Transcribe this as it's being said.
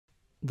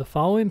The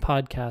following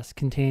podcast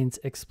contains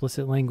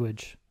explicit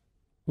language.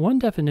 One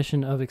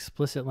definition of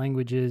explicit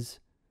language is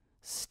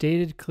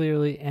stated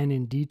clearly and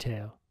in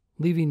detail,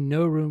 leaving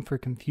no room for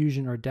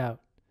confusion or doubt.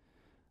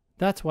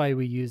 That's why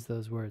we use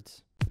those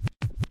words.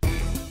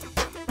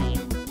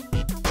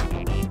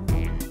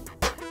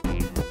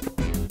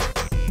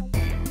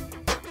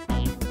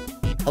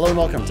 Hello and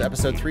welcome to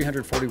episode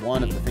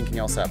 341 of the Thinking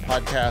LSAT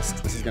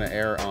podcast. This is going to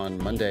air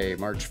on Monday,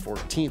 March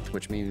 14th,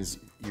 which means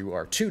you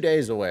are 2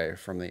 days away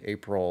from the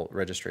April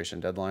registration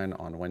deadline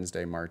on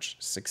Wednesday, March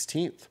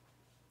 16th.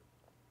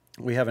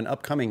 We have an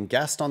upcoming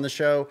guest on the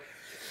show.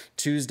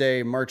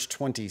 Tuesday, March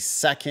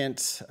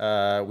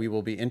 22nd, we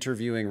will be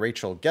interviewing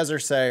Rachel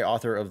Gezersay,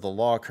 author of the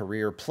Law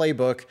Career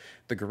Playbook,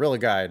 the Guerrilla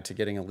Guide to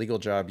Getting a Legal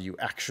Job You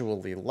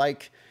Actually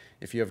Like.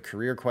 If you have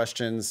career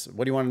questions,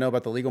 what do you want to know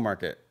about the legal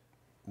market?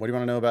 What do you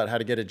want to know about how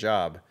to get a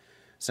job?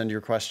 Send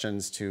your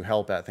questions to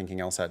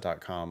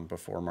help@thinkinglsat.com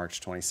before March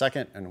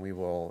 22nd, and we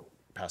will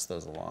pass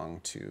those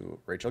along to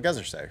Rachel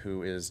Gezersay,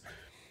 who is,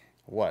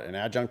 an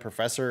adjunct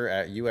professor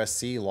at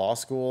USC Law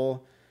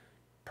School,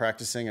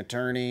 practicing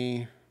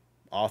attorney,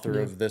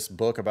 author of this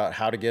book about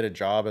how to get a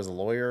job as a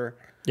lawyer.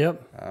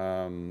 Yep.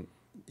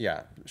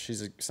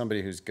 She's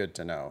somebody who's good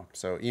to know.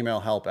 So email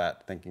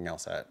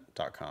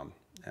help@thinkinglsat.com.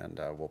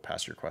 And we'll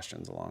pass your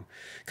questions along.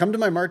 Come to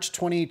my March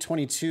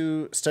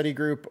 2022 study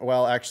group.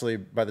 Well, actually,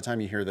 by the time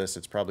you hear this,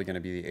 it's probably going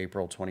to be the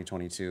April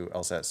 2022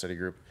 LSAT study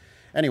group.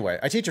 Anyway,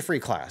 I teach a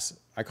free class.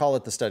 I call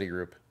it the study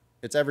group.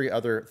 It's every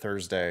other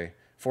Thursday,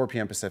 4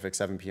 p.m. Pacific,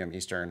 7 p.m.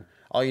 Eastern.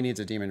 All you need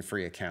is a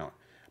demon-free account.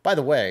 By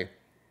the way,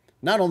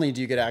 not only do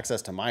you get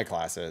access to my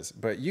classes,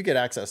 but you get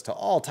access to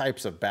all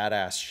types of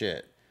badass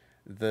shit.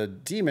 The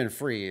Demon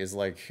Free is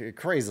like a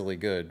crazily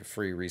good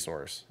free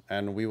resource.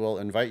 And we will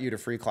invite you to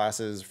free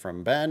classes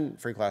from Ben,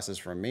 free classes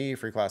from me,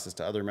 free classes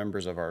to other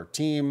members of our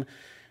team.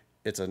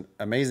 It's an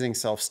amazing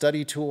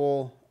self-study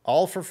tool,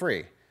 all for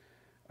free.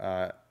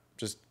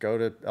 Just go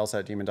to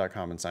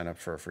lsatdemon.com and sign up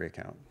for a free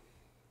account.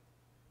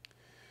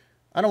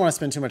 I don't want to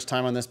spend too much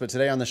time on this, but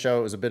today on the show,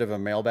 it was a bit of a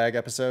mailbag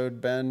episode,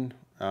 Ben.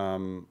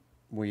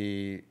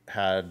 We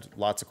had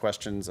lots of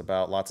questions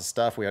about lots of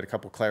stuff. We had a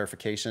couple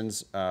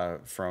clarifications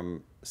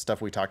from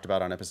stuff we talked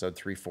about on episode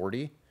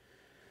 340.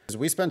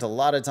 We spent a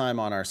lot of time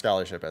on our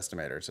scholarship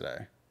estimator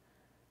today,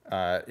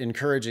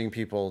 encouraging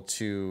people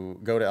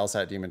to go to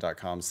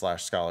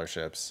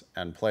lsatdemon.com/scholarships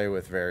and play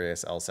with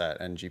various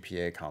LSAT and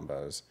GPA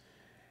combos.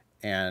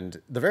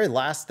 And the very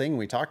last thing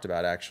we talked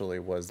about actually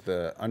was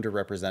the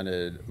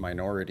underrepresented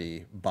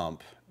minority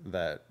bump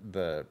that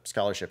the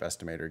scholarship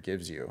estimator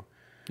gives you.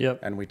 Yep.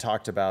 And we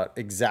talked about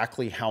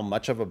exactly how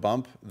much of a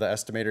bump the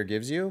estimator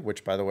gives you,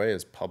 which, by the way,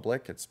 is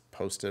public. It's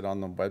posted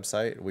on the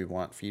website. We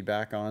want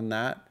feedback on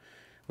that.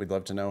 We'd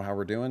love to know how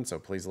we're doing, so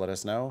please let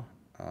us know.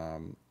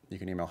 You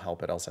can email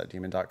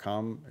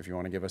help@lsatdemon.com if you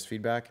want to give us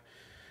feedback.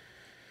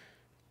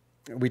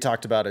 We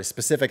talked about a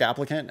specific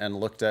applicant and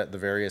looked at the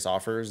various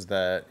offers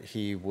that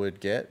he would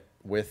get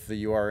with the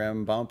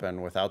URM bump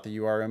and without the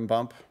URM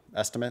bump,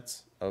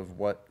 estimates of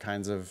what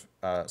kinds of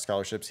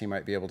scholarships he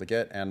might be able to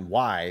get and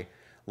why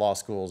law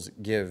schools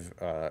give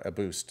a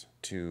boost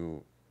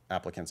to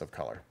applicants of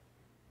color.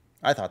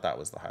 I thought that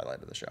was the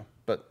highlight of the show,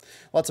 but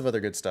lots of other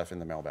good stuff in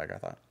the mailbag, I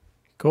thought.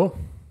 Cool.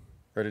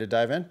 Ready to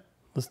dive in?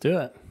 Let's do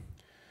it.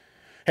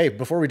 Hey,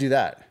 before we do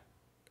that,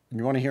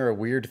 you want to hear a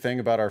weird thing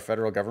about our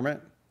federal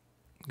government?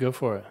 Go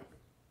for it.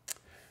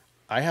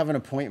 I have an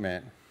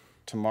appointment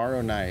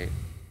tomorrow night.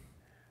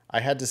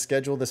 I had to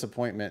schedule this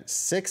appointment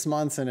 6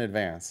 months in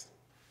advance.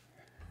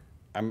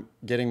 I'm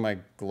getting my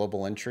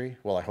global entry.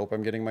 Well, I hope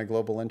I'm getting my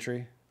global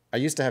entry. I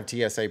used to have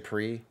TSA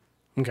pre,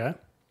 Okay.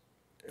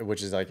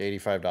 which is like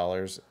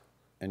 $85.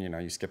 And,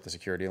 you skip the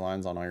security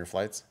lines on all your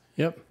flights.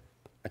 Yep.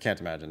 I can't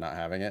imagine not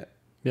having it.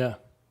 Yeah.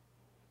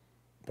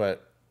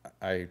 But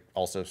I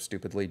also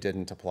stupidly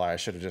didn't apply. I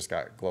should have just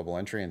got global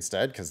entry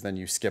instead, because then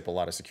you skip a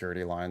lot of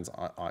security lines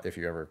if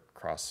you ever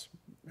cross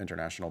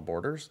international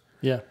borders.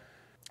 Yeah.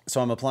 So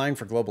I'm applying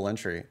for global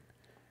entry.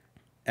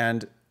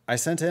 And I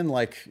sent in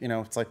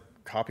it's like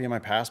copy of my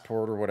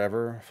passport or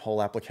whatever,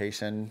 whole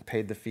application,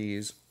 paid the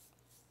fees.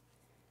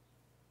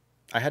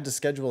 I had to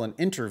schedule an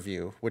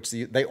interview, which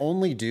they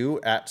only do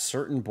at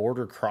certain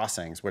border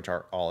crossings, which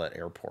are all at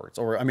airports.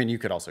 Or, I mean, you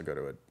could also go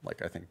to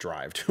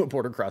drive to a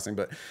border crossing,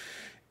 but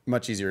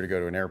much easier to go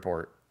to an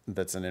airport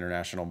that's an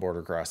international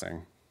border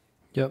crossing.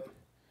 Yep.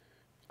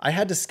 I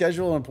had to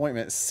schedule an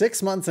appointment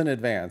 6 months in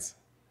advance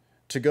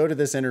to go to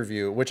this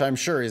interview, which I'm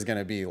sure is going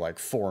to be like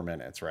 4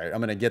 minutes, right? I'm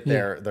going to get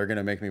there. Yeah. They're going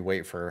to make me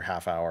wait for a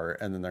half hour,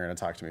 and then they're going to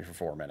talk to me for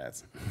 4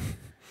 minutes.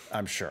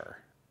 I'm sure.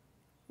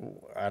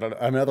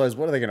 Otherwise,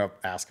 what are they going to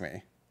ask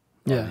me?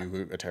 Yeah. Are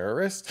you a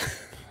terrorist?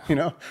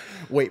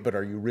 Wait, but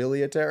are you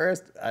really a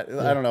terrorist? I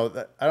don't know.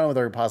 I don't know what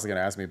they're possibly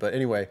going to ask me. But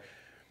anyway,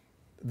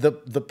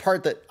 the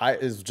part that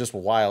is just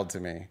wild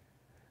to me,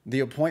 the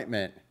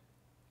appointment,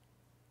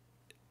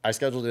 I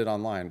scheduled it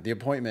online. The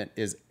appointment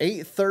is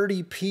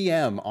 8:30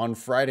 p.m. on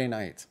Friday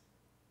night.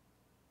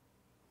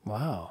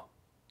 Wow.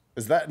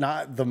 Is that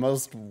not the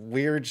most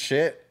weird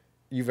shit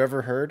you've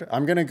ever heard?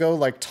 I'm going to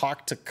go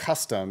talk to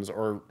customs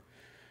or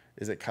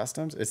is it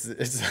customs?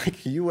 It's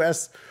like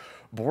U.S.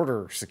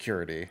 border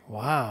security.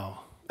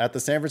 Wow. At the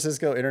San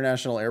Francisco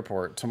International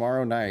Airport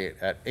tomorrow night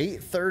at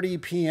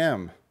 8:30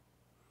 p.m.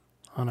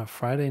 On a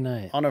Friday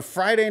night. On a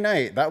Friday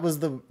night. That was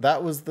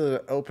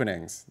the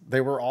openings.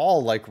 They were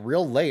all like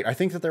real late. I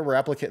think that there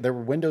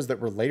were windows that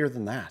were later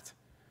than that.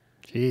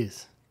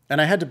 Jeez.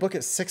 And I had to book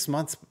it 6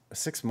 months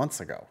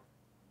ago.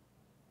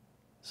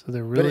 So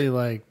they're really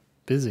like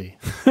busy.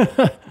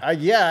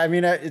 Yeah, I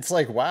mean, it's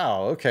like,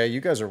 wow, okay,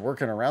 you guys are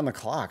working around the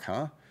clock,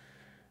 huh?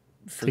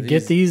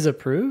 Get these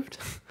approved?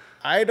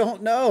 I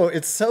don't know.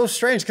 It's so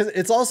strange because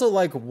it's also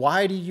like,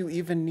 why do you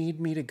even need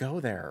me to go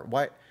there?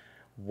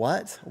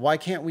 Why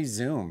can't we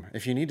Zoom?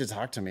 If you need to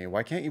talk to me,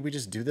 why can't we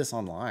just do this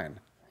online?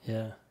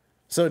 Yeah.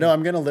 So no,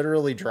 I'm going to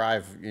literally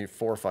drive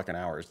 4 fucking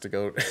hours to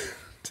go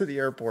to the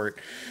airport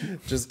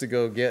just to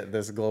go get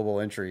this global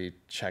entry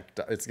checked.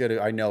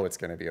 I know it's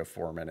going to be a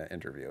 4-minute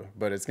interview,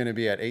 but it's going to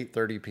be at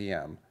 8:30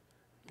 p.m.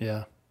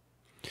 Yeah.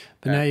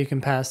 But now you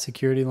can pass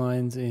security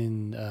lines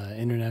in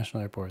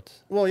international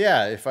airports. Well,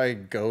 yeah, if I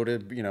go to,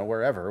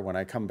 wherever, when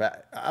I come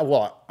back,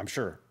 I'm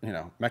sure,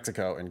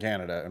 Mexico and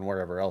Canada and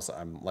wherever else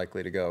I'm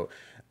likely to go,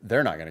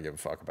 they're not going to give a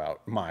fuck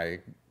about my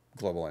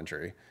global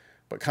entry.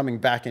 But coming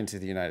back into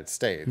the United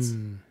States,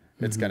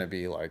 it's going to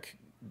be like,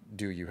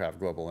 do you have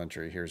global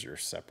entry? Here's your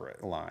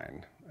separate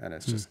line. And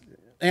it's just,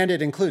 and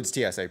it includes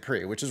TSA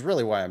pre, which is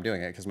really why I'm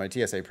doing it, because my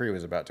TSA pre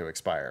was about to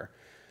expire.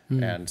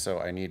 And so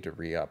I need to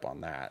re-up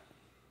on that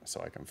so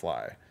I can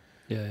fly.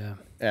 Yeah.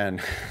 And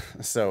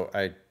so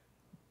I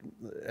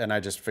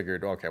just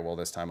figured, okay, well,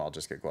 this time I'll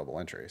just get global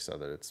entry so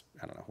that it's,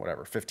 I don't know,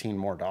 whatever, $15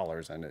 more,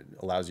 and it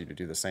allows you to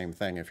do the same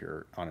thing if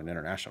you're on an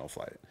international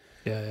flight.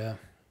 Yeah.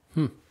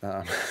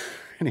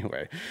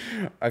 Anyway,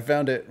 I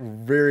found it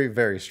very,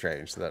 very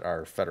strange that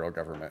our federal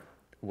government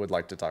would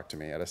like to talk to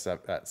me at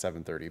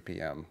 7:30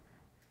 p.m.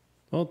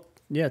 Well,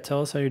 yeah,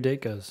 tell us how your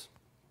date goes.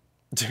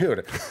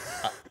 Dude,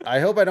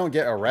 I hope I don't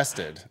get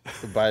arrested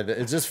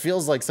it just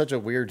feels like such a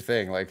weird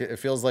thing. Like, it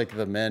feels like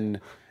the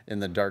men in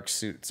the dark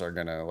suits are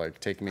going to like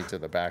take me to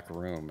the back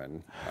room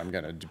and I'm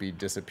going to be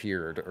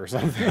disappeared or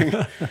something.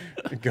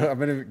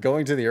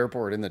 Going to the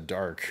airport in the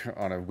dark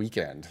on a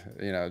weekend,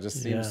 it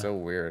just seems so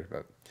weird,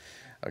 but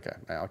okay,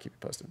 I'll keep you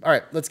posted. All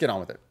right, let's get on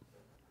with it.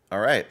 All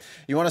right.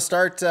 You want to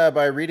start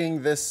by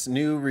reading this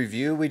new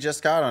review we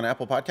just got on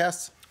Apple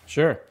Podcasts?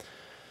 Sure.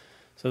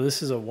 So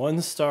this is a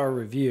 1-star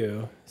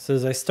review. It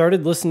says, I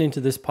started listening to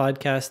this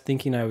podcast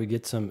thinking I would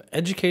get some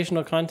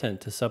educational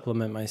content to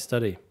supplement my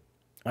study.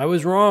 I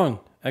was wrong! !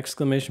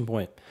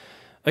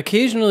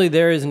 Occasionally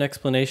there is an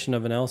explanation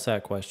of an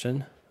LSAT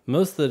question.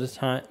 Most of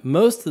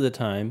the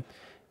time,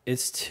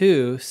 it's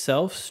 2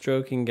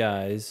 self-stroking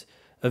guys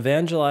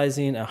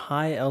evangelizing a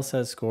high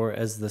LSAT score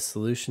as the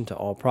solution to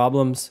all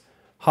problems,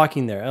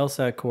 hawking their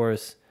LSAT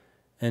course,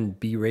 and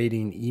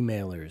berating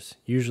emailers,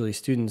 usually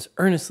students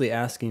earnestly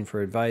asking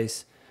for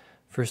advice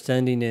for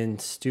sending in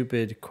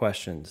stupid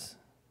questions.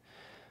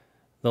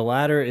 The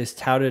latter is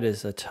touted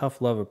as a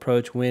tough love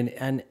approach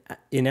when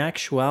in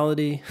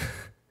actuality,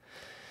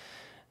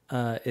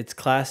 it's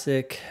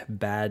classic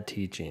bad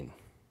teaching.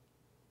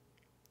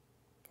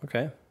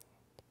 Okay.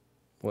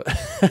 What?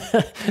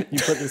 You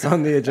put this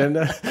on the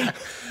agenda?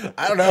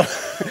 I don't know.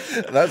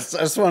 I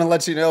just want to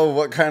let you know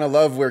what kind of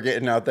love we're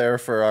getting out there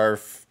for our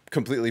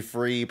completely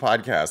free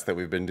podcast that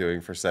we've been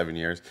doing for 7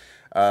 years.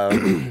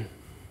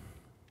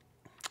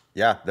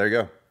 Yeah, there you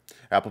go.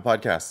 Apple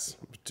Podcasts.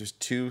 Just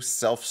 2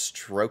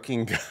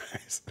 self-stroking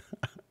guys.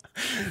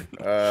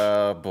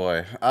 Oh,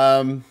 boy.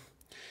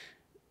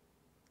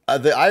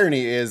 The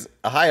irony is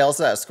a high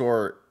LSAT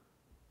score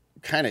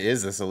kind of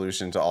is the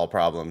solution to all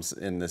problems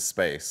in this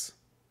space.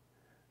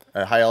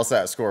 A high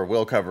LSAT score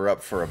will cover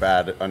up for a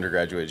bad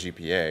undergraduate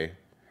GPA.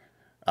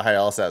 A high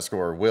LSAT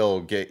score will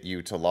get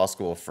you to law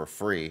school for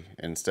free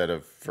instead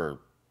of for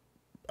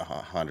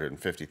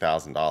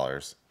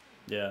 $150,000.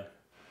 Yeah.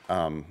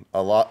 And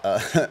a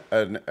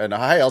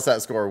high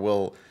LSAT score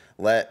will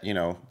let,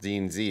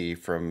 Dean Z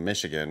from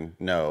Michigan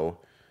know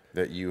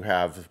that you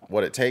have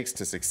what it takes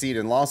to succeed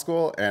in law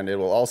school, and it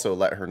will also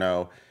let her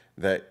know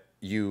that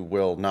you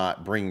will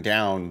not bring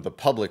down the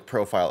public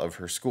profile of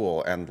her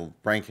school and the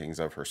rankings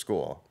of her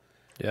school.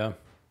 Yeah.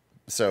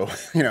 So,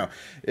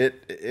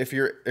 if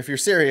you're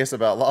serious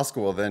about law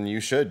school, then you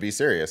should be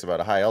serious about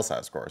a high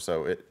LSAT score.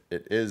 So it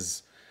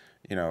is,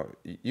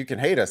 you can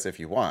hate us if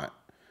you want,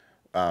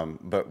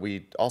 but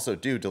we also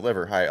do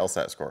deliver high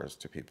LSAT scores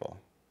to people.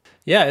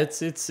 Yeah,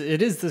 it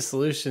is the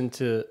solution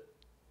to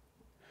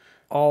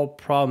all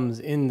problems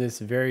in this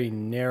very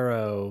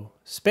narrow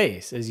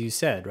space, as you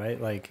said,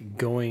 right? Like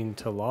going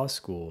to law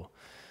school.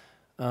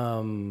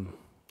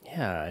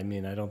 Yeah, I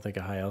mean, I don't think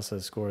a high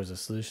LSAT score is a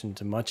solution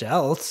to much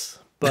else,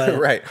 but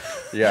right.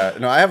 Yeah.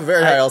 No, I have a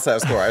very high LSAT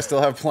score. I still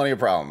have plenty of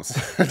problems.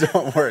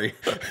 Don't worry.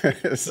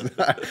 It's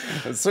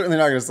certainly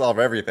not going to solve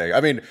everything.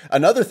 I mean,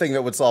 another thing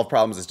that would solve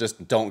problems is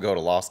just don't go to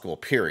law school,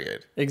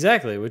 period.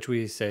 Exactly, which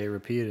we say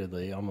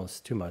repeatedly,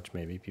 almost too much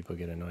maybe. People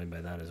get annoyed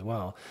by that as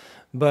well.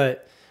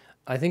 But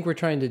I think we're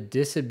trying to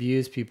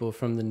disabuse people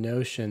from the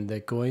notion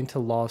that going to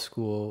law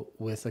school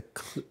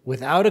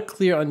without a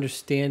clear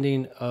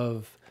understanding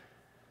of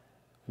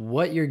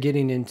what you're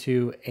getting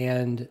into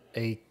and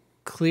a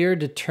clear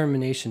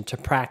determination to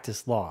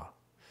practice law.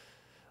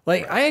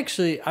 Like I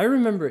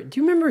remember, do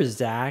you remember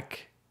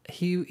Zach?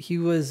 He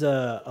was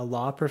a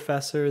law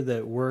professor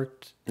that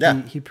worked.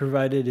 Yeah. He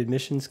provided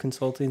admissions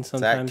consulting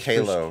sometimes. Zach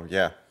Kalo,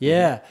 yeah.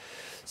 Yeah.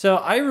 So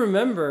I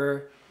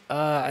remember,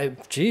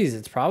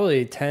 it's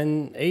probably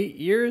 8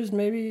 years,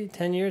 maybe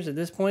 10 years at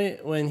this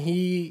point, when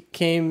he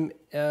came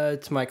to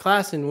my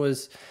class and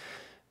was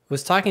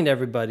talking to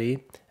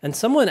everybody, and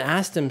someone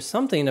asked him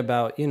something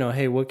about,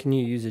 hey, what can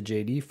you use a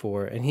JD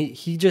for? And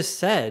he just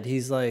said,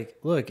 he's like,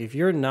 look, if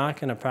you're not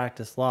going to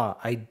practice law,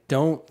 I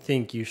don't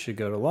think you should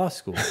go to law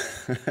school.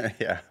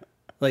 Yeah.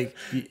 Like,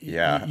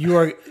 yeah. you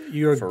are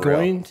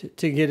going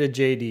to get a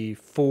JD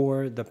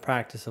for the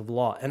practice of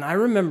law. And I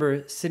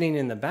remember sitting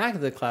in the back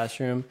of the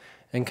classroom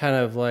and kind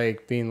of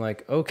like being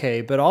like,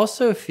 okay, but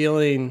also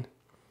feeling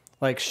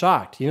like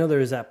shocked.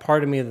 There's that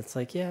part of me that's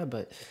like, yeah,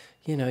 but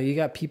you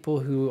got people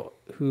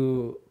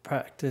who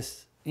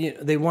practice,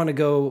 they want to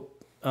go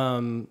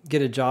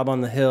get a job on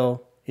the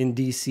Hill in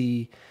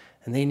DC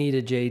and they need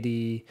a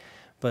JD,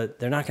 but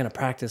they're not going to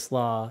practice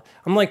law.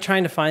 I'm like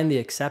trying to find the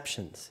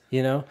exceptions,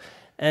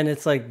 and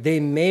it's like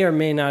they may or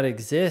may not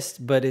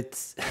exist, but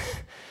it's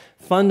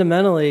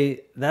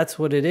fundamentally that's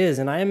what it is.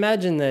 And I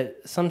imagine that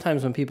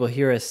sometimes when people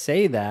hear us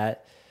say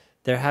that,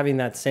 they're having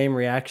that same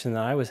reaction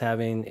that I was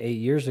having 8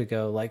 years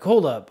ago, like,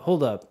 hold up.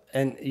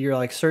 And you're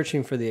like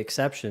searching for the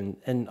exception.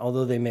 And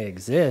although they may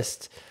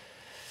exist,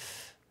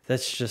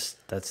 that's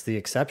the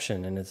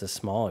exception, and it's a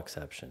small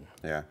exception.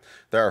 Yeah.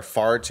 There are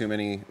far too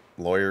many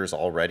lawyers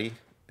already.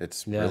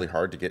 It's really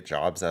hard to get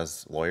jobs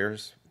as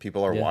lawyers.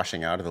 People are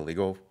washing out of the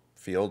legal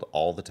field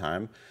all the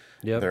time.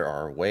 Yep. There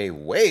are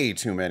way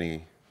too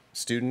many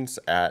students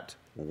at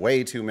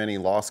way too many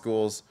law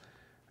schools.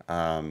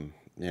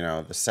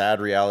 The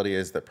sad reality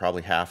is that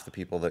probably half the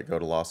people that go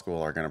to law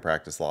school are going to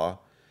practice law.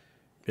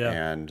 Yeah.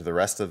 And the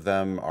rest of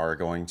them are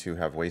going to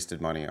have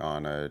wasted money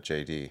on a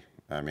JD.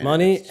 I mean,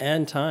 money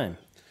and time.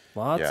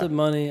 Lots of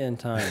money and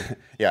time.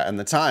 Yeah, and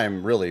the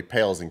time really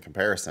pales in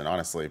comparison,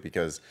 honestly,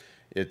 because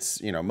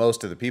it's,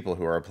 most of the people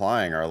who are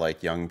applying are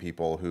like young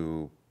people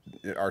who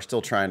are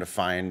still trying to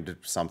find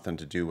something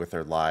to do with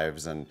their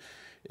lives. And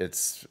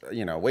it's,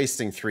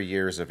 wasting 3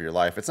 years of your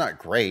life. It's not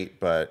great,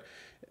 but,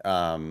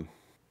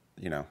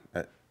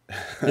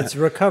 it's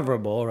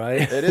recoverable,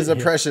 right? It is a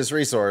precious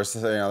resource.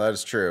 That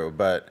is true.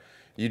 But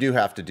you do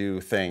have to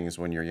do things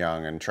when you're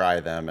young and try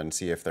them and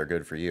see if they're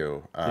good for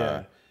you.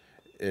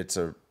 It's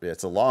a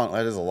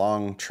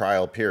long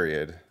trial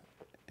period.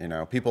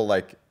 People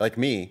like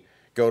me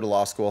go to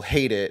law school,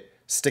 hate it,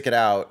 stick it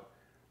out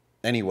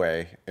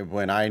anyway.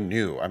 When I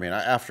knew,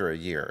 after a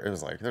year, it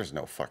was like, there's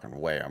no fucking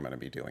way I'm going to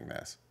be doing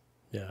this.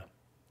 Yeah.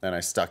 And I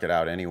stuck it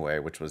out anyway,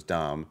 which was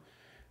dumb.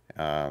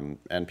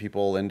 And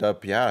people end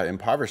up,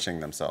 impoverishing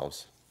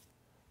themselves.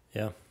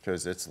 Yeah.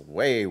 Because it's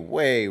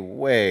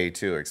way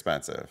too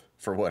expensive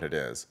for what it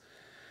is.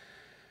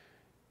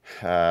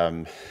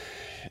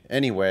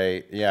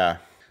 Anyway, yeah.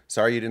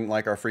 Sorry you didn't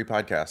like our free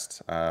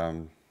podcast.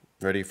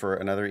 Ready for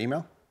another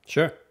email?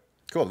 Sure.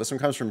 Cool. This one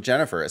comes from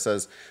Jennifer. It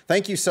says,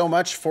 "Thank you so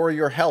much for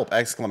your help! !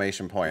 I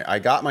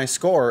got my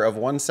score of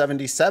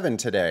 177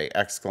 today!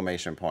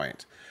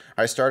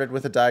 I started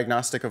with a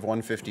diagnostic of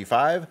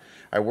 155.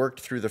 I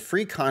worked through the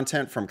free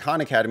content from Khan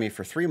Academy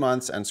for 3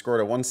 months and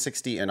scored a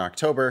 160 in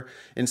October.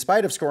 In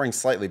spite of scoring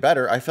slightly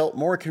better, I felt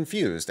more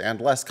confused and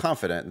less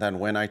confident than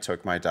when I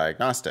took my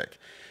diagnostic.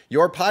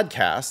 Your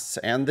podcasts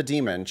and the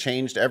demon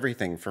changed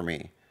everything for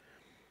me.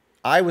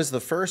 I was the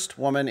first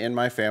woman in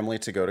my family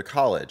to go to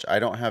college. I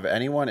don't have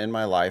anyone in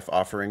my life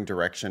offering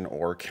direction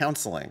or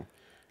counseling.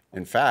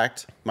 In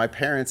fact, my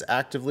parents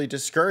actively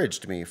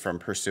discouraged me from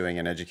pursuing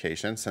an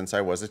education since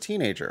I was a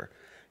teenager.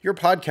 Your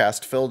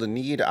podcast filled a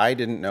need I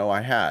didn't know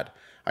I had.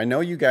 I know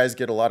you guys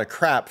get a lot of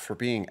crap for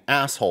being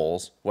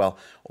assholes,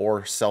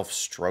 or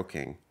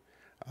self-stroking,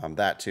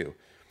 that too.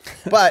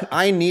 But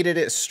I needed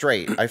it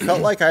straight. I felt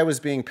like I was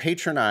being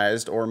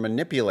patronized or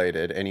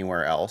manipulated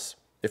anywhere else.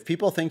 If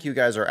people think you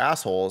guys are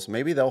assholes,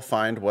 maybe they'll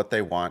find what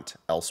they want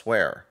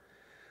elsewhere.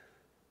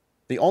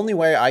 The only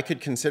way I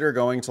could consider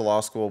going to law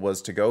school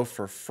was to go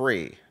for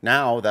free.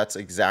 Now that's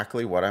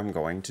exactly what I'm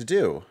going to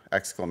do! !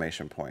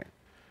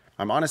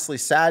 I'm honestly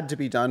sad to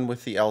be done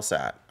with the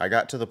LSAT. I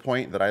got to the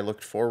point that I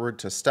looked forward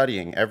to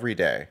studying every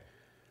day."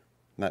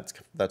 And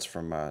that's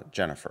from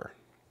Jennifer.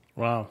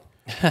 Wow.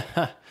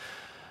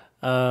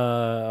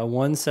 A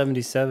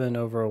 177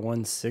 over a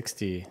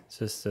 160. It's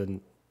just a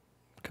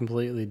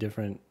completely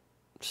different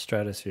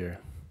stratosphere.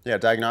 Yeah,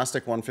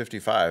 diagnostic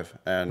 155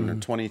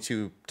 and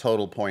 22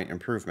 total point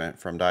improvement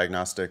from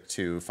diagnostic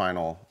to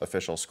final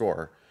official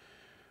score.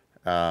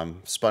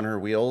 Spun her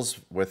wheels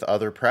with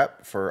other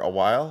prep for a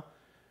while,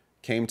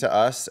 came to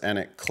us and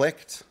it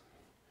clicked.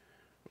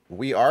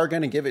 We are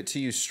going to give it to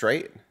you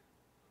straight.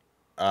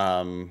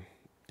 It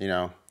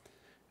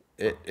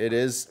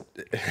is,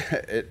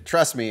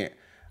 trust me,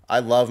 I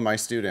love my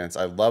students.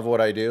 I love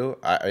what I do.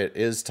 It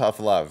is tough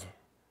love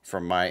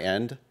from my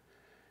end.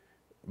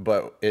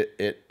 But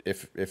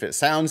if it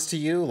sounds to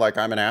you like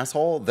I'm an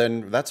asshole,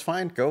 then that's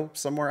fine. Go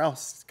somewhere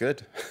else. It's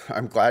good.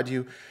 I'm glad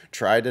you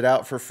tried it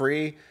out for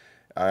free.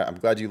 I'm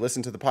glad you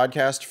listened to the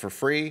podcast for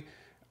free.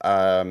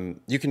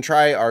 You can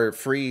try our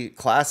free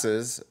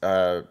classes.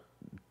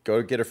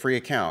 Go get a free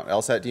account,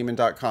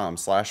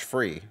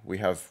 lsatdemon.com/free. We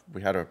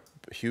had a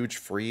huge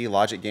free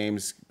Logic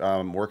Games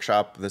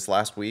workshop this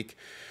last week.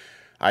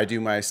 I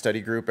do my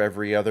study group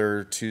every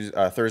other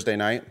Thursday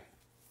night.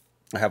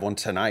 I have one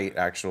tonight,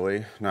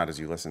 actually, not as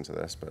you listen to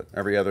this, but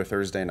every other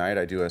Thursday night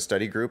I do a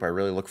study group. I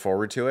really look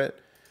forward to it.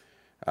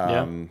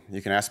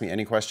 You can ask me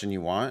any question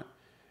you want.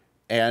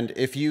 And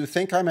if you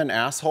think I'm an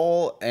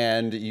asshole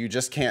and you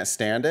just can't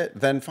stand it,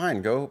 then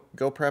fine, go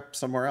prep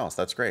somewhere else.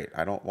 That's great.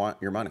 I don't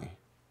want your money.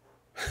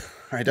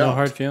 I don't. No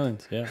hard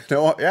feelings. Yeah.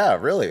 No, yeah,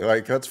 really.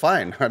 Like, that's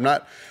fine.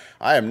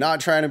 I am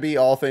not trying to be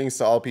all things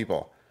to all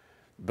people,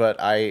 but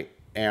I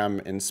am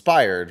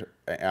inspired.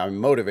 I'm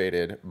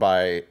motivated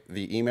by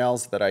the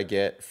emails that I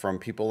get from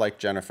people like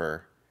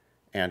Jennifer,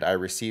 and I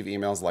receive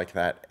emails like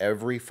that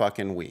every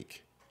fucking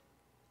week.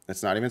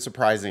 It's not even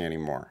surprising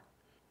anymore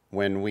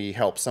when we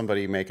help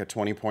somebody make a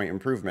 20-point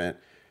improvement,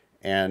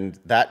 and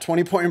that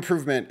 20-point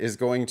improvement is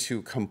going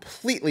to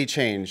completely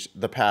change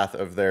the path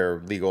of their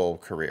legal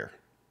career.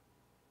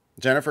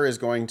 Jennifer is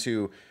going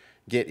to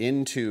get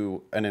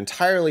into an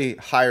entirely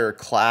higher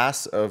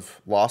class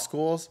of law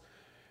schools,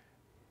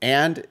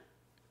 and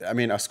I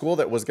mean, a school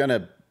that was going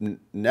to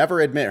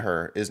never admit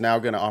her is now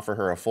going to offer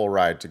her a full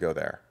ride to go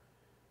there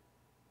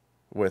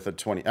with a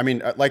 20. I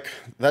mean, like,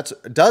 that's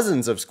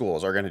dozens of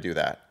schools are going to do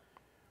that.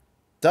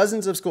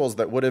 Dozens of schools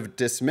that would have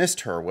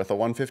dismissed her with a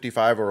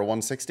 155 or a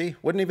 160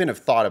 wouldn't even have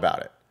thought about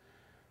it.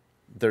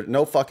 There's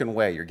no fucking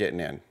way you're getting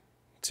in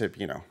to,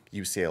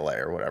 UCLA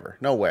or whatever.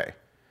 No way.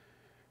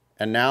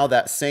 And now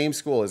that same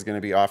school is going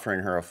to be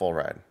offering her a full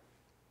ride.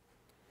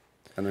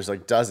 And there's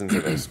like dozens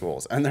of those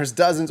schools. And there's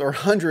dozens or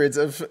hundreds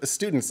of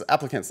students,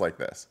 applicants like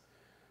this.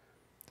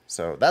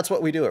 So that's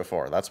what we do it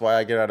for. That's why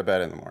I get out of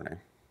bed in the morning.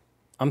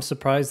 I'm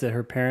surprised that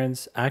her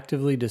parents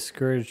actively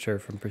discouraged her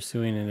from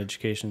pursuing an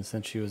education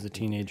since she was a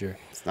teenager.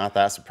 It's not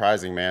that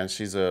surprising, man.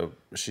 She's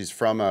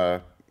from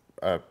a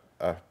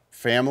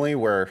family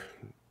where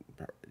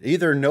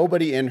either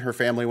nobody in her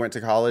family went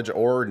to college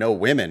or no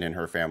women in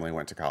her family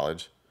went to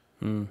college.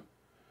 And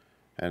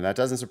that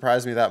doesn't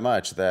surprise me that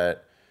much,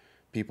 that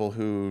people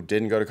who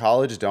didn't go to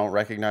college don't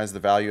recognize the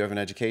value of an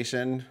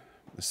education,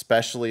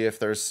 especially if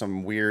there's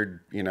some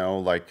weird,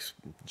 like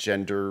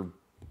gender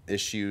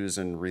issues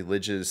and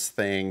religious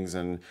things,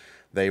 and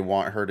they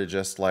want her to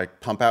just like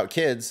pump out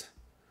kids.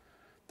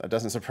 That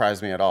doesn't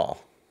surprise me at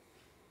all.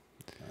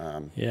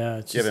 Yeah.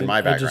 It's given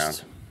my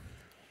background.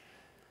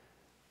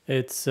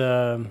 I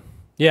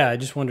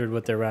just wondered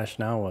what their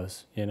rationale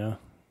was,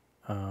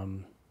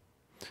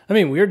 I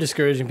mean, we're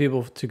discouraging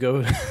people to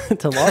go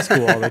to law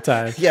school all the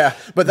time. Yeah,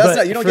 but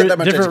you don't get that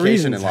much education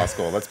reasons. in law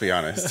school, let's be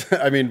honest.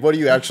 I mean, what do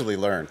you actually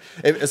learn?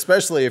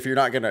 Especially if you're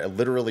not going to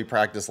literally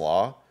practice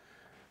law,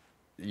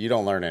 you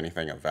don't learn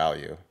anything of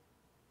value.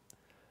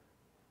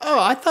 Oh,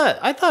 I thought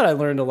I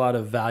learned a lot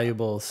of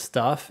valuable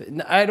stuff.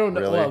 I don't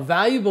know. Really? Well,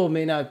 valuable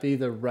may not be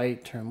the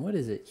right term. What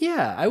is it?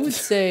 Yeah, I would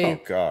say. Oh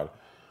God.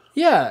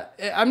 Yeah,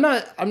 I'm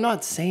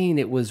not saying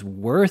it was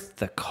worth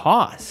the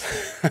cost.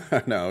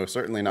 No,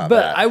 certainly not.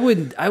 But I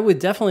would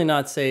definitely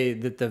not say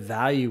that the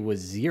value was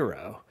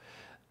zero.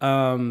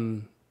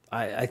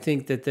 I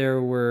think that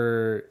there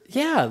were,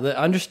 the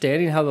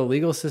understanding how the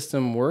legal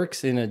system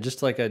works in a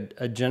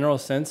general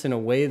sense, in a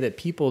way that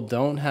people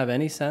don't have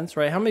any sense,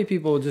 right? How many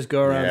people just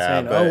go around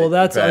saying, "Oh, well,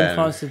 that's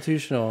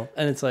unconstitutional,"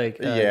 and it's like,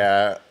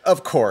 yeah,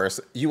 of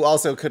course. You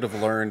also could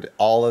have learned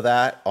all of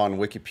that on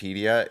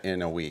Wikipedia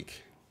in a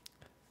week.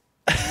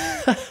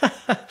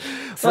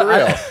 For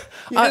real.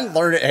 You didn't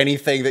learn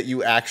anything that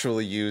you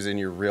actually use in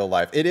your real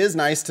life. It is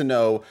nice to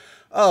know,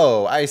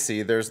 oh, I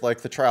see, there's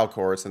like the trial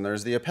courts and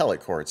there's the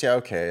appellate courts. Yeah,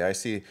 okay, I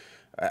see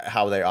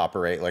how they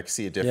operate, like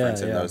see a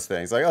difference in those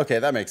things. Like, okay,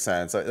 that makes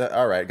sense.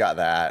 All right, got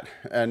that.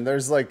 And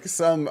there's like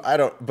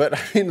but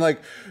I mean,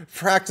 like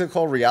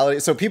practical reality.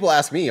 So people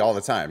ask me all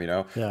the time,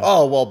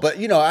 oh, well, but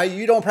you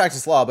don't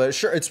practice law, but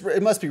sure,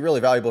 it must be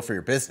really valuable for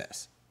your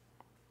business.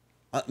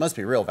 It must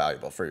be real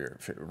valuable for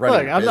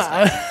running your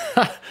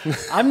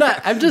business.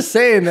 I'm just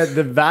saying that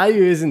the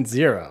value isn't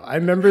zero. I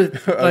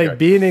remember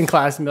being in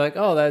class and be like,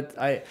 oh,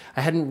 I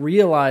hadn't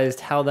realized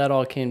how that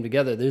all came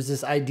together. There's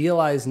this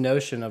idealized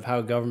notion of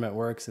how government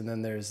works, and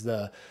then there's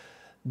the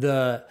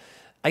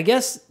I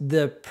guess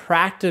the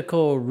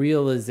practical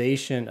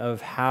realization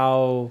of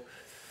how,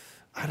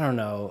 I don't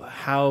know,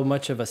 how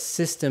much of a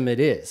system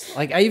it is.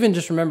 Like, I even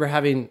just remember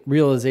having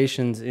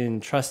realizations in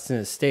trusts and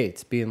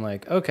estates, being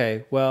like,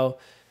 okay, well,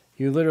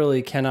 you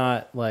literally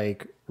cannot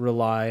like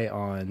rely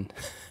on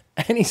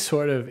any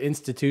sort of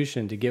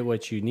institution to get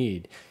what you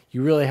need.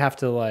 You really have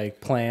to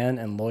like plan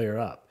and lawyer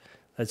up.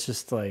 That's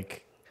just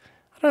like,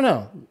 I don't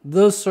know,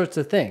 those sorts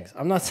of things.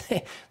 I'm not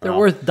saying they're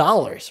worth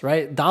dollars,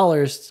 right?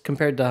 Dollars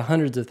compared to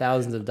hundreds of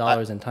thousands of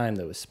dollars in time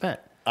that was spent.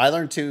 I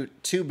learned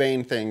two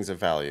main things of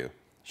value.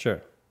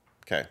 Sure.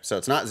 Okay, so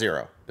it's not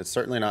zero. It's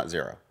certainly not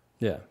zero.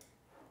 Yeah.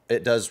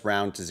 It does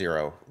round to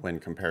zero when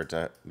compared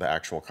to the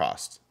actual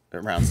cost. It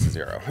rounds to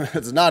zero.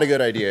 It's not a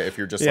good idea if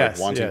you're just like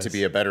wanting to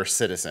be a better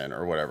citizen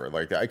or whatever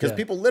like that. Because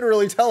people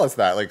literally tell us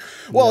that, like,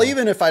 well,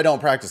 even if I don't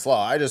practice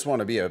law, I just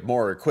want to be a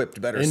more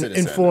equipped, better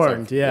citizen.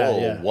 Informed, like,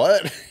 whoa,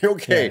 what?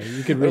 Okay,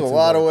 there's a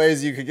lot of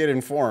ways you could get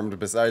informed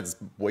besides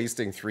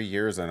wasting 3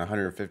 years and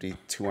 $150,000,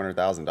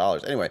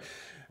 $200,000. Anyway,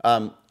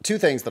 two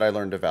things that I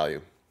learned to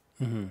value.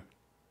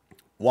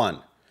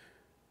 One,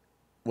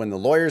 when the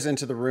lawyer's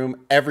into the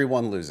room,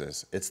 everyone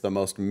loses. It's the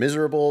most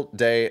miserable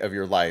day of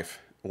your life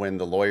when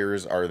the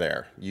lawyers are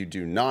there. You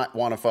do not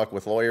want to fuck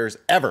with lawyers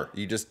ever.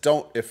 You just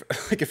don't.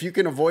 If you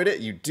can avoid it,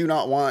 you do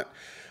not want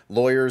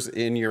lawyers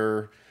in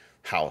your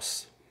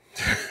house.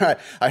 I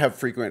have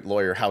frequent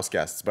lawyer house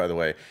guests, by the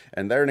way,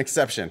 and they're an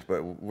exception,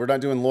 but we're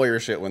not doing lawyer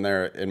shit when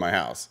they're in my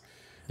house.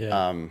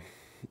 Yeah.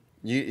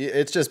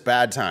 It's just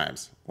bad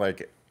times.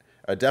 Like,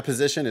 a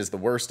deposition is the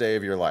worst day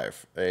of your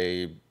life.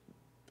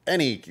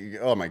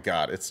 Oh my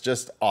God, it's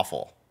just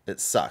awful.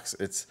 It sucks.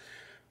 It's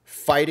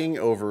fighting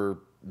over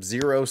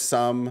zero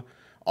sum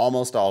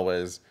almost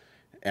always,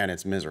 and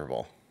it's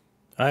miserable.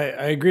 I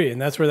agree.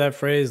 And that's where that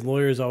phrase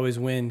lawyers always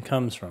win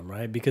comes from,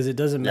 right? Because it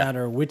doesn't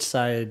matter which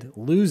side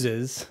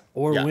loses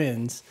or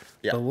wins,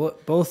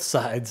 but both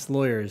sides,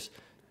 lawyers,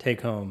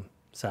 take home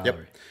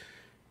salary. Yep.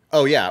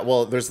 Oh yeah,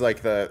 well, there's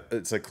like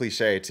it's a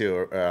cliche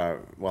too.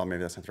 Well,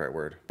 maybe that's not the right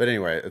word, but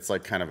anyway, it's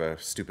like kind of a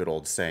stupid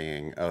old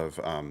saying of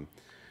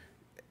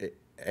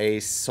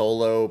a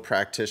solo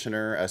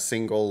practitioner, a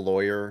single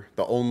lawyer,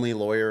 the only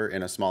lawyer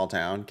in a small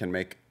town can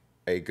make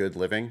a good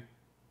living.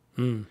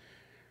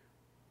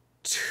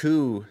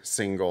 Two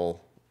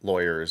single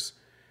lawyers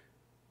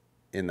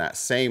in that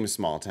same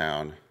small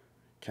town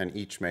can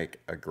each make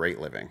a great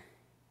living.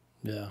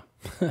 Yeah.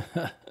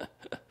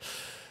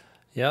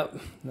 Yep.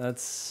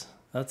 That's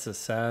a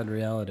sad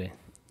reality.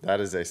 That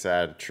is a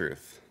sad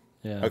truth.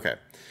 Yeah. Okay.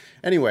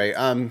 Anyway,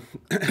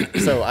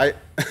 so I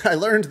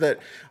learned that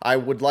I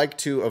would like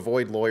to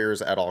avoid lawyers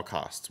at all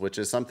costs, which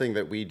is something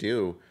that we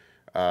do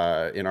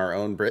in our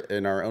own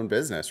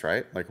business,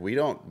 right? Like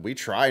we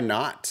try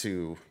not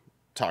to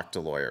talk to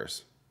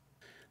lawyers.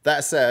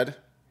 That said,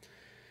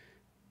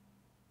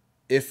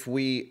 if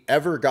we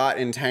ever got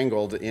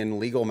entangled in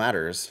legal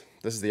matters,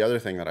 this is the other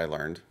thing that I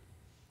learned.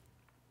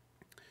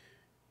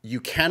 You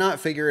cannot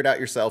figure it out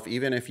yourself,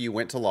 even if you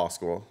went to law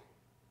school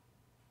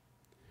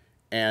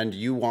and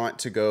you want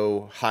to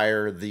go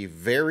hire the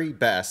very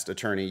best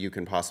attorney you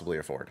can possibly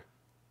afford.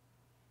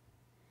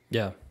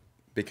 Yeah.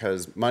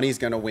 Because money's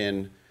going to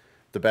win.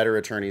 The better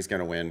attorney's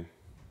going to win.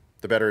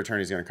 The better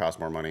attorney's going to cost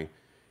more money.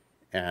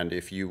 And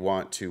if you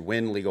want to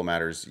win legal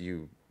matters,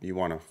 you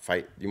want to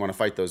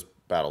fight those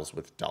battles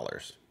with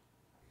dollars.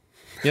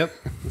 Yep.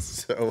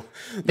 So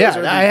those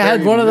are the I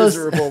had one of those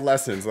miserable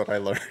lessons that I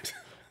learned.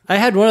 I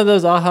had one of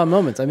those aha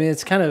moments. I mean,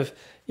 it's kind of,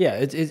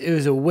 it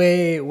was a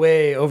way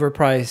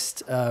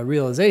overpriced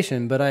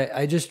realization, but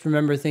I just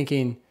remember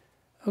thinking,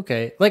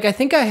 okay, like I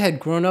think I had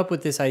grown up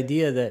with this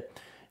idea that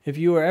if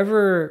you were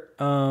ever,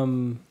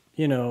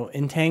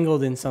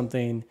 entangled in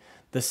something,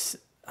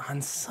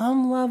 on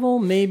some level,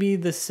 maybe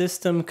the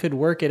system could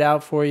work it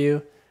out for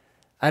you.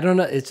 I don't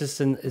know. It's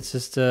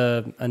just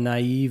a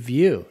naive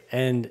view.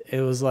 And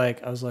it was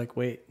like, I was like,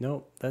 wait,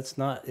 nope, that's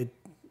not it.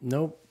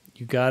 Nope.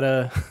 You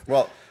gotta,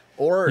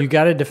 you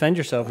gotta defend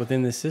yourself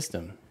within the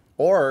system.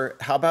 Or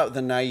how about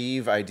the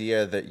naive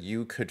idea that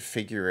you could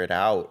figure it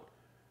out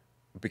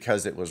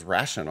because it was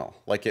rational?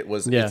 Like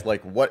it's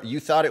like what you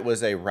thought it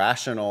was a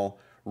rational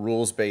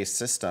rules-based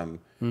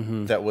system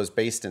that was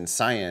based in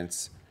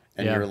science.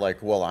 And you're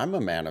like, well, I'm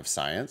a man of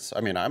science.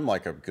 I mean, I'm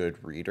like a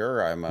good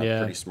reader. I'm a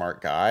pretty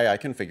smart guy. I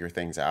can figure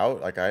things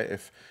out. Like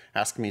if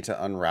ask me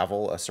to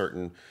unravel a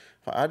certain,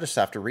 I just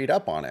have to read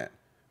up on it.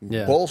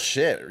 Yeah.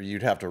 Bullshit.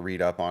 You'd have to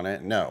read up on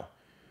it. No.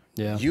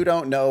 Yeah. You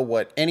don't know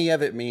what any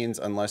of it means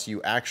unless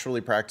you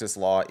actually practice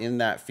law in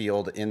that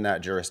field, in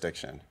that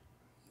jurisdiction.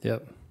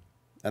 Yep.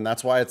 And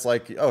that's why it's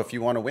like, oh, if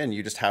you want to win,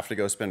 you just have to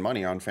go spend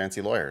money on fancy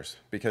lawyers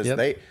because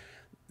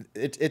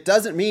it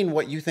doesn't mean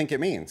what you think it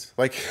means.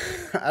 Like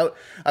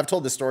I've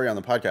told this story on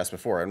the podcast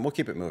before, and we'll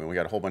keep it moving. We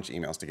got a whole bunch of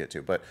emails to get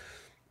to, but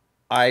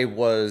I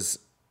was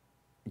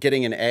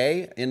getting an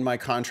A in my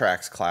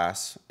contracts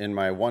class in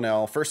my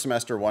 1L, first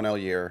semester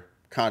 1L year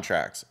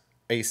contracts,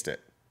 aced it,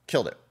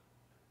 killed it,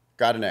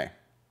 got an A.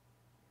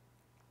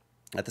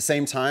 At the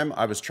same time,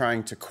 I was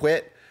trying to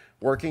quit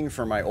working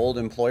for my old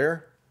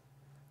employer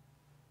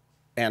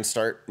and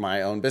start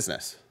my own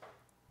business.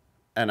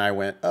 And I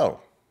went,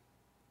 oh,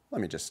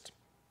 let me just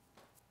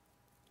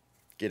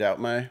get out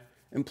my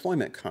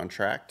employment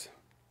contract.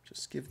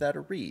 Just give that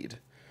a read.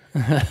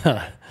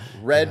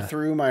 Read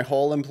through my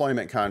whole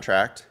employment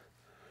contract.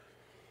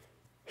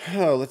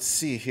 Oh, let's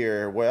see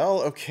here.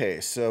 Well, okay,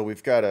 so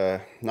we've got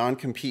a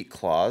non-compete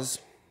clause.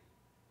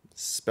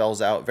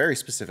 Spells out very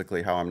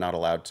specifically how I'm not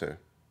allowed to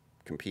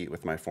compete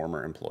with my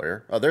former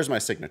employer. Oh, there's my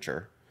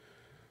signature.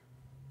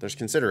 There's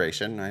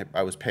consideration.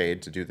 I was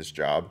paid to do this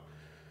job.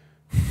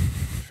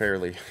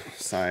 fairly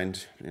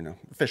signed,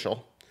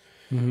 official.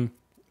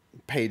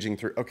 Paging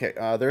through. Okay,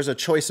 there's a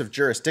choice of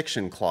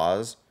jurisdiction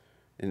clause.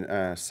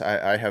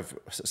 I have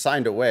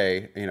signed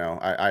away.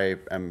 I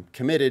am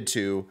committed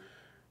to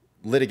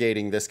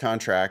litigating this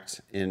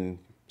contract in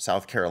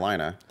South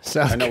Carolina.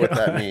 I know what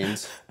that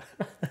means.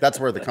 That's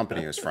where the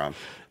company is from.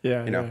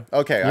 Yeah.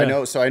 Okay, Yeah. I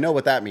know. So I know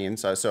what that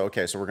means. So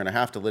we're going to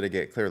have to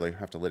litigate. Clearly,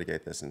 have to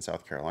litigate this in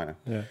South Carolina.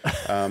 Yeah.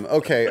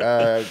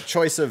 Okay.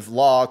 Choice of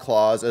law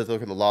clause. Let's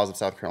look at the laws of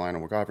South Carolina.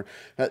 We'll go over.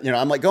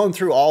 I'm like going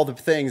through all the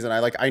things, and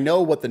I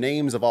know what the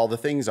names of all the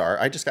things are.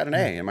 I just got an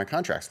A in my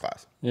contracts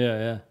class.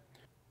 Yeah.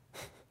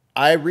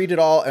 I read it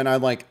all, and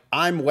I'm like,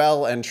 I'm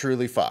well and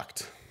truly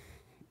fucked.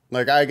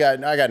 Like I got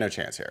no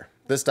chance here.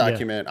 This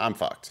document, I'm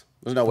fucked.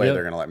 There's no way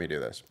they're going to let me do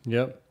this.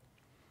 Yep.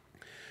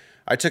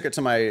 I took it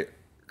to my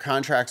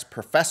contracts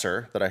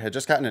professor that I had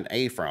just gotten an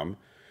A from,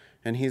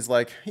 and he's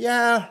like,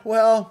 yeah,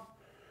 well,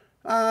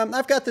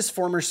 I've got this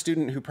former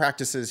student who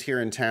practices here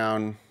in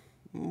town.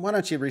 Why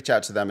don't you reach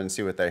out to them and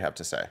see what they have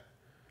to say?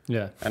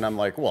 Yeah. And I'm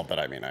like, well, but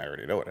I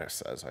already know what it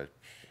says.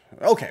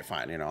 Okay,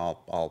 fine.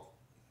 I'll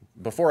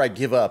before I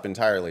give up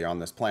entirely on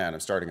this plan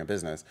of starting a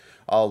business,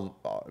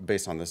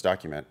 based on this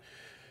document,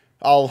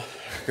 I'll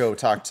go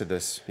talk to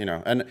this,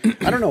 and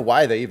I don't know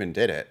why they even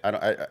did it.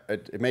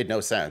 It made no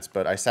sense,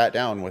 but I sat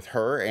down with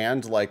her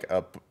and like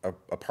a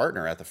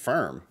partner at the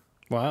firm.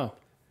 Wow.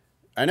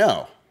 I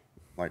know.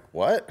 Like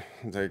what?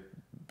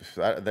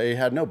 They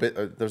had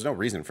there's no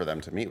reason for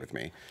them to meet with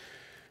me.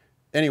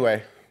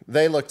 Anyway,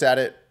 they looked at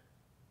it,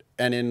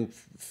 and in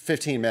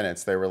 15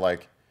 minutes they were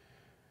like,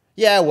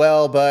 yeah,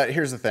 well, but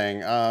here's the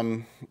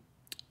thing.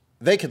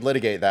 They could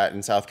litigate that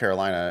in South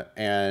Carolina,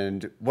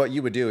 and what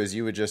you would do is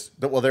you would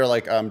they're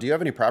like, do you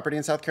have any property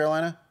in South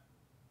Carolina?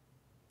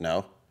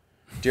 No.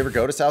 Do you ever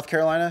go to South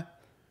Carolina?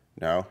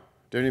 No.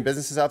 Do you have any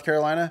business in South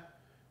Carolina?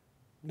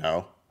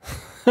 No.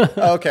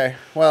 Okay,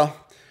 well,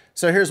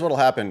 so here's what'll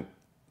happen.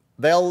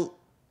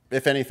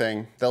 If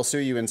anything, they'll sue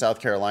you in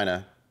South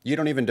Carolina. You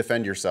don't even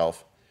defend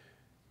yourself.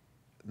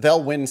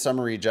 They'll win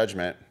summary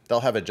judgment. They'll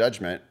have a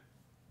judgment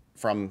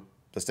from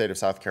the state of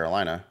South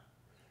Carolina.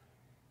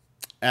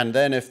 And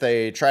then if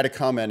they try to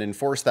come and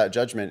enforce that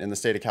judgment in the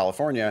state of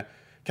California,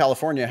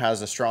 California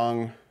has a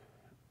strong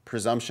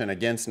presumption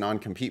against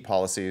non-compete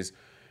policies,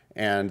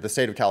 and the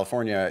state of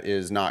California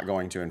is not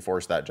going to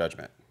enforce that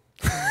judgment.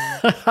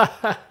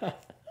 I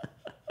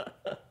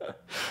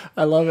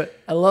love it.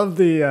 I love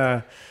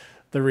the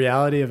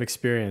reality of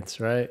experience,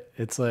 right?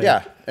 It's like,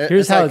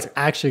 here's how it's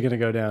actually going to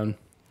go down.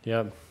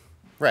 Yep.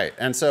 Right.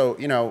 And so,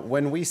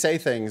 when we say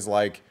things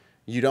like,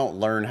 you don't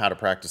learn how to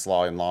practice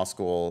law in law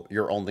school,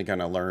 you're only going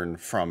to learn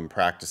from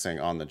practicing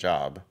on the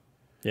job.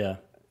 Yeah.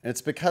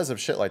 It's because of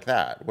shit like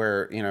that,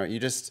 where,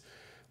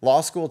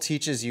 law school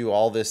teaches you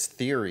all this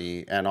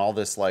theory and all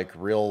this like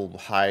real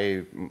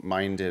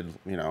high-minded,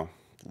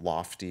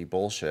 lofty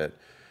bullshit,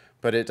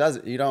 but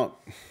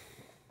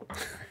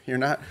you're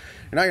not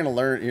going to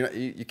learn,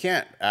 you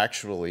can't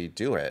actually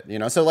do it,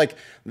 so like,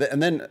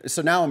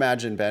 so now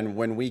imagine, Ben,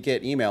 when we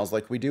get emails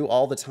like we do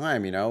all the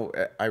time,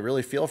 I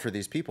really feel for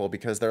these people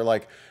because they're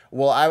like,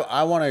 well,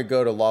 I want to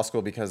go to law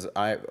school because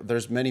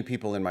there's many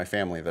people in my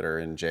family that are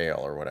in jail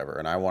or whatever.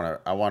 And I want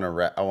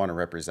to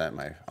represent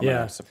I'm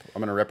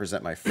going to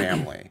represent my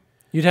family.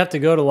 You'd have to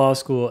go to law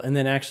school and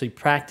then actually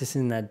practice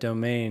in that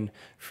domain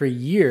for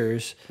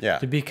years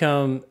to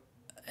become.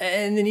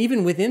 And then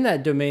even within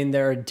that domain,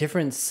 there are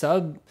different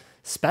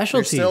subspecialties.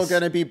 You're still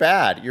going to be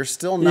bad. You're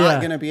still not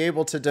going to be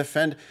able to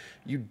defend.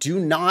 You do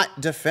not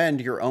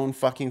defend your own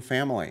fucking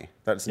family.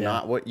 That's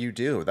not what you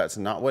do. That's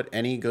not what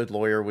any good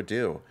lawyer would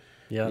do.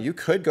 Yeah. You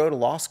could go to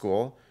law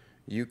school.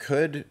 You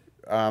could,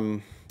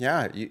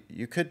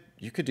 you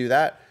could do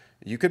that.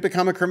 You could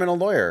become a criminal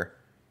lawyer,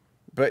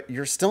 but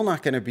you're still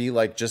not going to be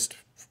like just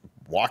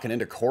walking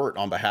into court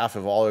on behalf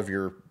of all of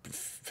your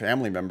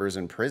family members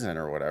in prison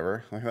or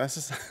whatever. Like that's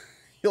just...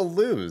 You'll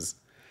lose.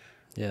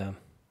 Yeah.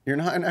 You're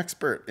not an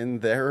expert in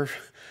their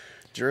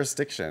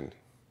jurisdiction.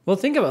 Well,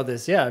 think about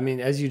this. Yeah. I mean,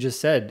 as you just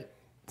said,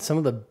 some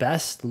of the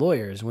best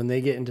lawyers, when they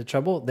get into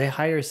trouble, they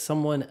hire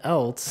someone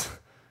else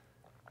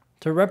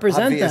to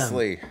represent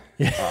them.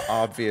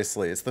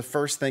 Obviously. It's the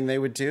first thing they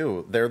would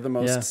do. They're the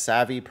most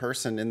savvy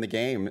person in the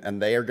game, and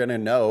they are going to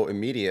know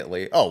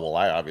immediately, oh, well,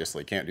 I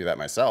obviously can't do that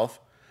myself.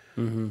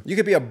 Mm-hmm. You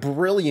could be a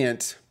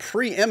brilliant,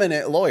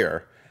 preeminent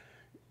lawyer.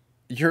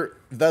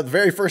 The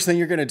very first thing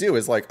you're going to do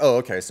is like, oh,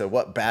 okay, so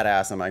what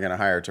badass am I going to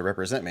hire to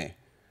represent me?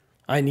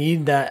 I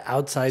need that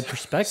outside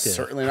perspective.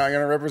 Certainly not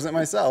going to represent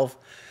myself.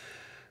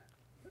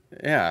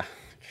 Yeah.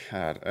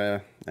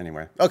 God.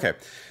 Anyway. Okay.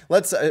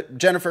 Let's,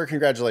 Jennifer,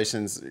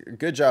 congratulations.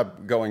 Good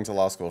job going to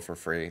law school for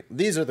free.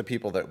 These are the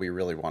people that we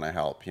really want to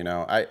help.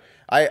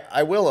 I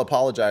will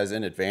apologize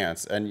in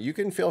advance, and you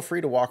can feel free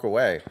to walk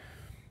away.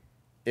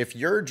 If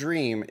your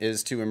dream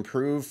is to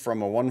improve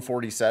from a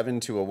 147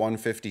 to a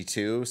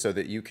 152 so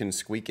that you can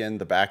squeak in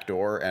the back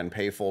door and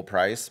pay full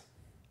price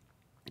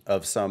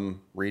of some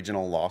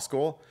regional law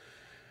school,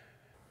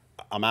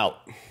 I'm out.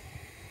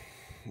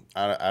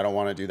 I don't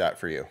want to do that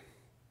for you.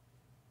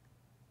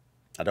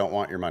 I don't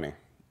want your money.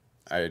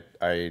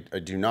 I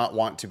do not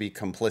want to be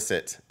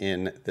complicit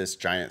in this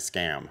giant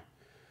scam.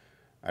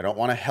 I don't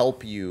want to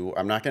help you.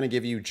 I'm not going to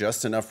give you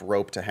just enough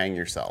rope to hang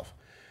yourself.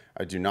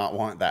 I do not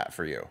want that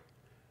for you.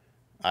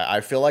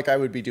 I feel like I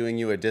would be doing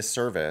you a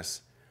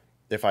disservice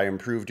if I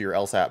improved your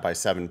LSAT by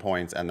 7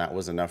 points and that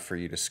was enough for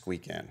you to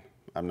squeak in.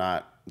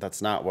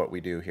 That's not what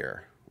we do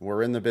here.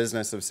 We're in the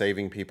business of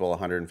saving people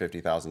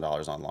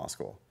 $150,000 on law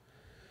school.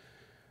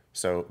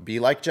 So be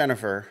like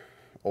Jennifer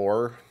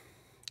or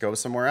go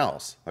somewhere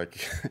else.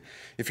 Like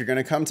if you're going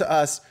to come to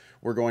us,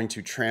 we're going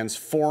to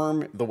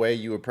transform the way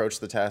you approach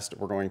the test.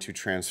 We're going to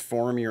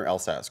transform your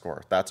LSAT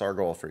score. That's our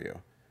goal for you.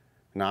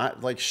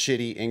 Not like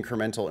shitty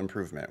incremental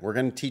improvement. We're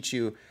going to teach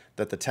you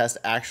that the test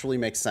actually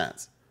makes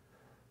sense.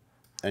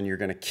 And you're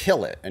going to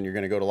kill it, and you're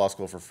going to go to law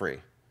school for free.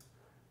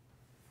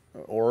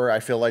 Or I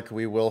feel like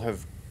we will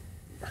have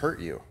hurt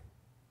you.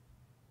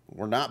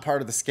 We're not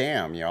part of the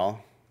scam, y'all.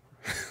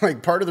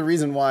 Like part of the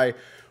reason why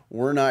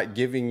we're not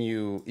giving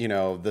you, you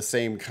know, the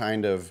same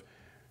kind of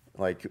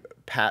like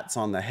pats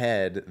on the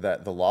head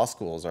that the law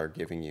schools are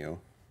giving you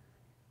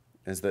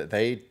is that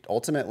they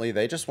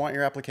just want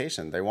your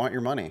application. They want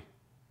your money.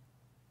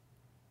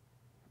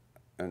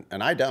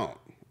 And I don't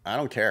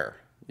care.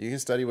 You can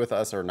study with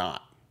us or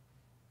not.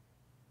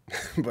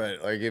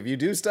 But like if you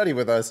do study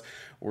with us,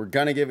 we're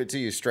going to give it to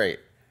you straight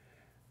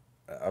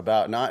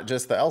about not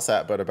just the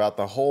LSAT, but about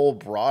the whole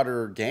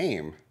broader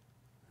game.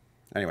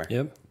 Anyway,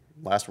 yep.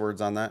 Last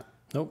words on that?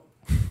 Nope.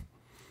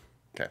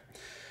 Okay.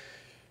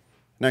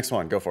 Next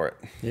one, go for it.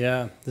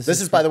 Yeah. This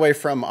is by the way,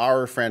 from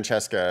our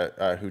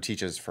Francesca, who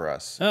teaches for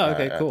us. Oh,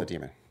 okay, cool. At the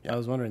Demon. Yeah. I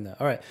was wondering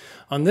that. All right.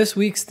 On this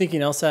week's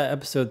Thinking LSAT,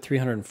 episode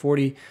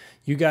 340,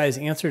 you guys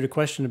answered a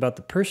question about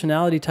the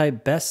personality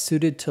type best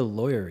suited to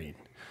lawyering.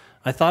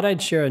 I thought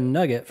I'd share a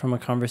nugget from a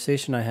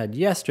conversation I had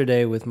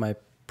yesterday with my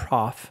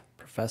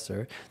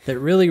professor that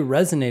really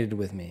resonated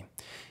with me.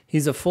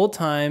 He's a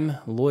full-time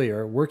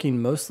lawyer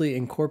working mostly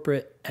in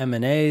corporate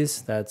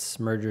M&As, that's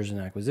mergers and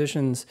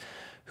acquisitions,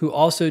 who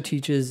also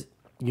teaches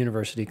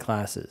university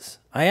classes.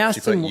 I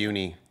asked him...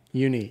 uni.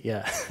 Uni,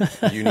 yeah.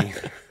 Uni.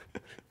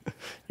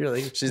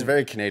 Really? She's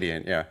very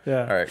Canadian, yeah.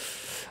 Yeah. All right.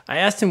 I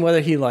asked him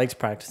whether he likes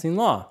practicing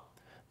law.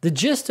 The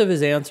gist of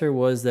his answer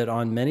was that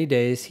on many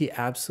days, he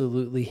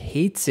absolutely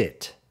hates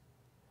it.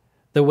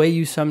 The way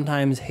you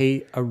sometimes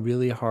hate a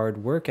really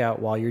hard workout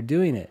while you're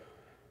doing it.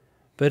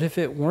 But if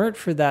it weren't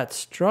for that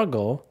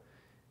struggle,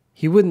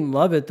 he wouldn't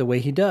love it the way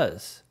he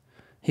does.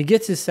 He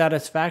gets his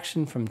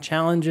satisfaction from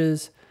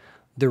challenges,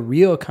 the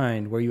real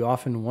kind where you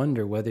often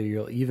wonder whether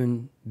you'll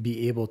even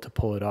be able to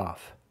pull it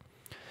off.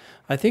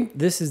 I think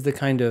this is the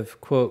kind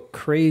of, quote,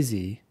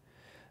 crazy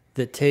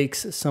that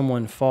takes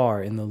someone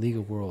far in the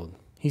legal world.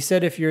 He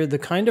said if you're the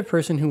kind of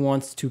person who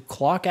wants to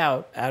clock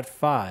out at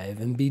 5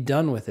 and be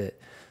done with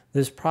it,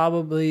 this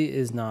probably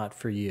is not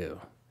for you.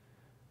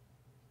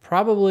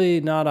 Probably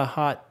not a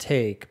hot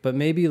take, but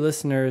maybe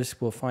listeners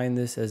will find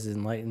this as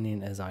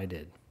enlightening as I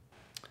did.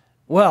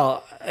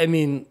 Well, I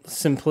mean,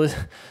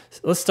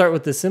 let's start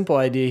with the simple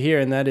idea here,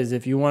 and that is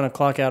if you want to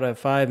clock out at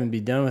 5 and be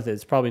done with it,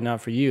 it's probably not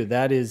for you.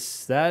 That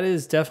is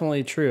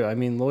definitely true. I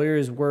mean,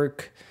 lawyers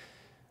work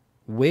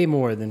way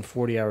more than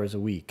 40 hours a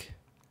week.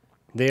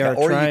 They are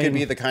or trying... you could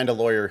be the kind of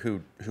lawyer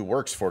who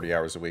works 40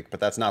 hours a week, but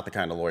that's not the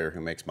kind of lawyer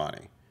who makes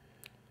money.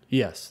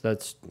 Yes,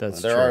 that's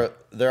true.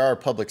 There are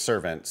public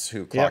servants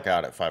who clock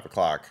out at 5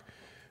 o'clock,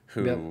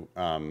 who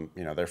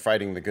you know, they're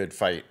fighting the good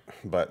fight,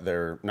 but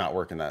they're not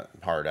working that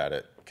hard at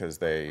it because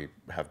they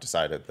have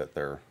decided that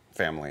their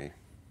family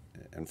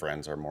and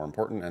friends are more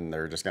important, and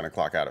they're just going to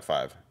clock out at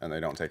 5, and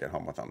they don't take it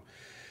home with them.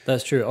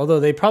 That's true.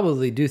 Although they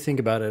probably do think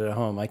about it at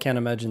home. I can't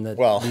imagine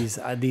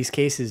that these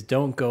cases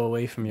don't go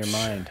away from your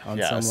mind on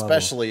some level.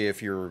 Especially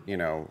if you're, you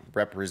know,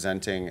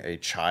 representing a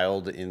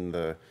child in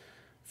the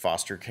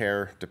foster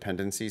care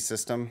dependency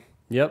system.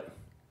 Yep.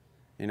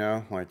 You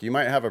know, like you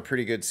might have a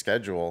pretty good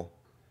schedule,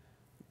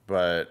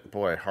 but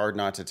boy, hard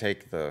not to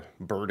take the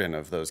burden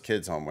of those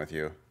kids home with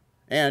you.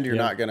 And you're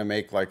not going to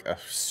make like a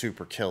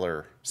super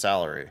killer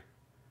salary.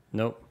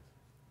 Nope.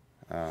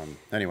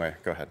 Anyway,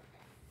 go ahead.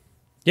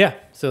 Yeah,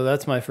 so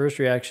that's my first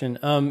reaction.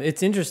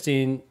 It's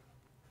interesting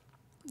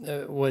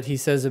what he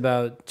says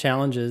about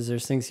challenges.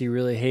 There's things he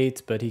really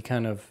hates, but he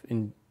kind of,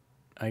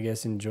 I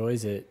guess,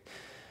 enjoys it.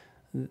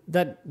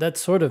 That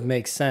sort of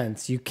makes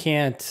sense. You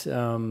can't,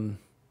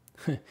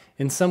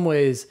 in some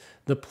ways,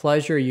 the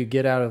pleasure you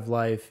get out of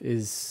life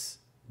is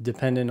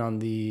dependent on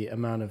the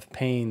amount of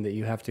pain that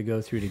you have to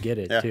go through to get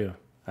it too.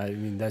 I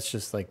mean, that's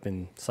just like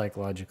been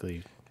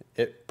psychologically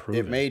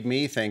proven. It made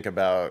me think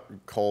about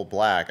Cole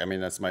Black. I mean,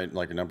 that's my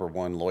like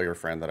 #1 lawyer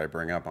friend that I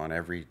bring up on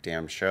every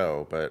damn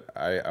show. But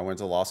I went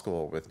to law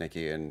school with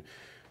Nikki, and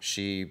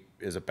she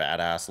is a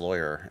badass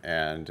lawyer,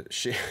 and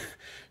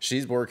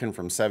she's working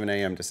from 7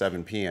 a.m. to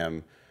 7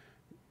 p.m.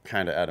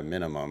 kind of at a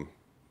minimum.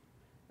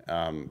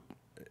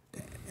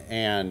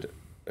 And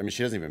I mean,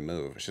 she doesn't even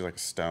move. She's like a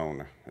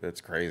stone.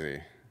 It's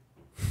crazy.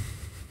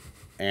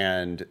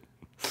 And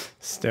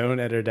stone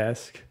at her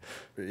desk.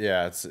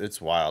 Yeah,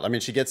 it's wild. I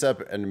mean, she gets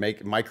up and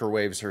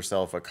microwaves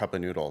herself a cup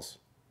of noodles.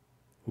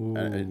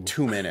 in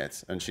 2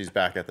 minutes, and she's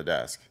back at the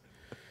desk.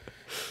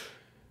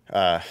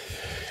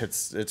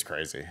 It's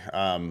crazy.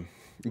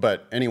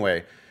 But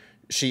anyway,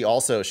 she's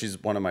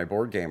one of my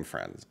board game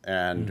friends,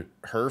 and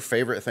her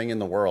favorite thing in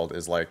the world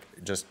is like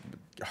just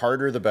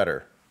harder the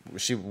better.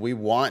 We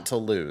want to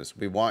lose.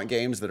 We want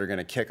games that are going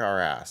to kick our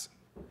ass.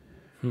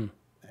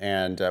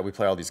 And we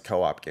play all these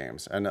co-op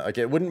games, and like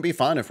it wouldn't be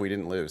fun if we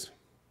didn't lose.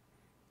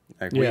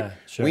 Like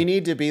we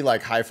need to be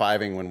like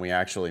high-fiving when we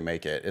actually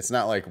make it. It's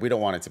not like we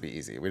don't want it to be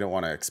easy. We don't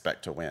want to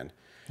expect to win.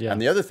 Yeah.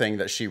 And the other thing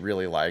that she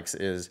really likes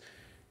is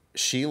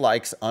she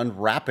likes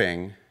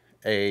unwrapping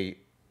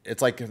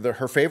it's like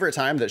her favorite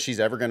time that she's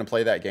ever going to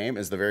play that game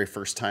is the very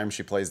first time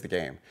she plays the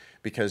game,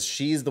 because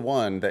she's the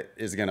one that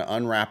is going to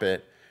unwrap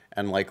it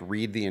and like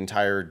read the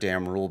entire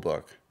damn rule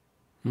book.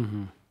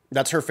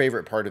 That's her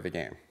favorite part of the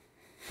game.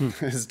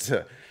 is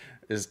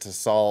to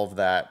solve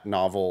that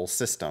novel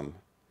system.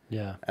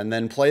 Yeah. And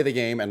then play the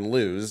game and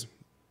lose,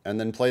 and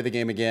then play the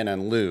game again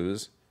and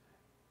lose,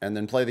 and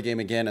then play the game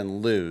again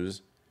and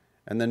lose,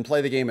 and then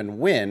play the game and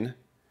win,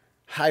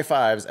 high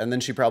fives, and then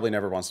she probably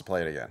never wants to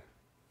play it again.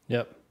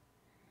 Yep.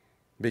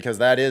 Because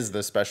that is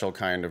the special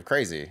kind of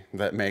crazy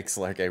that makes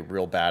like a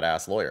real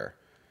badass lawyer.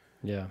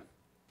 Yeah.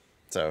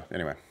 So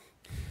anyway.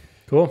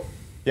 Cool.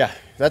 Yeah,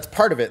 that's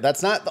part of it.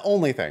 That's not the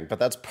only thing, but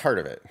that's part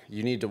of it.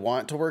 You need to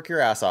want to work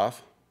your ass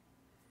off,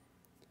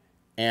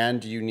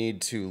 and you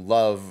need to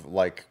love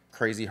like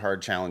crazy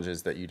hard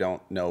challenges that you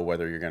don't know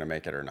whether you're going to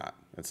make it or not.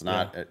 It's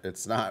not. Yeah.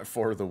 It's not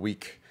for the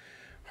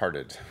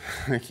weak-hearted.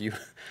 Like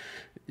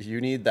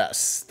you need that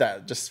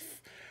just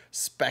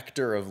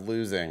specter of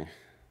losing,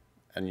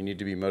 and you need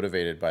to be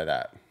motivated by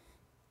that.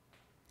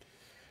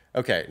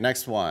 Okay,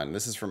 next one.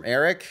 This is from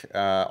Eric,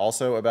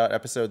 also about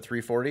episode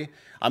 340.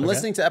 I'm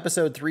listening to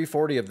episode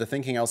 340 of the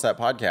Thinking LSAT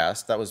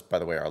podcast. That was, by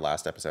the way, our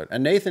last episode.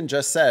 And Nathan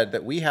just said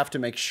that we have to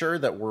make sure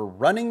that we're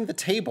running the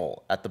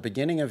table at the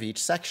beginning of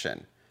each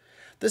section.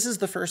 This is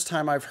the first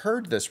time I've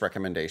heard this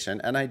recommendation,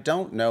 and I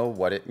don't know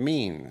what it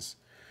means.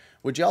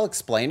 Would y'all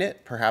explain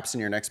it, perhaps in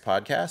your next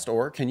podcast,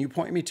 or can you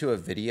point me to a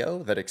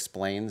video that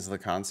explains the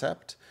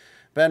concept?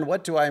 Ben,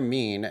 what do I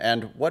mean,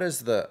 and what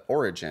is the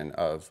origin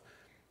of,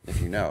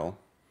 if you know...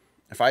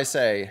 If I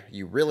say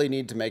you really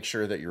need to make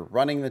sure that you're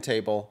running the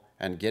table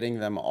and getting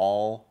them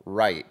all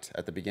right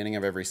at the beginning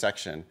of every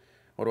section,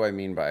 what do I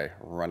mean by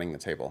running the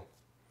table?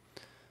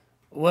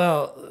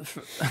 Well,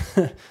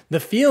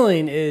 the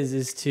feeling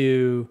is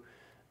to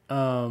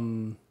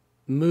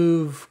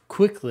move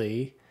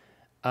quickly.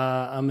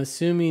 I'm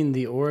assuming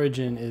the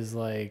origin is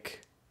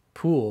like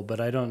pool, but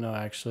I don't know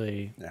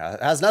actually. Yeah,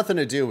 it has nothing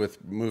to do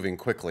with moving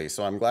quickly,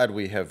 so I'm glad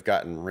we have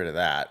gotten rid of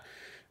that.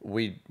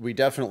 We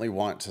definitely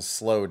want to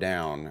slow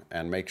down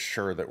and make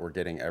sure that we're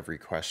getting every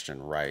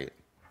question right.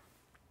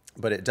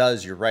 But it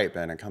does, you're right,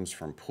 Ben, it comes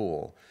from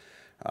pool.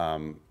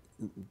 To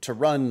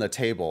run the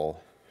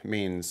table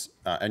means,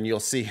 and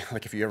you'll see,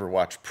 like if you ever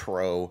watch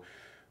pro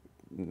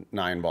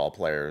 9-ball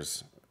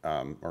players,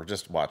 or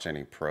just watch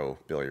any pro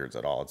billiards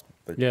at all,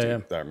 I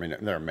mean,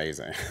 they're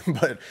amazing.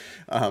 But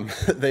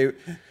to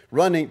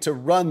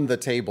run the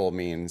table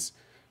means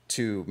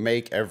to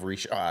make every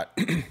shot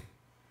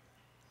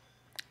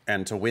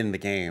and to win the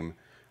game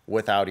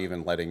without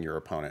even letting your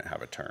opponent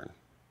have a turn.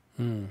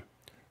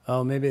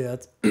 Oh, maybe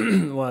that's what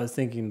I was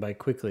thinking by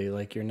quickly,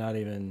 like you're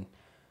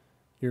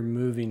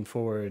moving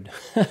forward.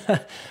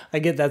 I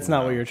get that's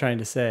not what you're trying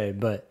to say,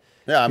 but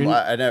yeah,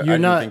 I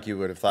didn't think you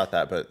would have thought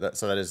that, but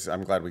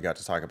I'm glad we got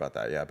to talk about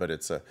that. Yeah, but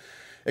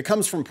it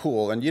comes from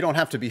pool, and you don't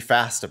have to be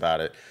fast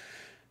about it.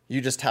 You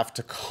just have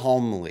to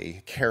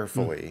calmly,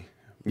 carefully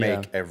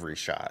make every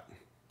shot.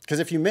 Because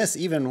if you miss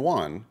even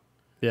one,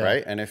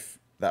 right, and if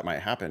that might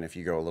happen if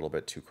you go a little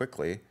bit too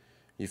quickly.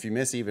 If you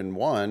miss even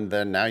one,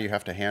 then now you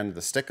have to hand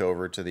the stick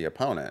over to the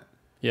opponent.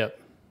 Yep.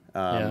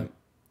 In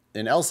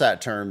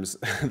LSAT terms,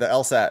 the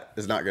LSAT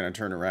is not going to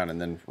turn around and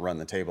then run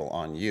the table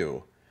on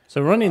you.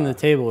 So running the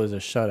table is a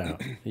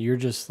shutout. You're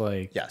just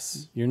like,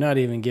 you're not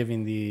even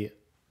giving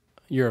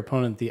your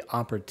opponent the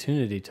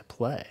opportunity to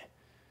play.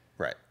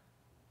 Right.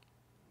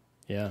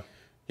 Yeah.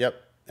 Yep.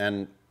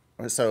 And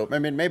so, I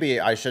mean, maybe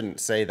I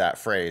shouldn't say that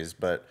phrase,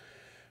 but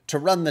to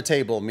run the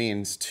table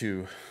means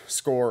to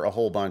score a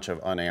whole bunch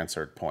of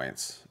unanswered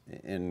points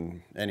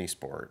in any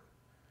sport.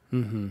 I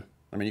mean,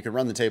 you can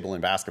run the table in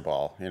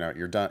basketball. You know,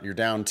 you're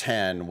down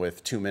 10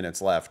 with 2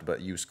 minutes left,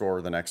 but you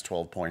score the next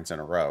 12 points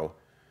in a row.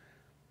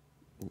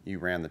 You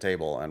ran the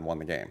table and won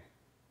the game.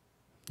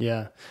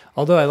 Yeah.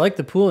 Although I like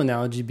the pool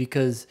analogy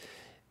because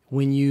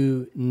when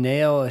you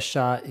nail a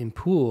shot in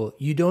pool,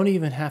 you don't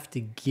even have to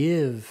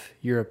give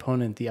your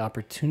opponent the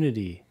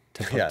opportunity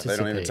to participate. Yeah, they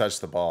don't even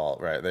touch the ball,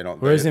 right? They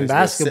don't. Whereas in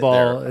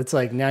basketball, it's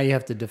like now you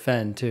have to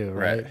defend too,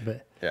 right?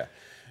 But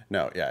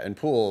in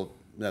pool,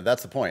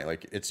 that's the point.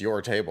 Like it's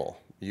your table.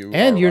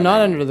 You're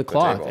not under the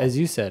clock, as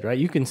you said, right?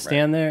 You can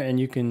stand there and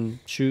you can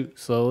shoot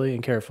slowly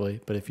and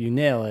carefully, but if you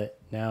nail it,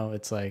 now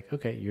it's like,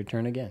 okay, your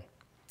turn again.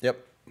 Yep.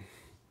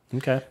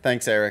 Okay.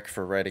 Thanks, Eric,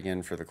 for writing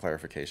in for the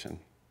clarification.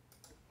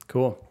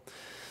 Cool.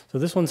 So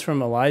this one's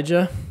from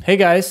Elijah. Hey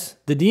guys,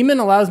 the daemon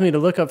allows me to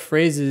look up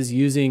phrases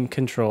using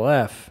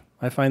Control+F.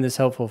 I find this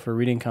helpful for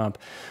reading comp.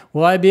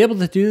 Will I be able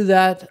to do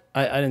that?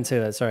 I didn't say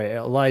that. Sorry,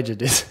 Elijah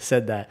just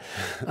said that.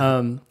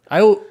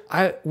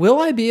 Will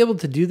I be able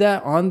to do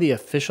that on the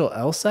official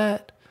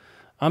LSAT?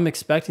 I'm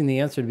expecting the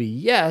answer to be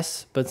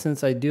yes, but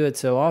since I do it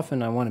so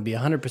often, I want to be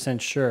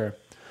 100% sure.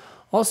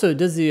 Also,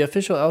 does the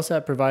official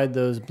LSAT provide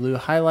those blue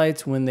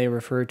highlights when they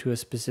refer to a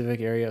specific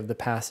area of the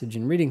passage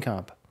in reading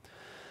comp?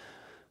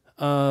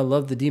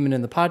 Love the daemon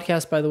in the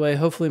podcast, by the way.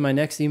 Hopefully my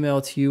next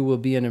email to you will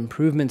be an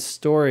improvement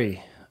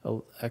story.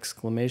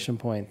 Exclamation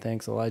point.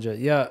 Thanks, Elijah.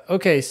 Yeah.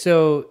 Okay.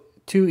 So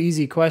 2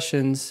 easy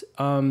questions.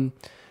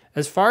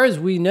 As far as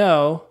we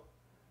know,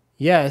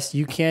 yes,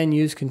 you can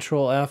use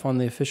Control+F on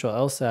the official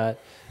LSAT.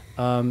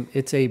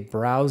 It's a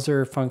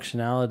browser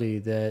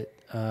functionality that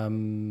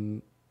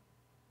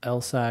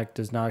LSAC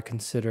does not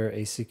consider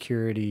a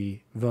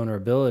security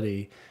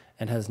vulnerability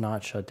and has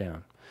not shut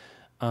down.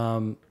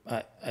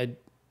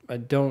 I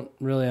don't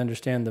really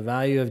understand the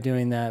value of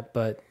doing that,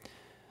 but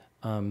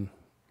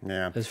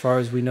as far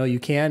as we know, you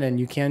can, and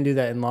you can do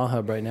that in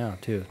LawHub right now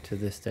too, to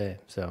this day.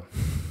 So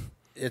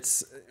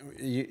it's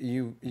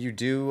you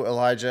do,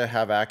 Elijah,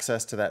 have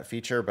access to that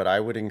feature, but I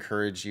would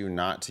encourage you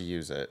not to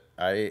use it.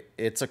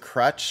 It's a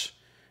crutch,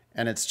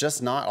 and it's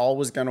just not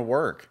always going to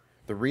work.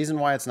 The reason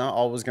why it's not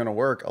always going to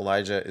work,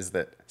 Elijah, is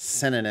that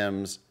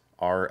synonyms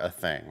are a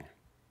thing.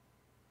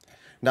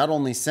 Not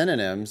only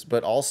synonyms,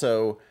 but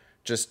also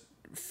just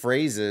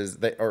phrases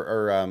that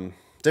or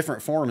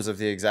different forms of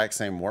the exact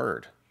same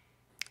word.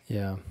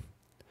 Yeah.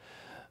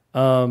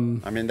 I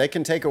mean, they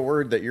can take a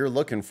word that you're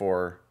looking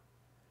for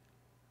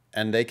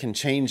and they can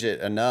change it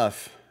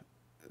enough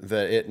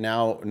that it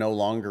now no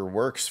longer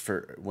works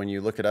for when you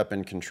look it up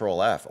in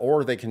Control+F,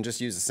 or they can just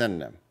use a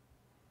synonym.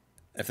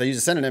 If they use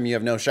a synonym, you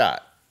have no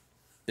shot.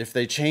 If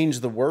they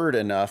change the word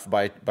enough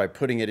by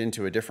putting it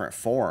into a different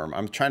form,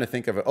 I'm trying to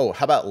think of it. Oh,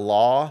 how about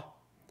law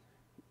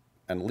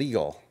and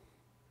legal?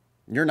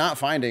 You're not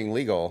finding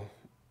legal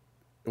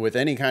with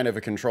any kind of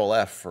a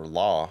Control+F for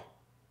law.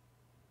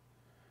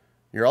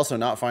 You're also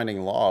not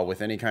finding law with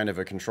any kind of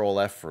a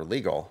Control+F for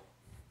legal.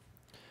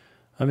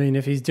 I mean,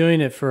 if he's doing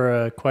it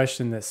for a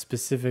question that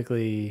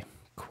specifically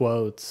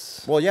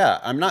quotes. Well, yeah,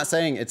 I'm not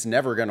saying it's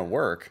never going to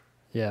work.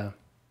 Yeah.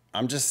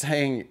 I'm just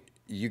saying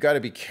you got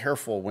to be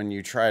careful when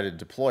you try to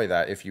deploy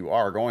that if you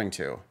are going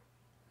to.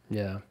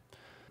 Yeah.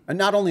 And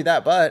not only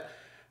that, but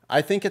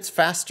I think it's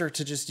faster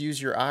to just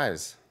use your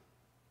eyes.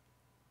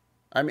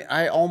 I mean,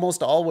 I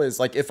almost always,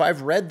 like, if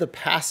I've read the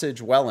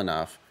passage well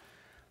enough,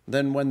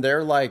 then when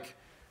they're like,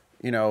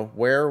 you know,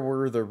 where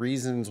were the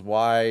reasons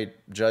why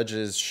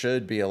judges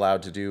should be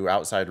allowed to do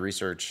outside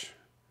research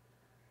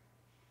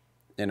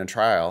in a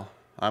trial,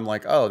 I'm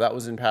like, oh, that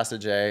was in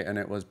passage A, and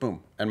it was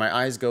boom. And my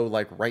eyes go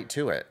like right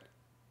to it.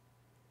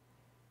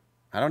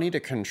 I don't need to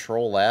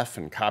Control+F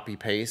and copy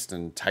paste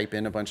and type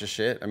in a bunch of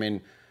shit. I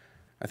mean,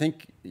 I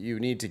think you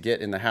need to get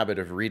in the habit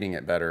of reading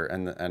it better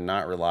and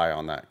not rely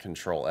on that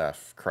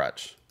Control+F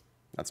crutch.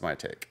 That's my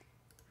take.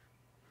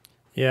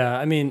 Yeah,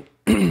 I mean,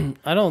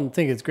 I don't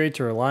think it's great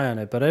to rely on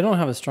it, but I don't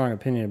have a strong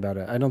opinion about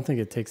it. I don't think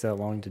it takes that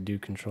long to do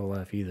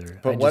Control+F either.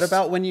 But what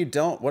about when you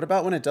don't? What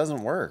about when it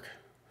doesn't work?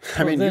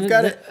 I mean, then, you've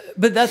got it.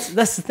 But that's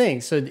the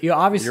thing. So you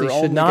obviously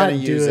should not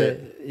do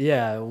it.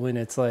 Yeah, when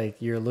it's like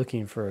you're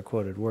looking for a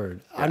quoted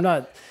word.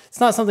 Yeah. It's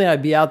not something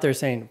I'd be out there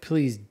saying,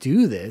 please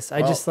do this.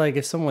 I just like,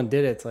 if someone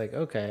did it, it's like,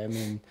 okay, I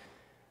mean,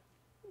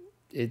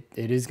 it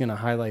is going to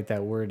highlight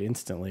that word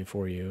instantly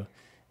for you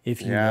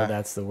if you know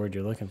that's the word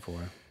you're looking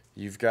for.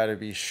 You've got to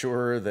be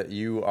sure that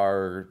you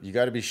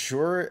got to be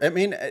sure. I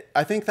mean,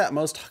 I think that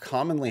most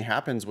commonly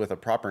happens with a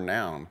proper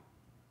noun.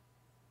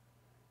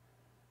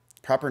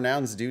 Proper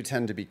nouns do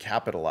tend to be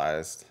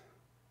capitalized.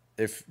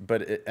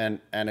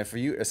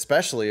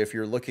 Especially if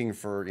you're looking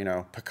for, you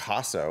know,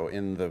 Picasso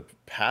in the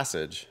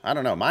passage, I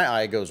don't know, my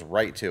eye goes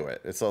right to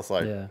it. It's just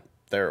like,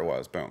 there it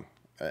was, boom.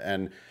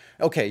 And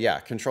okay, yeah,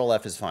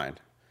 Control+F is fine.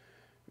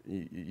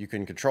 You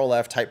can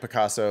Control+F, type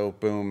Picasso,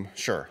 boom,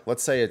 sure.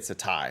 Let's say it's a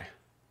tie.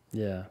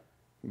 Yeah.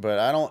 But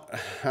I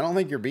don't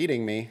think you're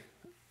beating me.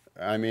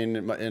 I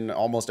mean, in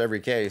almost every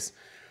case.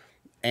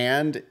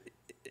 And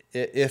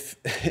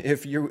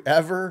if you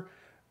ever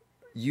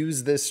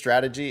use this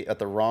strategy at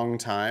the wrong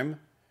time,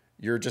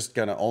 you're just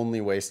going to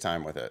only waste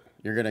time with it.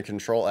 You're going to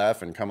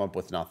Control+F and come up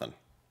with nothing.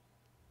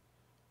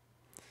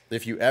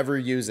 If you ever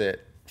use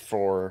it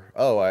for,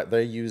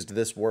 they used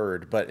this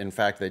word, but in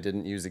fact, they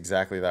didn't use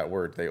exactly that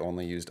word. They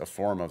only used a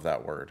form of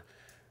that word.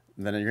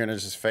 Then you're going to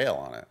just fail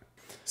on it.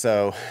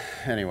 So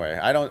anyway,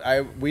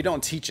 we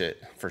don't teach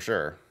it for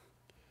sure.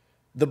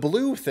 The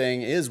blue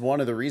thing is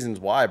one of the reasons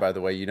why, by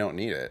the way, you don't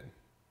need it.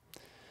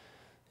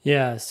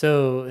 Yeah.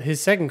 So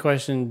his second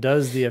question,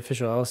 does the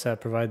official LSAT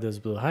provide those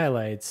blue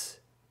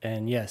highlights?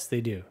 And yes, they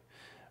do.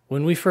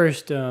 When we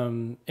first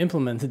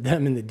implemented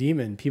them in the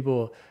daemon,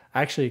 people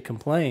actually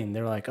complained.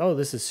 They're like, oh,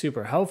 this is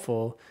super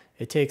helpful.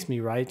 it takes me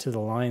right to the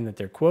line that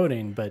they're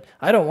quoting, but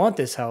I don't want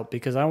this help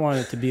because I want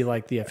it to be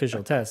like the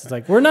official test. It's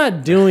like, we're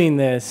not doing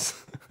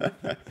this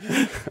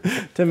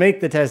to make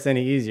the test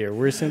any easier.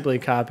 We're simply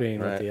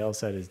copying what the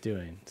LSAT is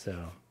doing. So,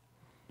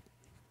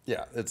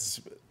 yeah,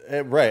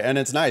 right. And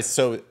it's nice.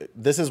 So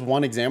this is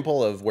one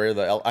example of where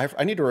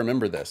I need to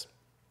remember this.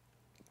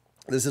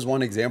 This is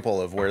one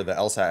example of where the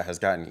LSAT has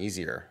gotten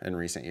easier in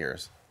recent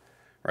years,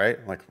 right?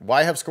 Like,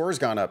 why have scores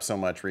gone up so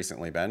much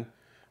recently, Ben?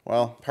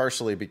 Well,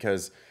 partially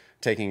because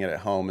taking it at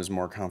home is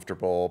more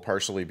comfortable,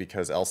 partially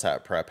because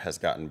LSAT prep has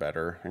gotten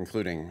better,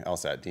 including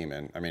LSAT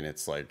Demon. I mean,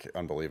 it's like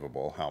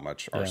unbelievable how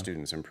much our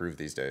students improve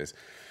these days.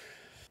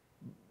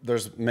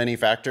 There's many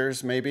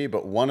factors maybe,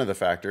 but one of the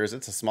factors,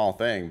 it's a small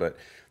thing, but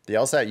the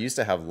LSAT used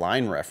to have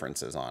line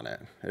references on it.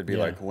 It'd be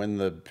like, when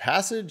the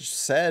passage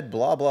said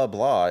blah, blah,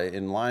 blah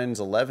in lines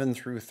 11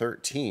 through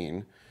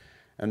 13,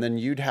 and then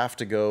you'd have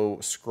to go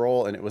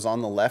scroll, and it was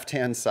on the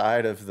left-hand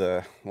side of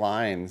the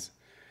lines.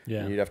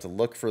 Yeah. You'd have to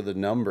look for the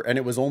number, and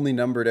it was only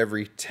numbered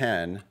every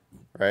 10,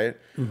 right?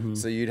 Mm-hmm.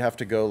 So you'd have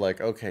to go like,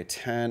 okay,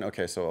 10,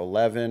 okay, so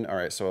 11, all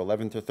right, so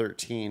 11 to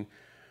 13.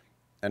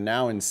 And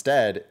now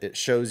instead, it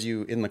shows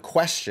you in the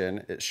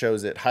question, it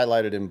shows it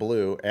highlighted in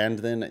blue, and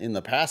then in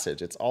the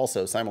passage, it's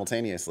also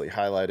simultaneously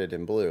highlighted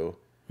in blue.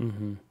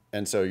 Mm-hmm.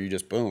 And so you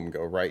just, boom,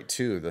 go right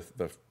to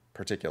the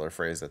particular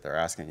phrase that they're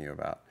asking you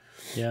about.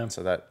 Yeah.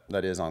 So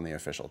that is on the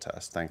official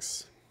test.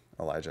 Thanks,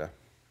 Elijah.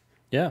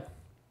 Yeah.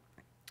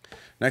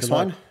 Next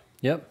one.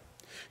 Yep.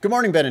 Good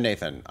morning, Ben and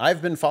Nathan.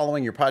 I've been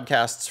following your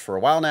podcasts for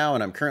a while now,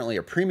 and I'm currently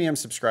a premium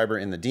subscriber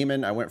in the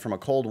Demon. I went from a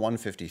cold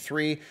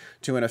 153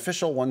 to an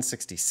official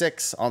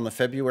 166 on the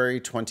February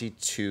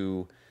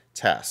 22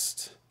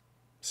 test.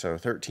 So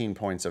 13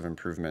 points of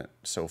improvement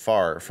so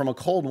far from a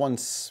cold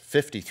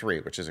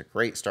 153, which is a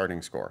great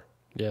starting score.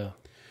 Yeah.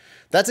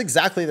 That's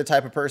exactly the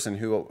type of person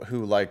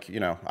who like, you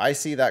know, I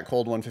see that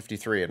cold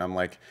 153 and I'm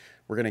like,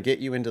 we're going to get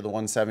you into the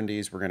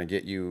 170s. We're going to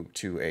get you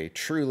to a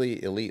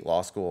truly elite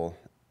law school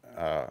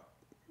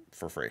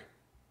for free.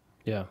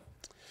 Yeah.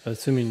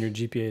 Assuming your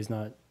GPA is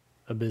not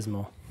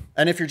abysmal.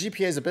 And if your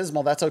GPA is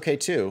abysmal, that's okay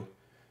too.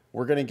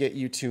 We're going to get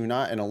you to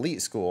not an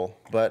elite school,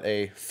 but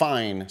a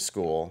fine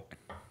school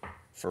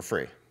for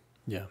free.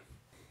 Yeah.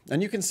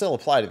 And you can still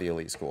apply to the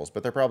elite schools,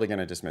 but they're probably going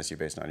to dismiss you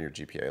based on your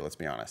GPA. Let's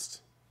be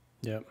honest.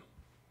 Yep.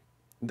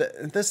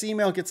 This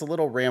email gets a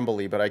little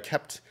rambly, but I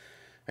kept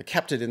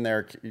it in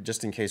there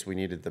just in case we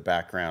needed the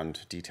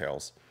background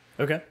details.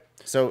 Okay.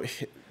 So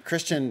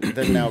Christian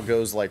then now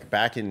goes like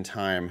back in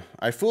time.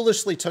 I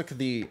foolishly took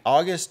the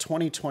August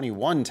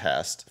 2021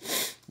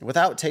 test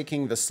without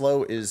taking the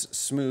slow is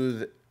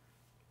smooth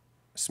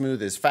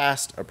is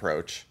fast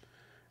approach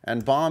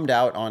and bombed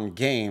out on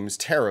games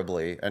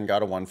terribly and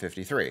got a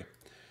 153.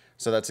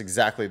 So that's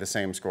exactly the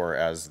same score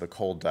as the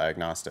cold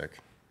diagnostic.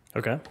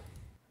 Okay.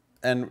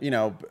 And, you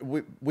know,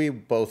 we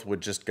both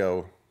would just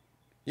go,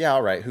 yeah,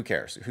 all right, who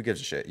cares? Who gives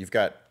a shit? You've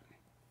got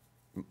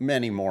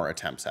many more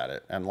attempts at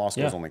it, and law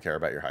schools only care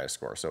about your highest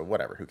score, so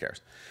whatever, who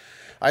cares?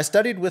 I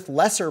studied with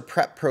lesser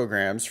prep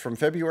programs from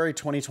February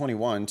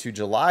 2021 to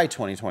July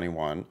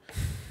 2021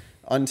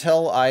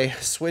 until I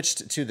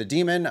switched to the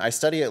Demon. I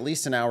study at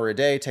least an hour a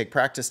day, take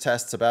practice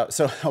tests about,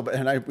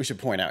 we should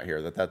point out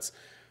here that that's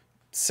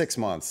 6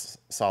 months,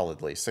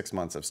 solidly 6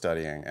 months of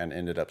studying, and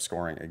ended up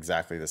scoring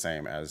exactly the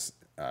same as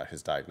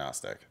his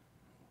diagnostic.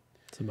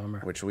 It's a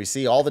bummer. Which we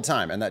see all the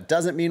time. And that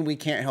doesn't mean we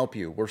can't help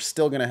you. We're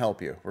still going to help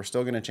you. We're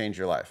still going to change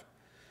your life.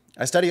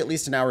 I study at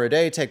least an hour a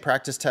day, take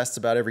practice tests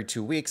about every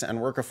 2 weeks,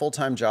 and work a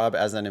full-time job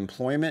as an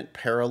employment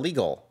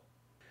paralegal.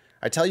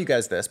 I tell you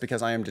guys this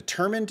because I am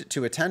determined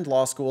to attend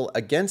law school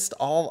against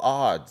all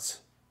odds.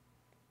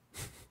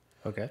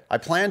 Okay. I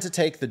plan to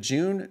take the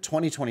June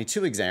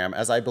 2022 exam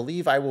as I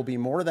believe I will be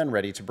more than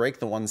ready to break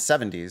the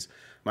 170s.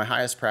 My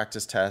highest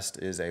practice test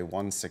is a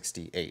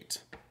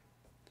 168.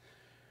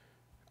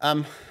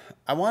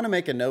 I want to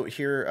make a note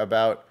here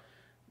about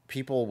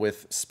people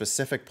with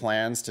specific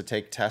plans to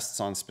take tests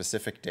on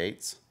specific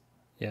dates.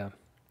 Yeah.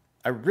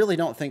 I really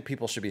don't think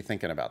people should be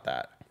thinking about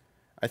that.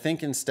 I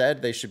think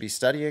instead they should be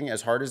studying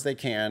as hard as they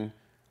can,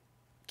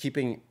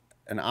 keeping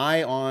an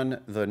eye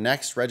on the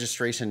next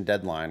registration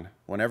deadline,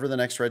 whenever the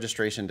next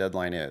registration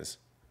deadline is,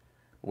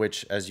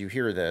 which, as you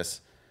hear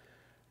this,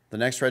 the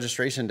next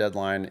registration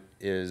deadline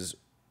is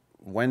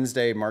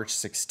Wednesday, March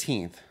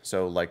 16th,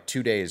 so like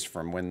 2 days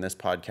from when this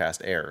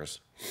podcast airs,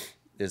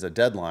 is a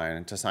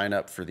deadline to sign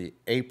up for the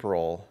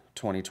April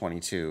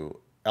 2022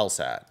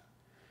 LSAT.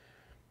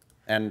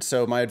 And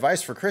so my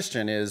advice for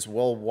Christian is,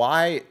 well,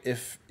 why,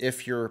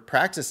 if your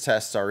practice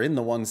tests are in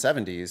the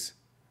 170s,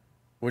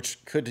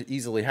 which could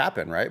easily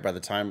happen, right?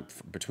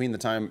 Between the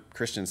time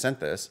Christian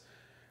sent this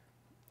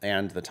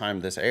and the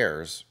time this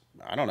airs,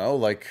 I don't know,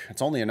 like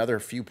it's only another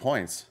few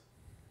points.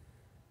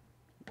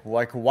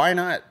 Like, why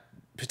not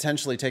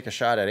potentially take a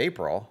shot at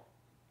April?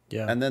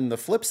 Yeah. And then the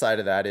flip side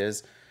of that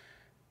is,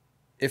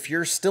 if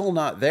you're still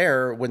not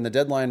there when the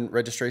deadline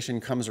registration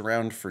comes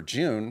around for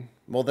June,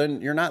 well,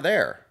 then you're not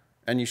there.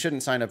 And you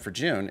shouldn't sign up for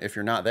June if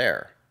you're not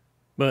there.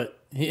 But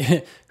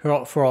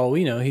for all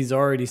we know, he's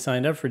already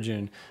signed up for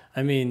June.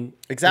 I mean,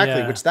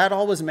 exactly, yeah. which that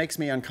always makes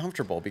me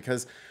uncomfortable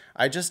because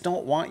I just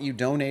don't want you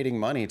donating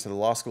money to the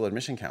Law School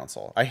Admission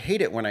Council. I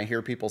hate it when I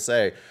hear people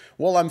say,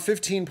 well, I'm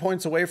 15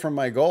 points away from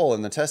my goal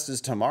and the test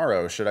is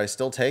tomorrow. Should I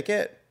still take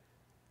it?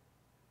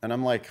 And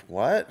I'm like,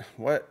 what?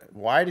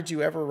 Why did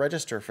you ever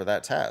register for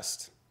that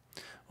test?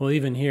 Well,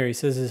 even here, he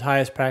says his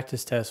highest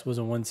practice test was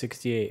a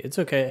 168. It's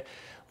okay.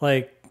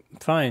 Like,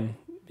 fine.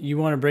 You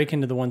want to break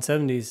into the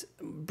 170s,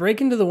 break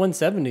into the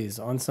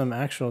 170s on some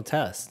actual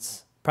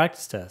tests,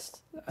 practice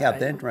tests. Yeah,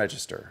 then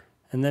register.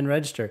 And then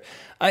register.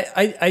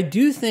 I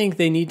do think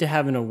they need to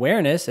have an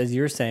awareness, as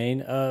you're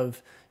saying,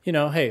 of, you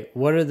know, hey,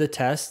 what are the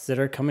tests that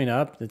are coming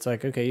up? It's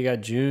like, okay, you got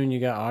June, you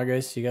got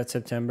August, you got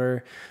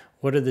September.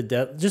 What are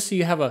the just so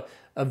you have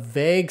a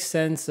vague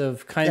sense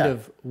of kind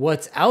of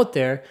what's out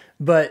there.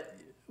 But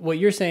what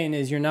you're saying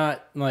is you're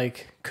not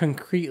like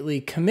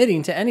concretely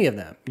committing to any of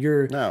them.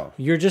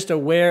 You're just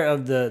aware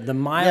of the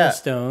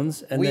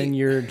milestones, and then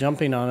you're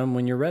jumping on them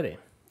when you're ready.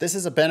 This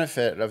is a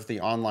benefit of the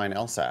online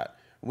LSAT.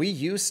 We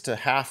used to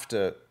have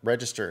to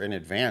register in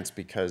advance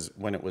because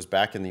when it was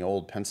back in the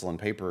old pencil and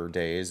paper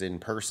days in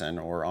person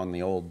or on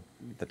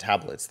the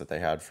tablets that they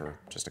had for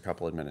just a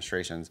couple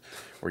administrations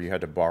where you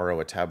had to borrow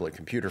a tablet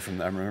computer from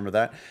them. Remember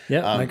that?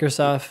 Yeah,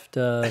 Microsoft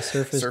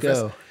Surface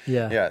Go.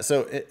 Yeah.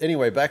 So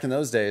anyway, back in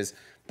those days,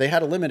 they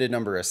had a limited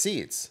number of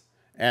seats.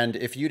 And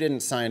if you didn't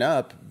sign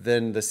up,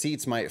 then the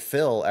seats might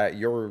fill at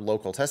your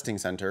local testing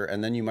center,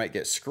 and then you might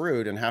get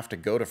screwed and have to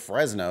go to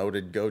Fresno to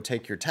go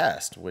take your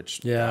test,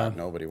 which God,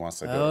 nobody wants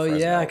to go to Fresno.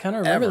 Oh, yeah, I kind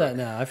of remember that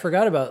now. I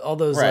forgot about all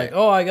those, like,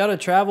 I got to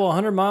travel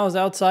 100 miles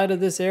outside of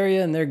this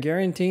area, and they're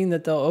guaranteeing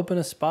that they'll open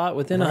a spot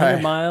within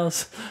 100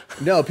 miles.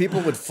 No, people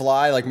would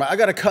fly. Like, I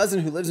got a cousin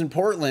who lives in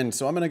Portland,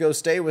 so I'm going to go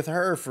stay with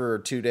her for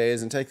 2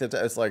 days and take the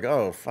test. It's like,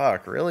 oh,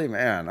 fuck, really?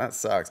 Man, that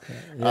sucks.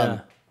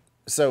 Yeah.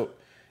 So...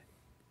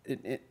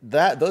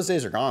 those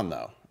days are gone,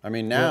 though. I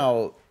mean,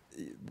 now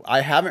I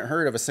haven't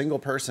heard of a single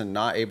person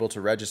not able to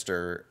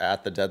register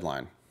at the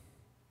deadline.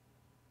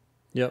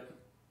 Yep.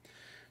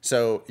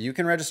 So you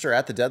can register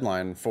at the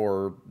deadline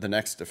for the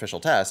next official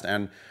test,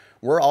 and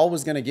we're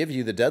always going to give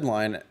you the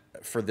deadline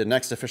for the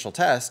next official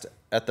test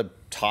at the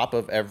top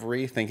of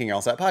every Thinking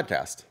LSAT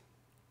podcast.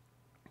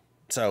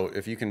 So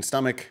if you can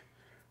stomach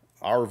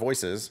our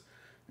voices,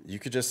 you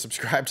could just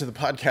subscribe to the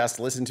podcast,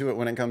 listen to it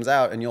when it comes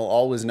out, and you'll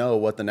always know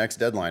what the next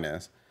deadline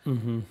is.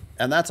 Mm-hmm.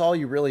 And that's all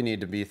you really need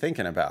to be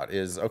thinking about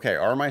is, okay,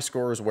 are my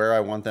scores where I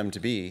want them to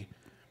be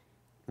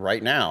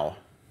right now?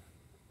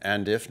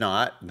 And if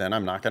not, then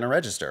I'm not going to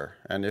register.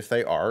 And if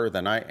they are,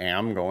 then I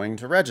am going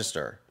to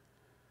register.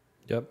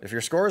 Yep. If your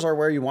scores are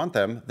where you want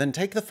them, then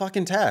take the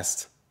fucking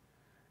test.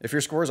 If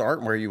your scores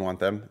aren't where you want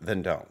them,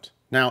 then don't.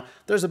 Now,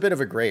 there's a bit of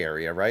a gray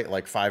area, right?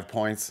 Like 5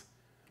 points.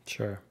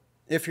 Sure.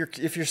 If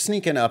you're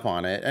sneaking up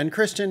on it, and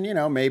Christian,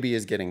 maybe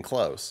is getting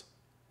close.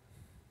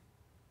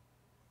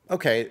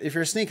 Okay, if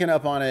you're sneaking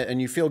up on it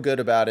and you feel good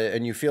about it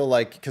and you feel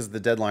like, because the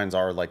deadlines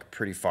are like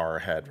pretty far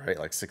ahead, right?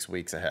 Like 6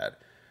 weeks ahead.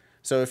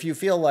 So if you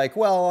feel like,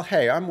 well,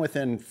 hey, I'm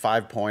within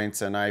 5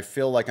 points and I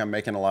feel like I'm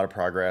making a lot of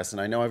progress and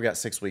I know I've got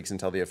 6 weeks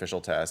until the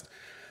official test,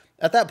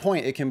 at that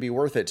point, it can be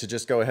worth it to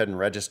just go ahead and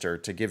register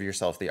to give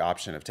yourself the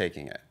option of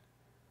taking it.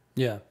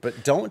 Yeah.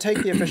 But don't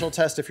take the official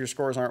test if your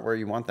scores aren't where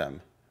you want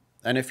them.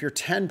 And if you're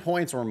 10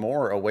 points or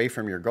more away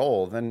from your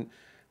goal, then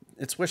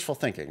it's wishful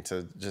thinking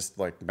to just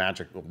like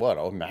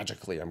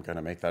magically I'm going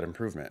to make that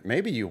improvement.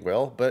 Maybe you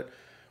will, but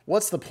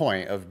what's the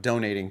point of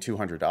donating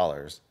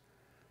 $200?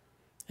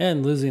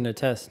 And losing a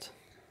test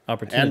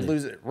opportunity. And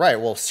lose it. Right.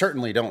 Well,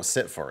 certainly don't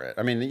sit for it.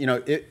 I mean,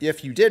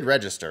 if you did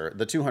register,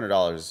 the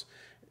 $200,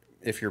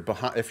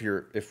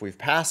 if we've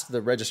passed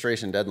the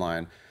registration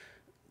deadline,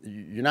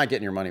 you're not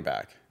getting your money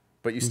back,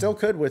 but you still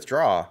could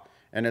withdraw.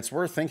 And it's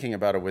worth thinking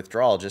about a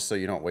withdrawal just so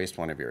you don't waste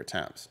one of your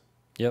attempts.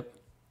 Yep.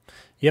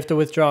 You have to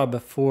withdraw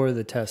before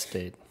the test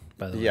date,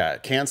 by the way. Yeah,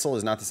 cancel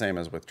is not the same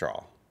as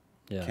withdrawal.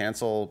 Yeah.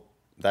 Cancel,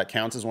 that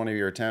counts as one of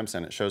your attempts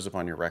and it shows up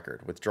on your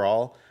record.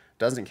 Withdrawal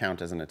doesn't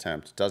count as an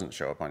attempt, doesn't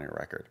show up on your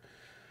record.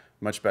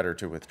 Much better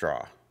to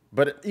withdraw.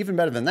 But even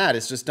better than that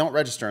is just don't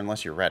register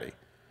unless you're ready.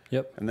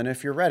 Yep. And then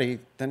if you're ready,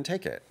 then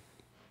take it.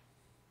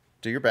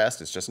 Do your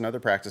best. It's just another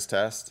practice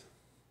test.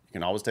 You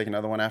can always take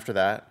another one after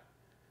that.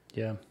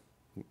 Yeah.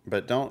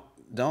 But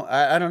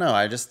I don't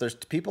know.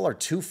 People are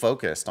too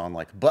focused on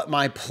like, but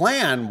my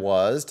plan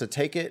was to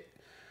take it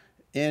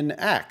in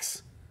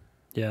X.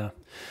 Yeah.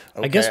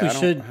 Okay, I guess I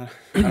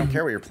don't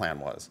care what your plan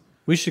was.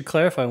 We should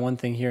clarify one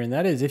thing here, and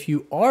that is if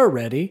you are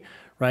ready,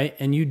 right,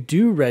 and you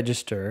do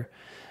register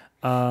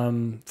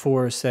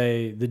for,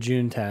 say, the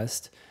June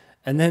test,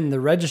 and then the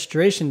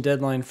registration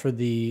deadline for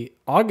the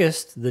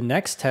August, the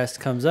next test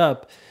comes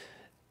up,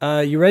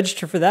 you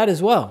register for that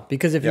as well.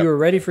 Because if you were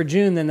ready for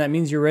June, then that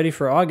means you're ready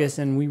for August.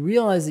 And we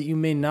realize that you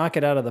may knock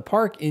it out of the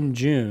park in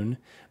June,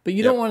 but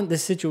you don't want the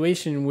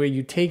situation where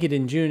you take it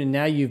in June and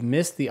now you've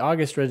missed the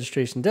August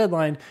registration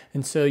deadline.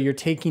 And so you're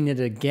taking it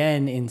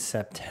again in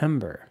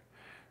September,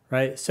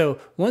 right? So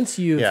once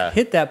you've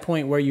hit that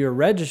point where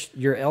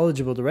you're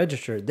eligible to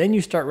register, then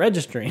you start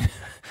registering.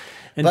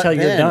 until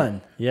you're then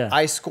done. Yeah.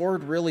 I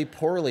scored really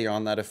poorly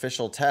on that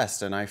official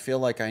test, and I feel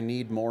like I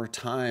need more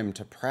time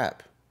to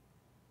prep.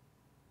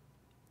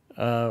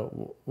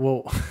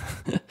 Well,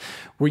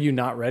 were you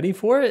not ready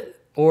for it,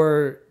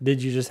 or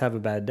did you just have a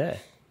bad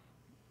day?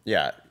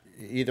 Yeah.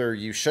 Either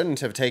you shouldn't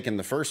have taken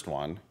the first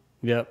one.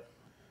 Yep.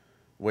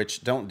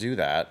 Which don't do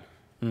that.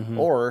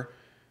 Or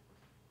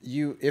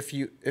if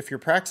your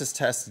practice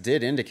test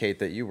did indicate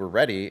that you were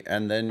ready,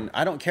 and then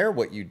I don't care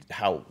what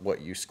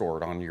you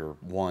scored on your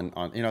one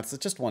on, it's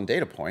just one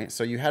data point.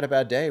 So you had a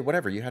bad day,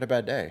 whatever, you had a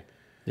bad day.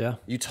 Yeah.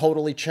 You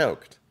totally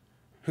choked.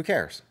 Who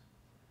cares?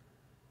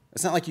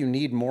 It's not like you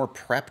need more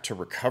prep to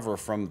recover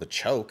from the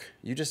choke.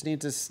 You just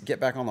need to get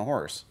back on the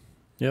horse.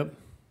 Yep.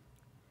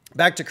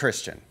 Back to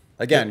Christian.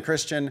 Again,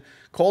 Christian,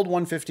 cold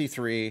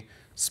 153,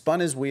 spun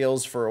his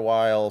wheels for a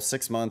while,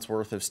 6 months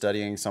worth of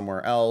studying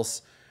somewhere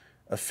else,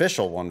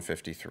 official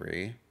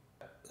 153,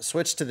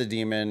 switched to the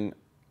demon,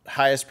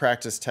 highest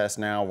practice test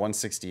now,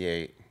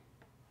 168,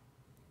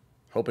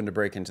 hoping to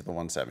break into the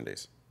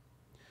 170s.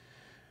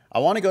 I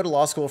want to go to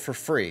law school for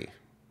free.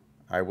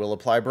 I will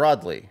apply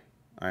broadly.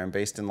 I am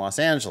based in Los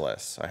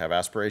Angeles. I have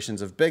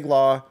aspirations of big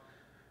law.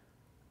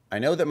 I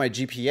know that my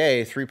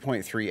GPA,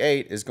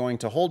 3.38, is going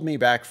to hold me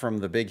back from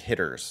the big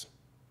hitters.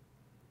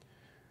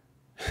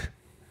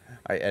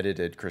 I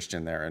edited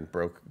Christian there and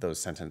broke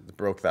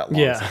that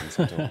long sentence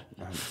into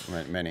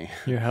many.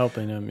 You're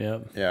helping him,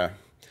 yep. Yeah.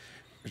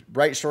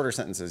 Write shorter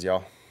sentences,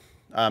 y'all.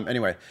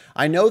 Anyway,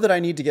 I know that I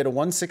need to get a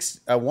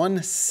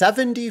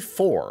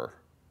 174,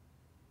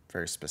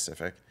 very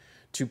specific,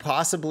 to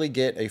possibly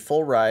get a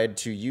full ride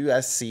to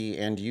USC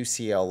and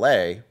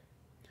UCLA,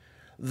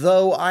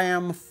 though I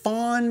am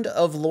fond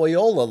of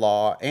Loyola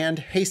Law and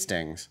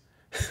Hastings,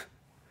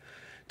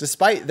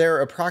 despite their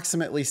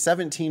approximately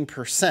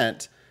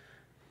 17%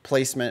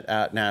 placement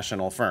at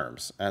national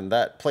firms. And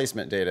that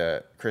placement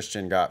data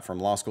Christian got from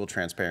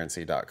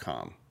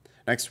lawschooltransparency.com.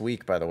 Next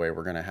week, by the way,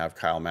 we're going to have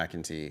Kyle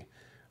McEntee,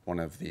 one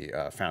of the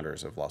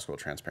founders of Law School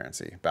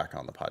Transparency, back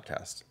on the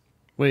podcast.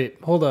 Wait,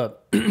 hold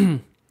up.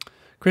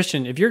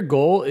 Christian, if your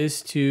goal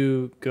is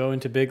to go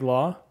into big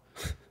law,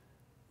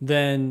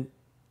 then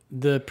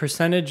the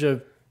percentage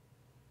of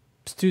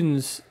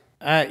students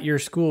at your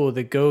school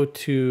that go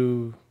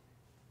to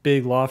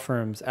big law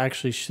firms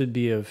actually should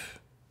be of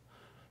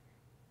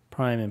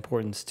prime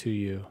importance to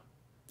you.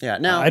 Yeah.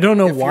 Now, I don't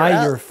know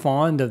why you're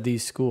fond of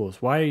these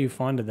schools. Why are you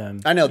fond of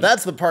them? I know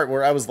that's the part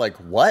where I was like,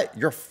 what?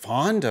 You're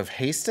fond of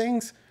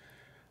Hastings?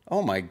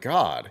 Oh my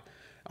God.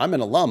 I'm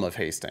an alum of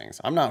Hastings.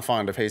 I'm not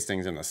fond of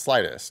Hastings in the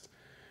slightest.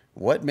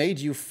 What made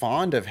you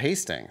fond of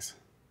Hastings?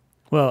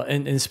 Well,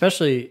 and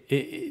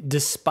especially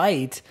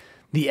despite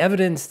the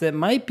evidence that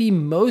might be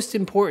most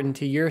important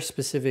to your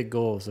specific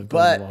goals of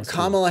going to law school.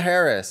 Kamala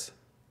Harris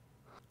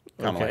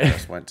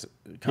went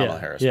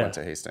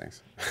to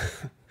Hastings.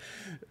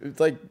 It's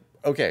like,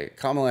 okay,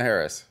 Kamala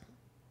Harris.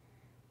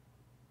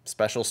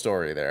 Special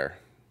story there.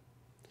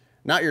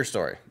 Not your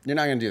story. You're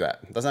not going to do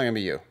that. That's not going to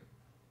be you.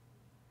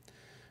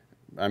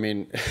 I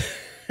mean,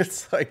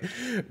 it's like,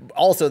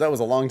 also, that was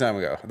a long time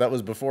ago. That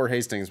was before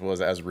Hastings was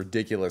as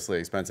ridiculously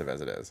expensive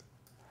as it is.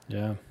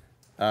 Yeah.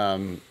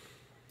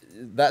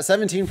 That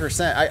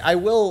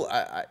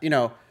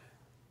 17%,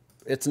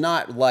 it's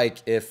not like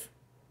if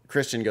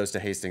Christian goes to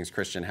Hastings,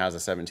 Christian has a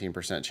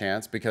 17%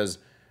 chance, because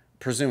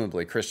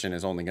presumably Christian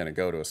is only going to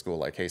go to a school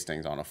like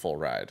Hastings on a full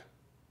ride.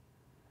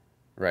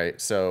 Right?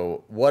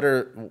 So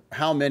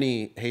how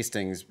many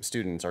Hastings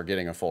students are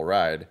getting a full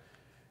ride?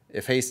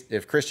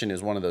 If Christian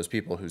is one of those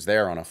people who's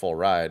there on a full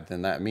ride,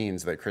 then that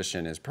means that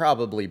Christian is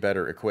probably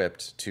better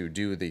equipped to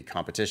do the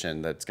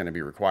competition that's going to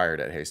be required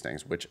at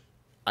Hastings, which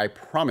I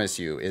promise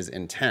you is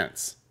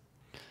intense.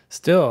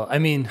 Still, I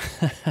mean,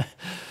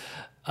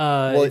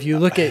 if you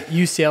look at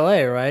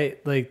UCLA, right,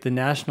 like the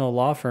national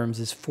law firms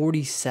is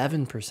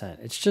 47%.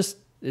 It's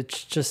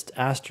just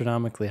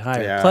astronomically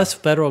higher. Yeah. Plus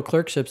federal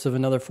clerkships of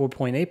another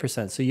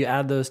 4.8%. So you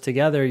add those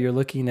together, you're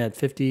looking at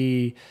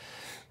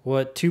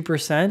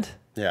 2%?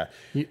 Yeah.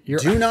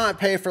 Do not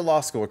pay for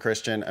law school,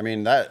 Christian. I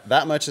mean,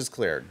 that much is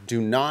clear.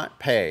 Do not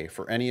pay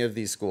for any of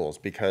these schools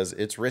because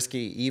it's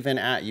risky even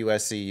at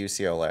USC,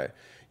 UCLA.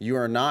 You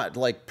are not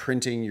like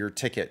printing your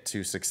ticket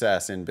to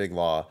success in big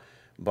law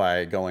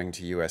by going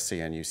to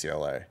USC and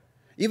UCLA.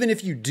 Even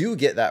if you do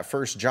get that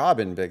first job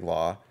in big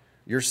law,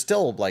 you're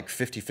still like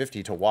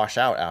 50-50 to wash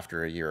out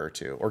after a year or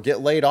two or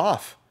get laid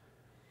off.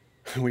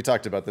 We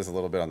talked about this a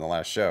little bit on the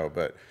last show,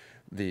 but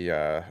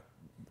the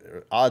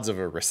odds of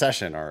a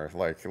recession are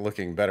like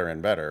looking better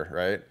and better,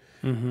 right?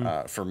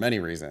 Mm-hmm. For many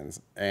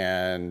reasons.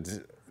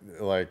 And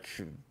like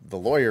the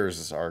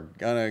lawyers are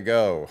gonna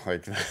go.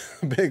 Like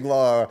big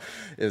law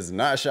is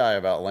not shy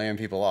about laying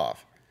people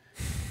off.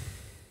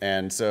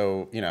 And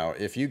so,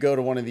 if you go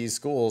to one of these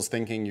schools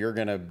thinking you're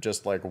going to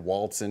just like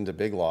waltz into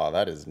big law,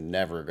 that is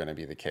never going to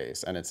be the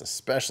case. And it's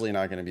especially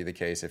not going to be the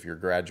case if you're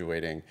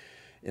graduating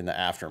in the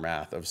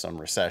aftermath of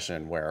some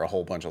recession where a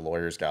whole bunch of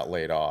lawyers got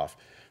laid off.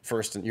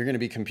 First, you're going to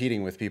be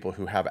competing with people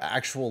who have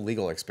actual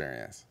legal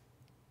experience,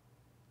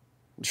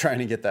 trying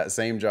to get that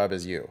same job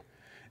as you.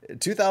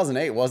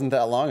 2008 wasn't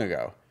that long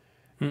ago.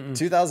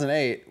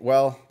 2008,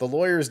 well, the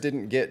lawyers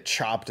didn't get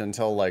chopped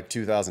until like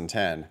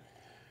 2010.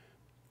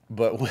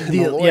 But when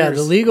the lawyers,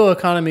 the legal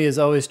economy is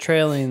always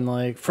trailing,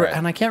 like Right.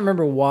 and I can't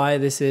remember why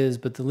this is,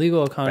 but the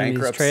legal economy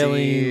is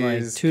trailing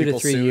like 2 to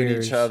 3 suing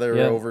years. each other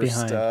over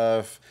behind.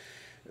 stuff.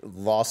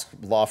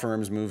 Law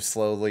firms move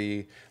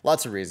slowly.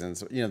 Lots of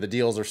reasons. You know, the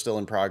deals are still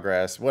in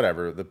progress.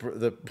 Whatever.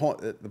 The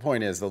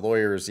point is, the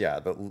lawyers,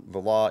 the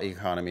law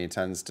economy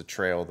tends to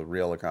trail the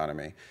real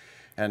economy,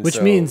 and Which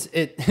means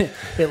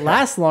it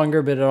lasts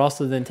longer, but it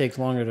also then takes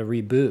longer to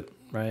reboot,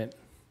 right?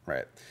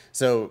 Right.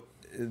 So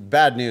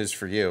bad news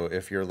for you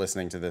if you're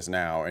listening to this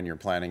now and you're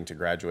planning to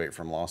graduate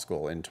from law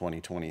school in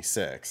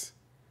 2026.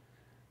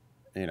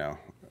 You know,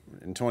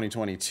 in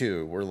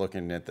 2022, we're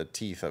looking at the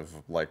teeth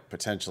of like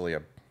potentially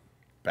a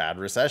bad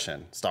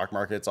recession. Stock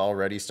market's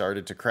already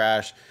started to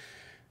crash.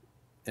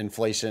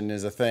 Inflation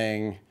is a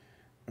thing.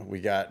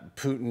 We got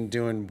Putin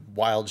doing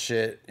wild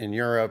shit in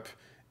Europe.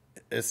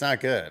 It's not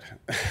good.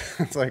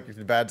 It's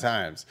like bad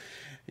times,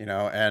 you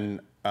know?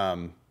 And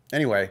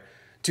anyway,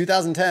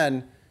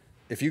 2010,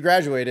 if you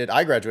graduated,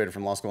 I graduated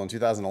from law school in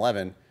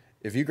 2011.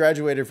 If you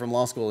graduated from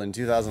law school in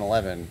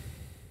 2011,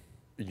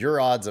 your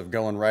odds of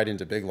going right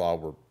into big law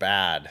were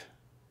bad.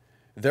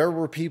 There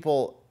were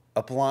people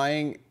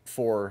applying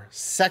for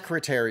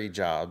secretary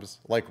jobs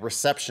like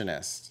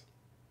receptionist.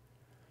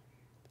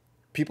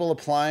 People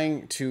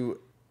applying to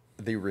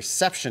the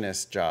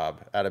receptionist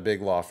job at a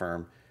big law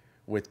firm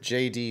with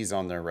JDs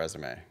on their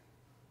resume.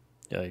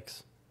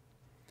 Yikes.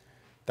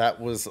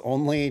 That was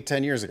only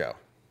 10 years ago.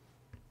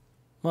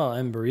 Well,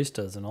 and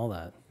baristas and all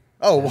that.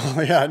 Oh,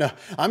 well, yeah, no,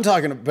 I'm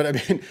talking, but I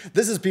mean,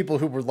 this is people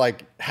who were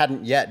like,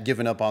 hadn't yet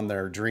given up on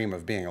their dream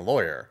of being a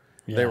lawyer.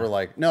 Yeah. They were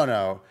like,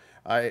 no,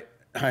 I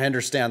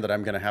understand that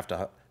I'm going to have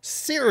to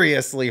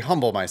seriously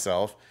humble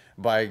myself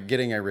by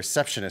getting a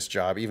receptionist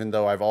job, even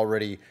though I've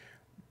already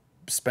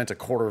spent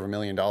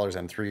 $250,000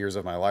 and 3 years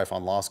of my life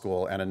on law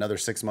school and another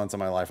 6 months of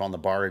my life on the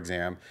bar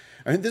exam.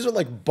 I mean, these are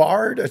like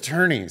barred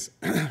attorneys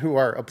who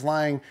are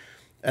applying,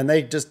 and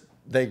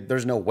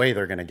there's no way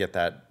they're going to get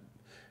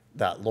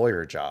that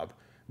lawyer job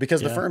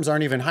because the firms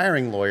aren't even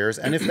hiring lawyers.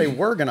 And if they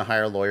were going to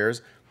hire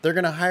lawyers, they're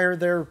going to hire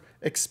their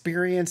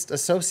experienced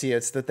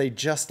associates that they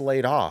just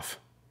laid off.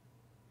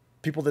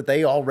 People that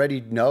they already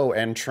know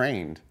and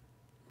trained.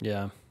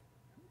 Yeah.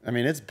 I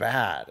mean, it's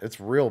bad. It's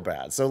real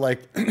bad. So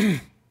like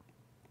that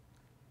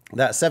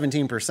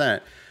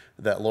 17%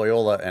 that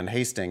Loyola and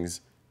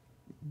Hastings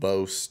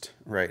boast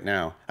right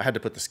now, I had to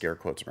put the scare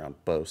quotes around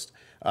boast.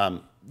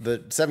 The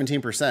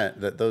 17%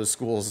 that those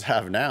schools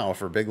have now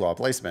for big law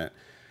placement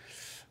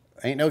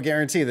ain't no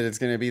guarantee that it's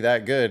going to be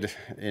that good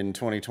in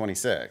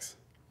 2026.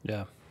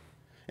 Yeah.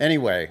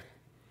 Anyway,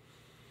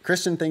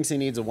 Christian thinks he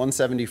needs a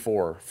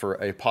 174 for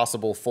a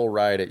possible full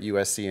ride at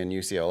USC and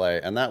UCLA,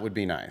 and that would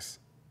be nice.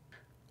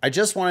 I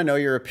just want to know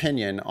your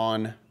opinion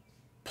on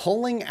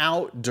pulling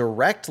out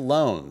direct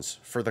loans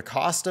for the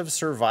cost of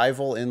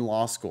survival in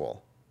law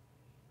school.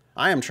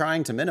 I am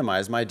trying to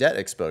minimize my debt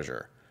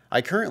exposure.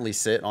 I currently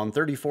sit on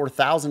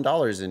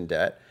 $34,000 in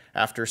debt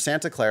after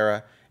Santa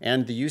Clara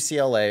and the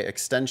UCLA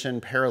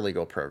Extension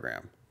Paralegal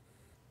Program.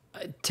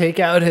 Take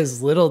out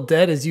as little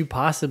debt as you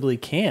possibly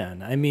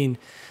can. I mean,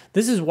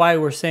 this is why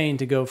we're saying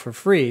to go for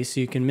free, so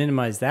you can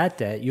minimize that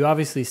debt. You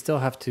obviously still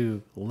have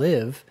to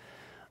live.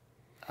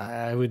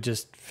 I would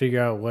just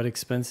figure out what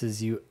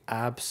expenses you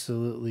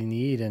absolutely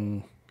need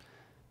and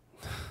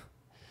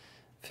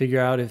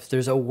figure out if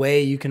there's a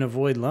way you can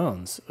avoid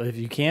loans. If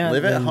you can't,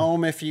 live at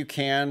home if you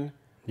can.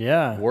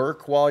 Yeah.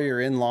 Work while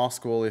you're in law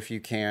school if you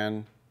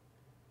can.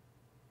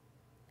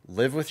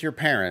 Live with your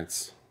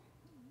parents.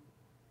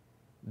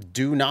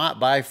 Do not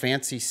buy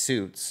fancy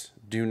suits.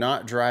 Do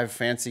not drive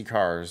fancy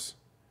cars.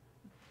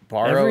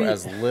 Borrow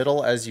as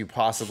little as you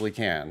possibly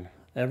can.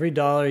 Every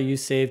dollar you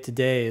save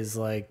today is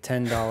like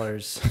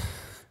 $10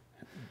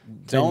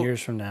 10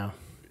 years from now.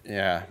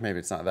 Yeah, maybe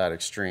it's not that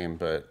extreme,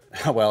 but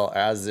well,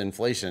 as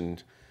inflation,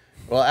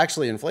 well,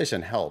 actually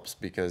inflation helps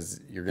because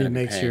you're going to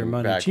be paying your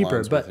money back cheaper,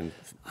 loans but with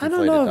I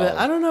don't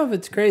know if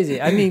it's crazy.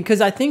 I mean,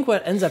 because I think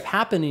what ends up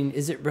happening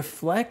is it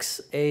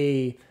reflects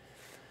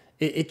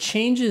it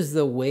changes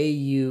the way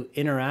you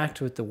interact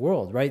with the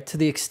world, right? To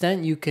the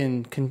extent you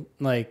can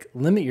like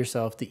limit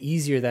yourself, the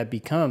easier that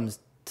becomes.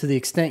 To the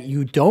extent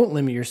you don't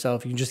limit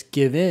yourself, you just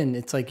give in.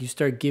 It's like you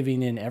start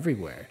giving in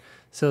everywhere.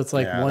 So it's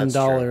like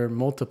 $1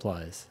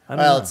 multiplies. I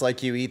don't know. It's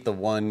like you eat the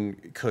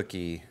one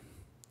cookie.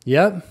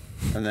 Yep.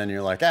 And then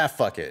you're like,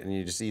 fuck it. And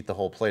you just eat the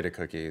whole plate of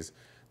cookies.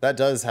 That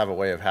does have a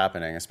way of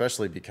happening,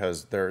 especially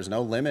because there's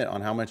no limit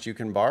on how much you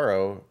can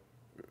borrow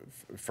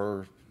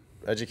for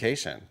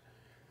education.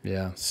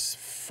 Yeah.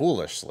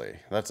 Foolishly.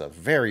 That's a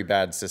very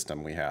bad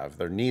system we have.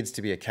 There needs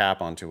to be a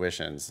cap on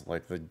tuitions.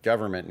 Like the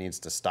government needs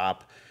to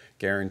stop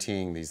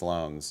guaranteeing these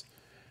loans.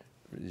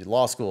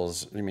 Law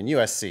schools, I mean,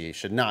 USC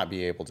should not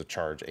be able to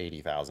charge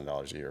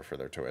 $80,000 a year for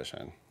their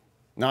tuition.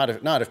 Not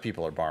if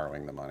people are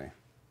borrowing the money.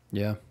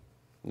 Yeah.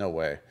 No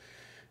way.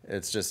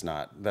 It's just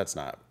not, that's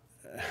not,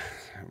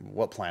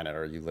 what planet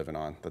are you living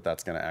on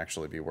that's going to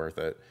actually be worth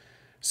it?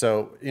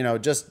 So,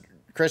 just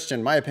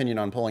Christian, my opinion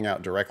on pulling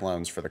out direct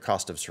loans for the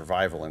cost of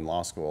survival in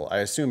law school. I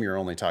assume you're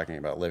only talking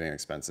about living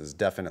expenses,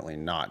 definitely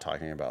not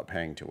talking about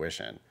paying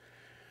tuition.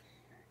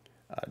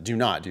 Do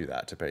not do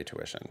that to pay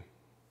tuition.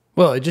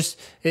 Well,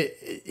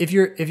 if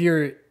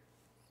you're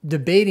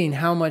debating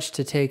how much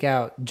to take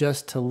out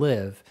just to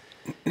live,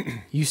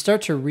 you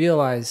start to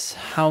realize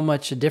how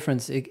much a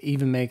difference it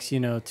even makes,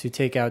 to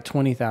take out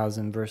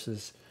 20,000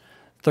 versus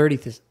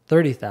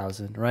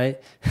 30,000, right?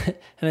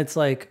 And it's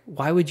like,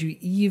 why would you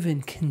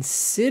even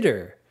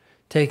consider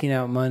taking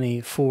out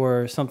money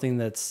for something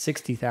that's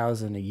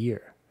 60,000 a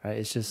year, right?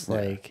 It's just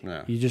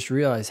you just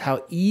realize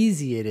how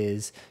easy it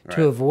is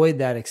to avoid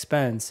that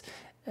expense.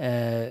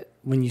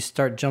 When you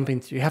start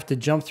jumping through, you have to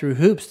jump through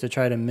hoops to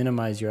try to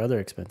minimize your other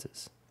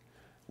expenses.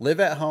 Live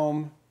at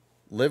home,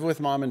 live with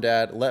mom and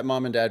dad, let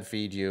mom and dad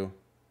feed you.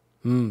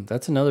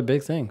 That's another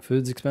big thing.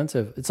 Food's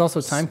expensive. It's also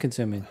time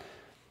consuming.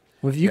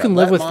 If you can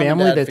live with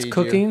family that's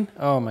cooking,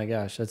 oh my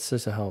gosh, that's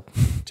such a help.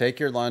 Take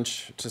your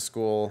lunch to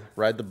school,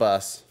 ride the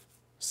bus,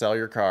 sell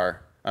your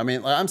car. I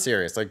mean, I'm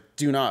serious. Like,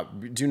 do not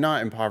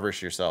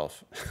impoverish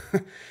yourself.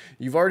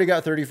 You've already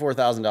got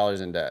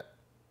 $34,000 in debt.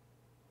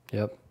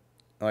 Yep.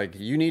 Like,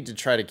 you need to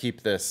try to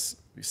keep this,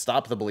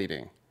 stop the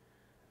bleeding.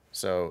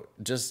 So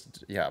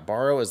just,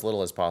 borrow as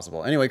little as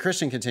possible. Anyway,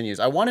 Christian continues,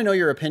 I want to know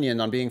your opinion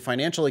on being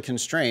financially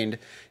constrained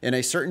in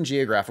a certain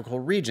geographical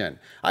region.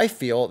 I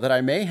feel that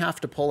I may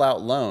have to pull out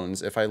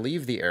loans if I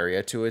leave the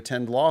area to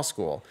attend law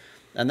school.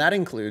 And that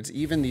includes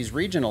even these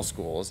regional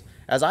schools,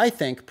 as I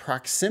think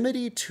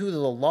proximity to the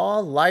law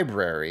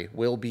library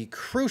will be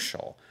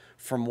crucial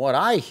from what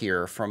I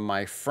hear from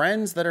my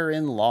friends that are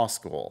in law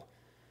school.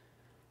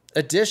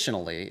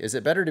 Additionally, is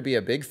it better to be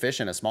a big fish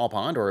in a small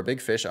pond or a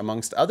big fish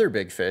amongst other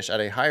big fish at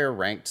a higher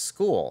ranked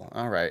school?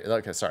 All right.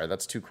 Okay, sorry,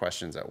 that's two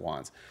questions at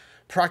once.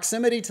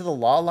 Proximity to the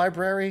law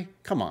library?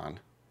 Come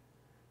on.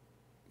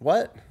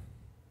 What?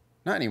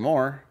 Not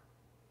anymore.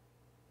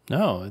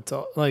 No, it's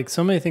all, like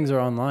so many things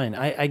are online.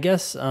 I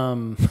guess.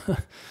 Well,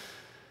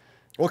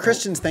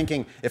 Christian's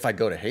thinking, if I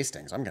go to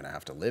Hastings, I'm going to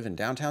have to live in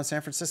downtown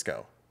San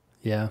Francisco.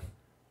 Yeah.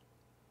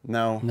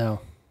 No.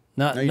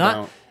 Not.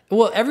 Don't.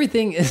 Well,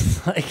 everything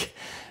is like,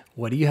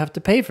 what do you have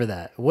to pay for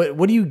that?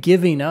 What are you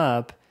giving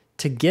up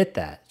to get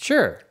that?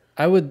 Sure,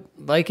 I would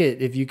like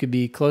it if you could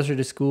be closer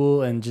to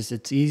school and just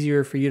it's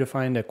easier for you to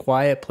find a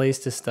quiet place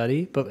to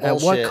study, but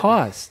at what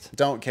cost?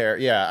 Don't care.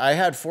 Yeah, I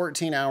had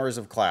 14 hours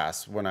of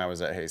class when I was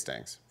at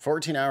Hastings.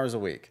 14 hours a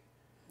week.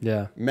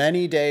 Yeah.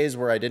 Many days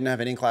where I didn't have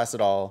any class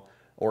at all,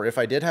 or if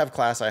I did have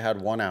class, I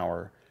had 1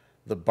 hour.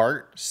 The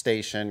BART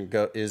station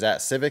is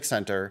at Civic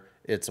Center.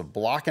 It's a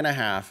block and a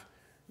half.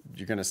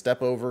 You're going to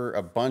step over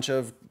a bunch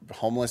of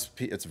homeless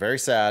people. It's very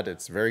sad.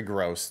 It's very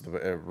gross,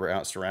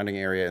 the surrounding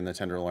area in the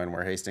Tenderloin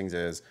where Hastings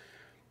is.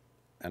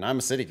 And I'm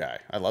a city guy.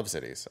 I love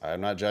cities. I'm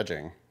not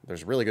judging.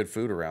 There's really good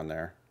food around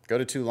there. Go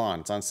to Toulon.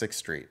 It's on 6th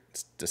Street.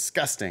 It's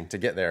disgusting to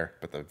get there,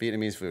 but the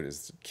Vietnamese food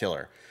is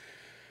killer.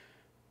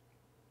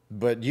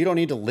 But you don't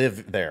need to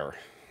live there,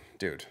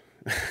 dude.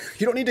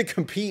 You don't need to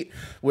compete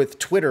with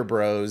Twitter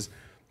bros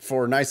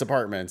for nice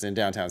apartments in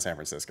downtown San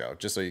Francisco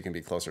just so you can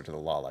be closer to the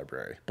law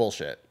library.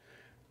 Bullshit.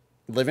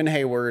 Live in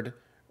Hayward,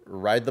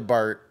 ride the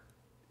BART,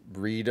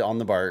 read on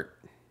the BART,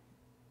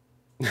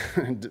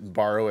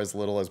 borrow as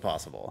little as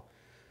possible.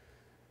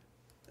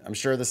 I'm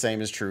sure the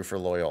same is true for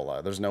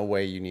Loyola. There's no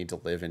way you need to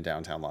live in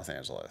downtown Los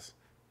Angeles.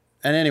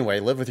 And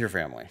anyway, live with your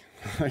family.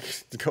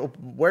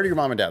 Where do your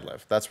mom and dad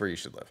live? That's where you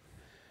should live.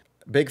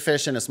 Big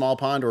fish in a small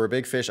pond or a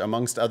big fish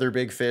amongst other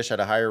big fish at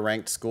a higher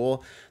ranked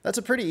school? That's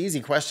a pretty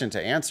easy question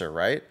to answer,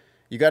 right?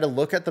 You got to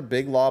look at the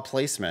big law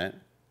placement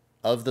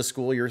of the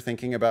school you're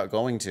thinking about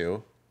going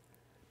to.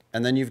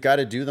 And then you've got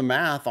to do the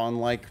math on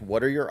like,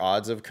 what are your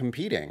odds of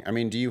competing? I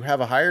mean, do you have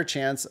a higher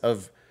chance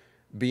of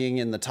being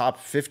in the top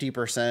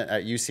 50%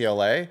 at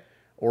UCLA?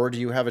 Or do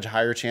you have a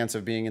higher chance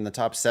of being in the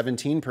top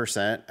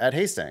 17% at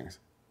Hastings?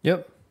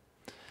 Yep.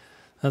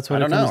 That's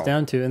what it comes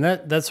down to. And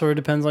that sort of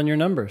depends on your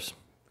numbers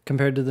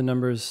compared to the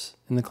numbers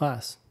in the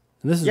class.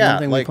 And this is one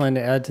thing we plan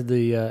to add to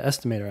the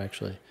estimator,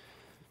 actually.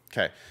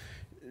 Okay.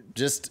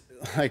 Just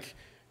like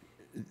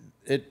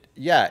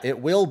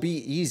it will be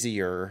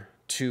easier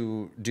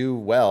to do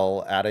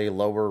well at a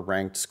lower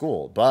ranked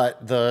school,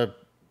 but the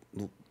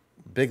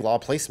big law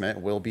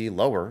placement will be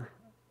lower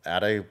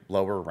at a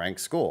lower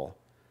ranked school.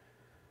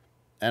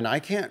 And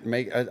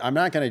I'm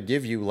not going to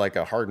give you like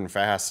a hard and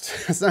fast,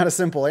 it's not a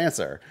simple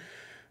answer.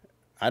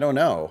 I don't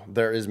know.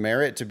 There is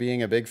merit to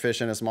being a big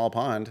fish in a small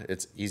pond.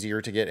 It's easier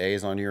to get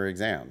A's on your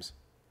exams.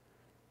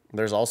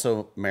 There's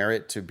also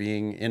merit to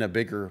being in a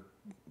bigger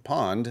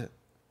pond.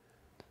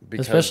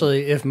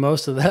 Especially if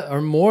most of that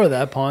or more of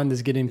that pond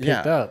is getting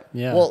picked up.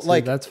 Yeah. Well, so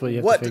like that's what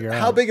you have to figure out.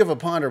 How big of a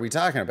pond are we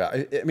talking about?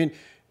 I mean,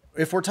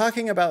 if we're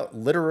talking about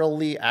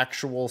literally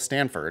actual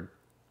Stanford,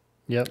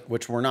 yep,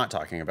 which we're not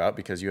talking about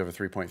because you have a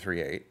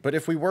 3.38. But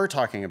if we were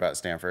talking about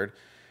Stanford,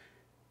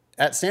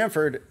 at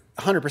Stanford,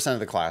 100% of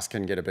the class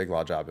can get a big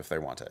law job if they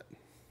want it.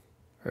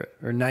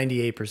 Or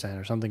 98%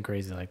 or something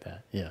crazy like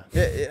that. Yeah.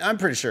 I'm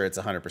pretty sure it's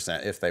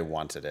 100% if they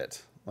wanted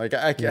it. Like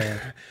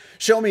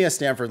show me a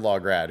Stanford law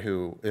grad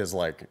who is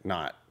like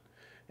not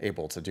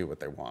able to do what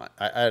they want.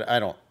 I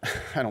don't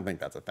I don't think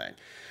that's a thing.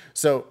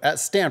 So at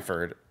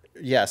Stanford,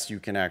 yes, you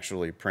can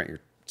actually print your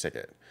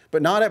ticket,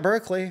 but not at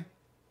Berkeley,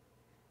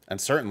 and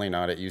certainly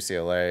not at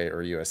UCLA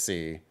or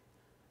USC,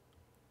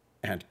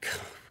 and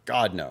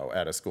God no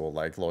at a school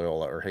like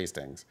Loyola or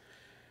Hastings.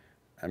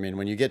 I mean,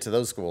 when you get to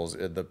those schools,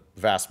 the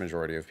vast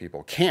majority of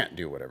people can't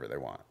do whatever they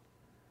want.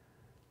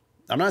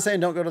 I'm not saying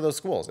don't go to those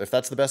schools. If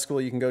that's the best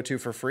school you can go to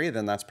for free,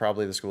 then that's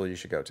probably the school you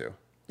should go to.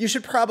 You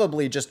should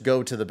probably just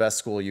go to the best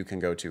school you can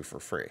go to for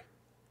free.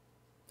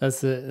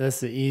 That's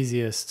the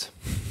easiest.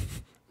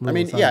 I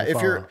mean, yeah,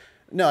 if you're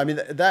no, I mean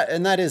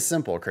that is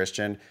simple,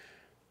 Christian.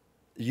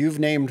 You've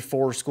named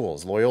 4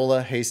 schools: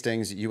 Loyola,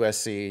 Hastings,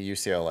 USC,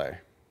 UCLA,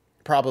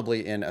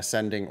 probably in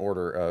ascending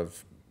order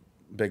of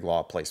big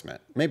law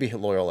placement. Maybe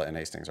Loyola and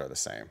Hastings are the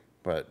same,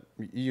 but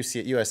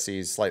USC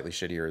is slightly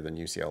shittier than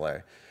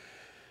UCLA.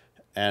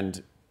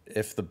 And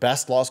if the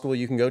best law school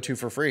you can go to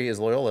for free is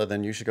Loyola,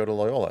 then you should go to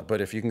Loyola.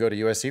 But if you can go to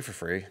USC for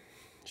free,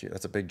 gee,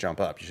 that's a big jump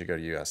up. You should go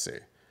to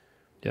USC.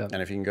 Yeah.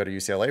 And if you can go to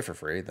UCLA for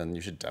free, then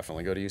you should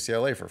definitely go to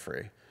UCLA for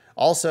free.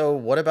 Also,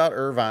 what about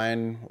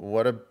Irvine?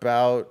 What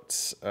about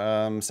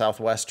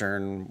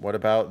Southwestern? What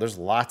about, there's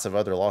lots of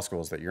other law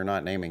schools that you're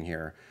not naming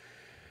here.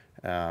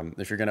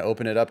 If you're going to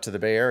open it up to the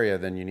Bay Area,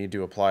 then you need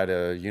to apply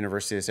to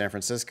University of San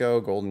Francisco,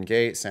 Golden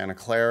Gate, Santa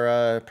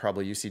Clara,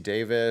 probably UC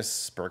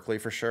Davis, Berkeley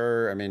for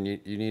sure. I mean,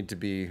 you need to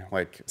be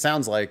like,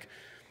 sounds like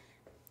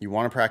you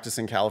want to practice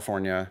in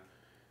California.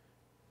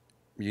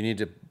 You need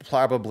to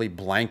probably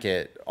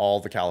blanket all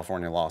the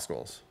California law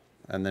schools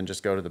and then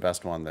just go to the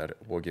best one that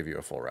will give you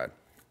a full ride.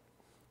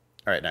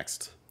 All right,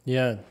 next.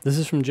 Yeah, this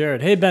is from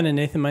Jared. Hey, Ben and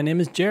Nathan, my name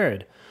is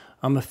Jared.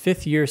 I'm a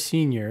 5th-year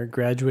senior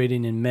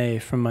graduating in May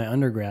from my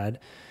undergrad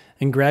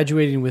and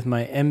graduating with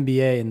my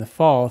MBA in the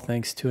fall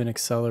thanks to an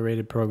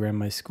accelerated program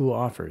my school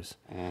offers.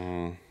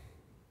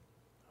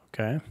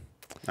 Okay.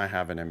 I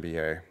have an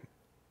MBA.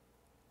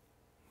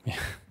 Yeah.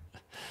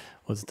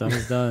 What's done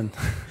is done.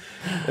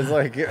 It's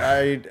like,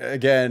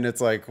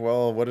 it's like,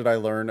 well, what did I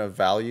learn of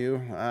value?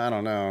 I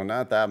don't know.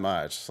 Not that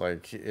much.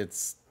 Like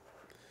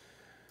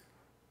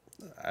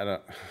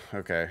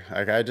okay.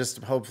 Like I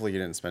just, hopefully you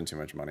didn't spend too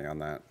much money on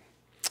that.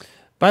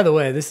 By the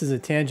way, this is a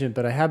tangent,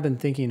 but I have been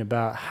thinking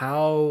about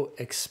how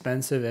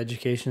expensive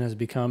education has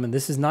become. And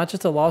this is not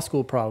just a law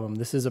school problem.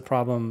 This is a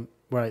problem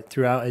right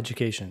throughout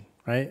education,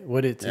 right?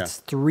 It's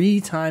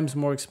 3 times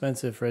more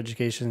expensive for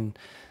education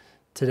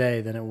today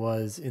than it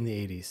was in the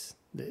 80s.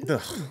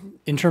 Ugh.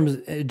 In terms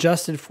of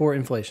adjusted for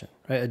inflation,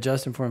 right?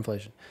 Adjusted for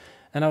inflation.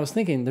 And I was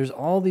thinking there's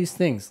all these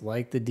things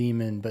like the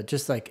Demon, but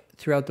just like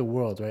throughout the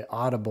world, right?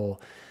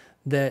 Audible,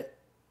 that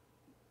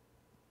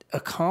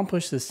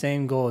accomplish the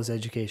same goal as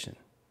education.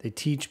 They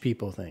teach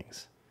people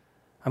things.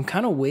 I'm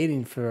kind of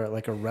waiting for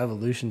like a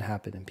revolution to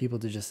happen and people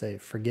to just say,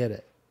 forget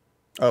it.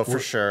 Oh, for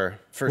sure.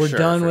 We're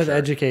done with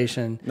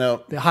education.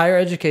 No. The higher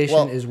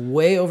education is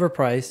way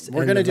overpriced.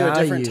 We're going to do a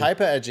different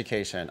type of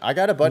education. I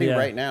got a buddy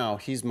right now.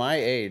 He's my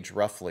age,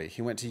 roughly.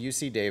 He went to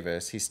UC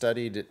Davis. He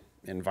studied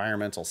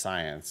environmental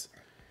science.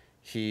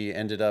 He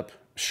ended up,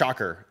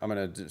 shocker,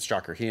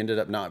 he ended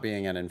up not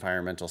being an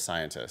environmental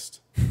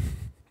scientist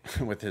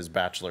with his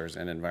bachelor's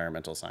in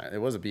environmental science. It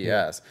was a BS.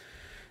 Yeah.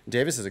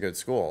 Davis is a good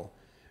school,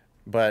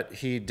 but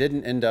he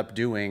didn't end up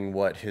doing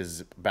what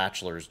his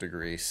bachelor's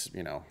degree,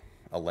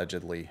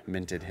 allegedly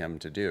minted him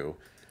to do.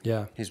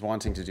 Yeah. He's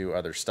wanting to do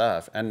other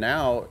stuff. And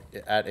now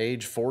at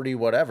age 40,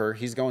 whatever,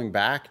 he's going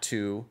back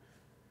to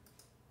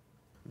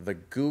the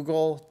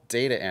Google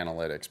data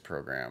analytics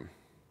program.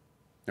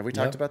 Have we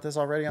talked about this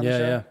already on the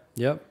show?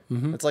 Yeah. Yep.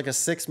 Mm-hmm. It's like a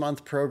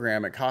 6-month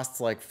program. It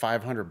costs like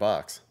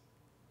 $500.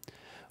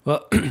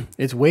 Well,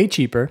 it's way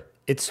cheaper.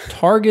 It's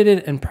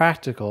targeted and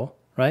practical,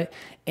 right?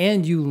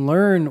 And you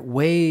learn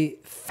way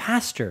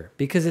faster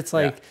because it's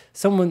like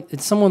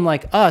someone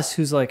like us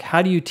who's like,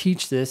 how do you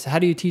teach this? How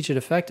do you teach it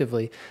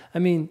effectively? I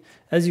mean,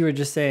 as you were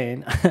just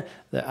saying,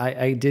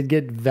 I did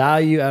get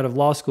value out of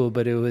law school,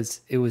 but it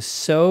was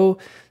so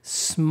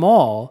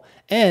small,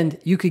 and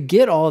you could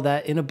get all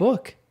that in a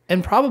book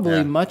and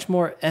probably much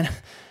more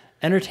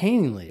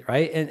entertainingly,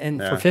 right? And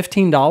for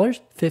 $15,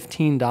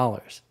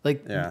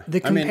 like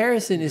the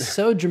comparison is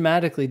so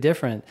dramatically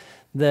different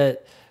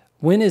that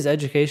when is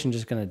education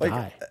just going to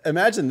die?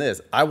 Imagine this.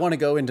 I want to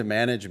go into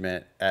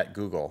management at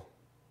Google.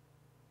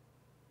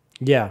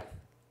 Yeah.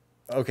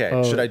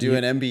 Okay. Should I do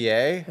an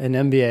MBA? An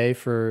MBA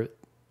for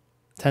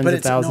tens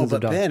of thousands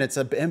of dollars. Ben, it's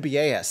an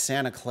MBA at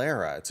Santa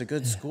Clara. It's a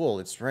good school.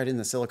 It's right in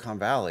the Silicon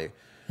Valley.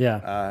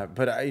 Yeah.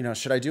 But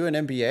should I do an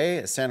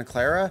MBA at Santa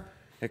Clara?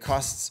 It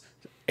costs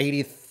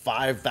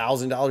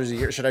 $85,000 a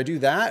year. Should I do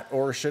that,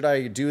 or should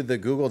I do the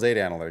Google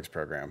Data Analytics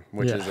program,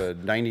 which is a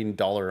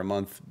 $19 a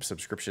month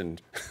subscription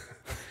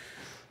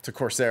to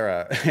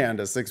Coursera and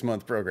a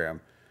 6-month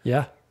program?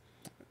 Yeah.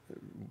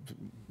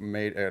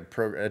 Made a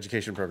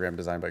education program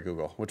designed by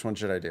Google. Which one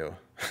should I do?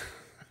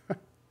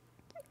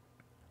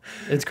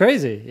 It's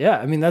crazy. Yeah.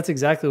 I mean, that's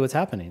exactly what's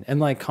happening. And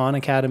like Khan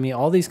Academy,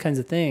 all these kinds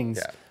of things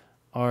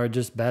are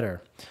just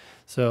better.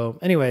 So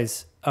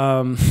anyways,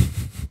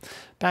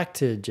 Back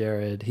to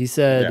Jared. He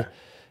said Yeah.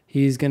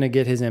 he's going to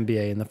get his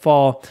MBA in the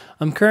fall.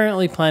 I'm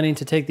currently planning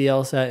to take the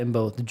LSAT in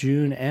both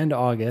June and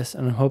August,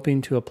 and I'm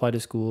hoping to apply to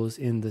schools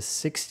in the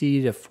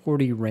 60 to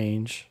 40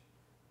 range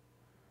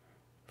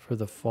for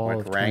the fall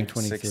of ranked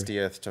 2023.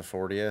 60th to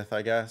 40th,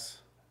 I guess.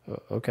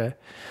 Okay.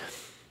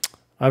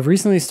 I've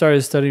recently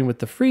started studying with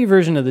the free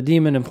version of the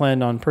Demon and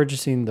planned on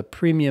purchasing the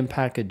premium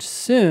package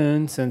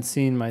soon, since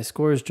seeing my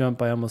scores jump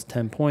by almost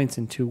 10 points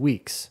in 2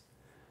 weeks.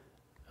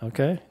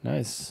 Okay,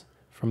 nice.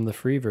 From the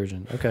free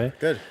version. Okay.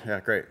 Good. Yeah,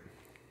 great.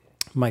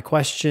 My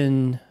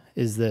question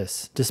is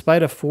this.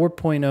 Despite a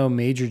 4.0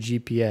 major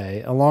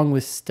GPA, along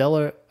with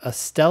a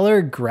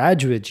stellar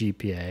graduate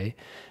GPA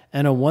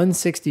and a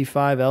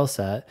 165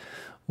 LSAT,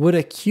 would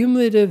a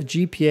cumulative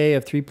GPA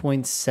of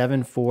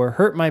 3.74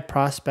 hurt my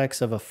prospects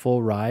of a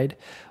full ride?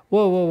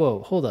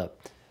 Whoa. Hold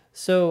up.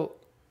 So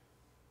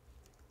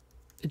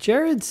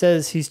Jared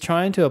says he's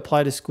trying to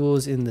apply to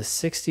schools in the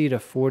 60 to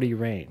 40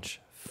 range.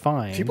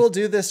 Fine. People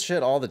do this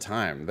shit all the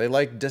time. They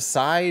like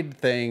decide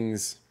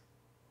things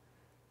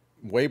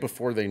way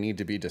before they need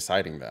to be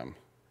deciding them.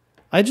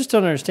 I just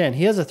don't understand.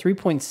 He has a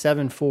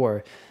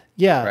 3.74.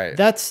 Yeah, Right.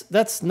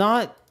 That's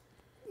not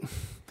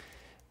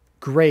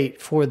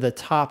great for the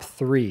top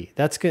 3.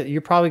 That's good.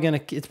 It's probably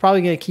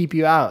gonna keep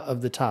you out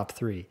of the top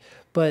 3.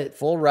 But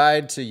Full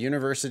ride to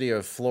University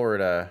of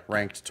Florida,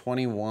 ranked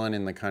 21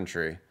 in the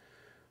country.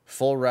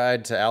 Full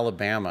ride to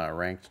Alabama,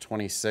 ranked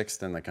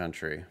 26th in the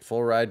country.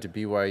 Full ride to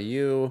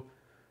BYU,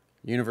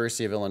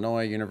 University of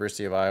Illinois,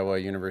 University of Iowa,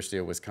 University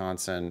of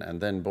Wisconsin.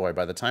 And then, boy,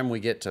 by the time we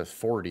get to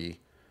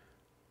 40,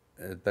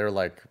 they're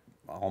like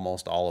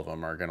almost all of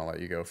them are going to let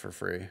you go for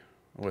free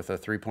with a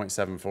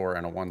 3.74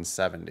 and a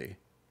 170.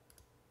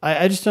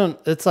 I just don't.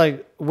 It's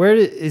like,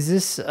 is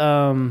this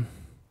the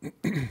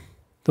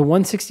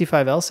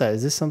 165 LSAT?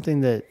 Is this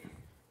something that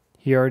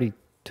he already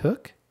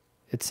took?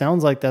 It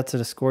sounds like that's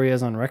a score he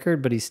has on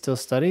record, but he's still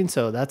studying,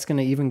 so that's going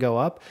to even go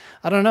up.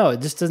 I don't know. It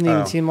just doesn't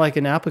even seem like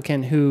an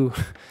applicant who,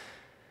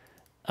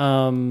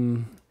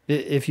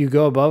 if you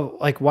go above,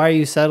 like, why are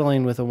you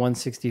settling with a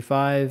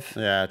 165?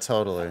 Yeah,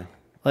 totally.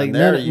 Like,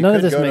 none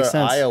of this makes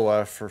sense.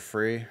 Iowa for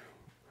free.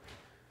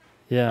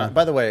 Yeah.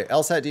 By the way,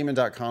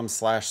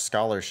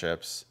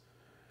 lsatdemon.com/scholarships.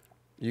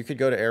 You could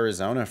go to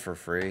Arizona for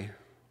free.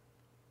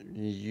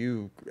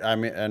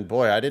 And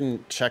boy, I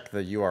didn't check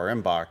the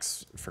URM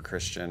box for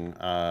Christian.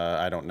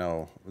 I don't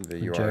know the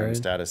URM Jared?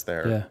 status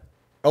there. Yeah.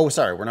 Oh,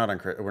 sorry, we're not on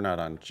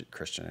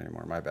Christian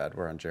anymore. My bad.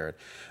 We're on Jared.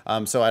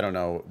 So I don't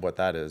know what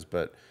that is,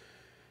 but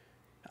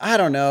I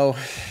don't know.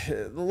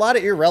 A lot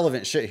of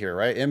irrelevant shit here,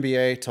 right?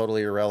 MBA,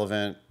 totally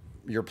irrelevant.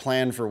 Your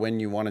plan for when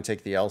you want to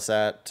take the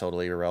LSAT,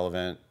 totally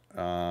irrelevant.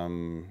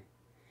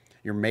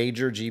 Your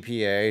major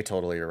GPA,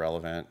 totally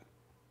irrelevant.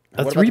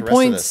 A What 3 about the rest of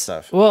this points.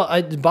 stuff?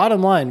 Well,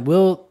 bottom line,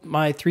 will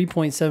my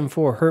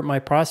 3.74 hurt my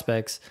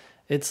prospects?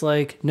 It's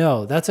like,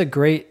 no, that's a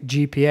great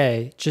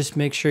GPA. Just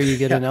make sure you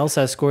get an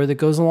LSAT score that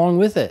goes along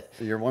with it.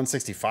 Your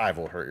 165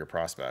 will hurt your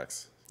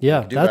prospects.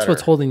 Yeah, Do that's better.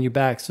 what's holding you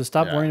back. So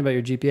stop worrying about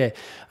your GPA.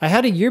 I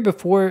had a year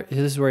before, this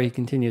is where he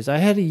continues. I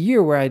had a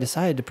year where I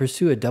decided to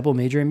pursue a double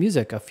major in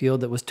music, a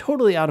field that was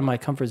totally out of my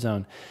comfort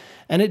zone.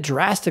 And it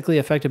drastically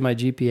affected my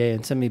GPA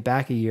and sent me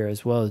back a year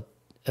as well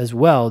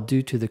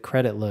due to the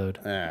credit load.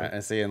 Yeah,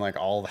 and seeing like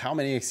how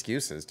many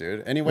excuses,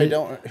 dude. Anyway,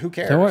 who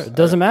cares? Don't worry, it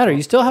doesn't matter.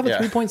 You still have a Yeah.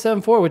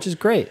 3.74, which is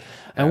great.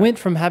 I went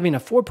from having a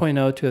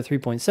 4.0 to a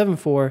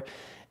 3.74,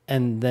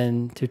 and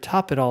then to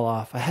top it all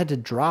off, I had to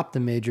drop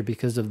the major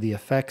because of the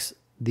effects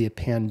the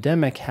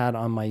pandemic had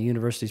on my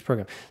university's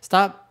program.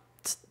 Stop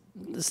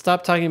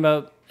talking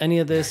about any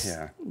of this.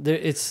 Yeah.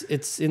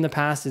 It's in the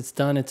past. It's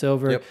done. It's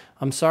over. Yep.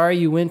 I'm sorry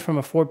you went from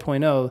a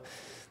 4.0.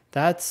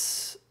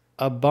 That's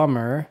a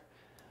bummer.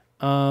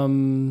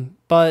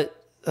 But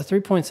a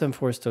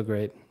 3.74 is still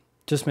great.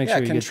 Just make sure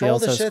you get the control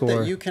the LSAT shit score.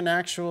 that you can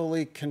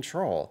actually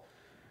control.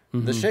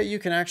 The shit you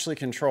can actually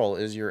control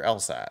is your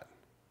LSAT.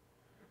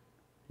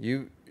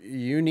 You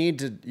need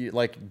to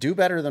do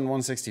better than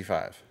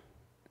 165.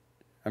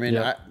 I mean,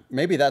 Yep.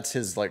 maybe that's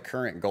his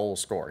current goal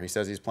score. He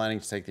says he's planning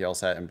to take the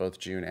LSAT in both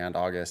June and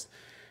August.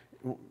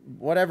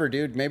 Whatever,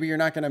 dude. Maybe you're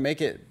not going to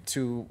make it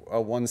to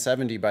a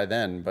 170 by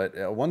then, but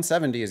a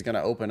 170 is going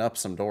to open up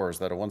some doors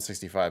that a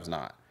 165 is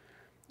not.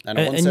 And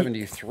a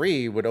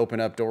 173 would open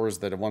up doors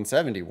that a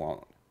 170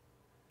 won't.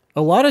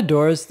 A lot of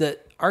doors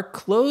that are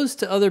closed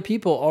to other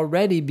people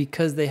already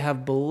because they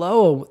have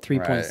below a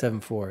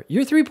 3.74.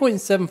 Your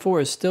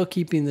 3.74 is still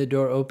keeping the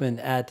door open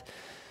at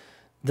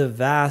the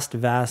vast,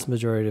 vast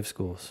majority of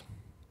schools.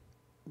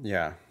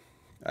 Yeah.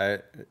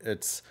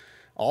 It's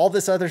all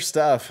this other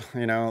stuff,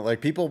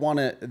 people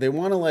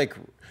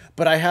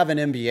but I have an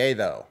MBA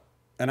though.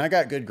 And I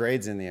got good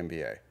grades in the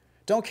MBA.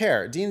 Don't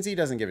care. D&Z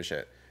doesn't give a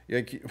shit.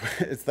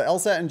 It's the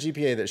LSAT and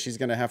GPA that she's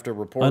going to have to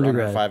report on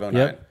her 509.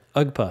 Yep.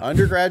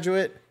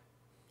 UGPA.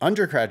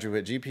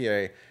 Undergraduate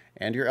GPA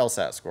and your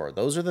LSAT score.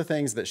 Those are the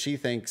things that she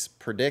thinks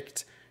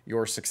predict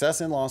your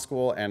success in law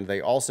school, and they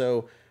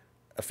also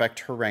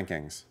affect her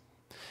rankings.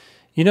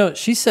 You know,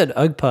 she said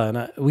UGPA,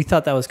 and we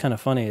thought that was kind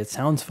of funny. It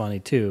sounds funny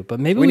too, but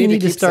maybe we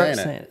need to keep start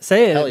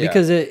saying it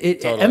because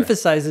it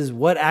emphasizes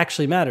what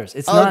actually matters.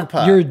 It's UGPA,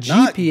 not your GPA.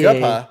 Not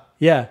GPA.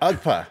 Yeah.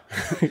 UGPA.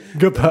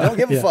 GPA. Don't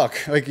give a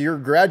fuck. Like your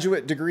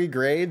graduate degree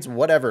grades,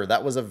 whatever.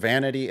 That was a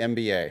vanity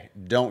MBA.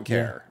 Don't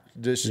care.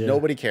 Just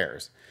nobody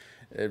cares.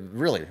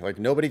 Really, like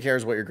nobody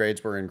cares what your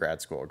grades were in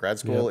grad school. Grad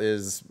school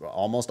is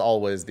almost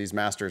always these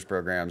master's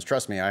programs.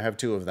 Trust me, I have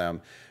 2 of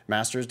them.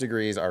 Master's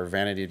degrees are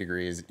vanity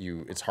degrees.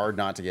 It's hard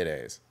not to get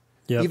A's.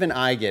 Yep. Even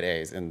I get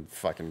A's in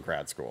fucking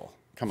grad school.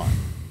 Come on.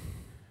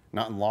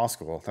 Not in law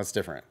school. That's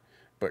different.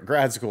 But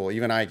grad school,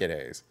 even I get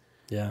A's.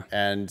 Yeah.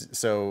 And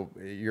so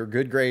your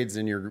good grades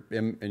in your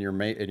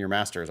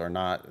masters are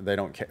not, they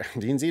don't care.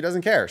 Dean Z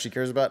doesn't care. She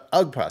cares about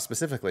UGPA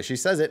specifically. She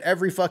says it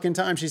every fucking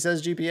time she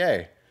says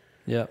GPA.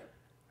 Yep.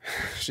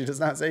 She does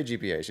not say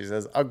GPA. She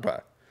says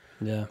UGPA.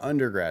 Yeah.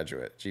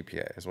 Undergraduate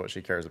GPA is what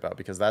she cares about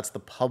because that's the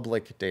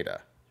public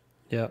data.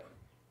 Yep.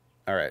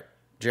 All right.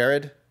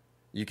 Jared,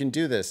 you can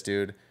do this,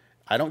 dude.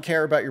 I don't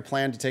care about your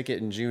plan to take it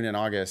in June and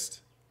August.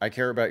 I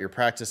care about your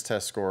practice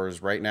test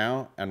scores right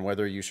now and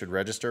whether you should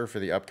register for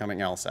the upcoming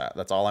LSAT.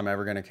 That's all I'm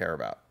ever going to care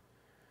about.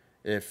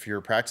 If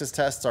your practice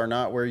tests are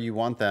not where you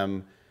want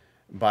them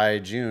by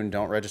June,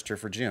 don't register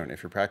for June.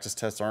 If your practice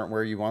tests aren't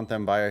where you want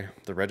them by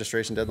the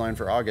registration deadline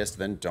for August,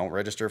 then don't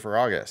register for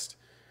August.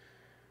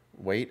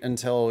 Wait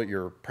until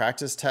your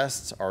practice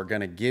tests are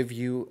going to give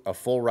you a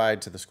full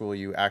ride to the school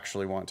you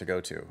actually want to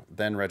go to.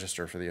 Then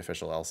register for the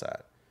official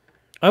LSAT.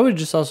 I would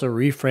just also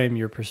reframe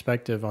your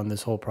perspective on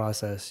this whole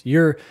process.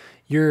 You're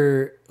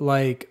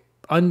like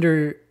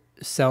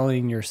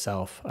underselling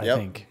yourself, I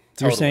think.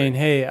 Totally. You're saying,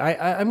 hey,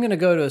 I'm going to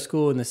go to a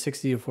school in the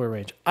 60 to 4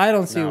 range. I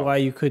don't see why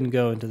you couldn't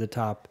go into the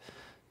top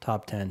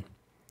 10.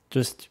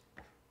 Just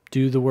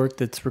do the work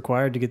that's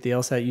required to get the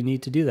LSAT you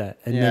need to do that.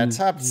 And then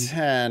top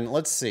 10.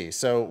 Let's see.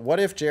 So what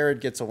if Jared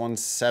gets a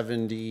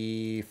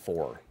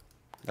 174?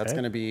 That's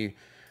going to be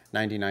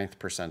 99th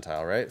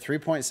percentile, right?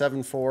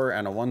 3.74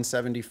 and a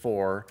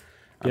 174.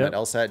 I'm at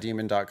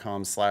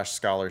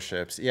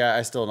lsatdemon.com/scholarships. Yeah,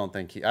 I still don't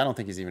think I don't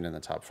think he's even in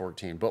the top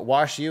 14. But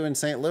Wash U in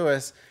St.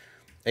 Louis,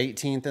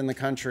 18th in the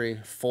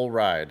country, full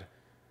ride.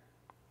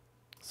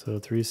 So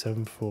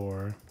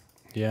 374.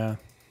 Yeah.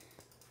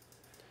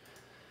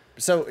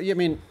 So, I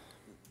mean,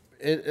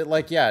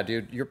 yeah,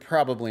 dude, you're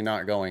probably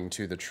not going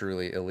to the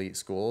truly elite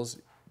schools,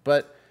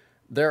 but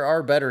there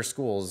are better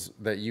schools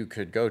that you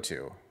could go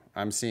to.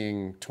 I'm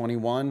seeing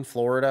 21,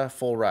 Florida,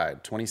 full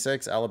ride.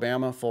 26,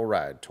 Alabama, full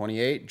ride.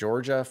 28,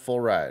 Georgia, full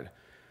ride.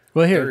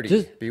 Well, here, 30,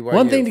 just BYU,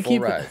 one thing to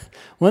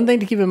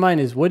keep in mind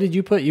is, what did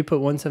you put? You put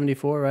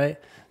 174, right?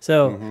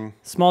 So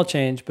small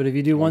change, but if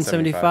you do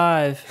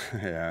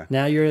 175,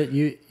 now you're at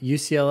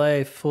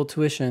UCLA full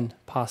tuition,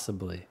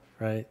 possibly,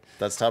 right?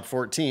 That's top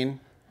 14.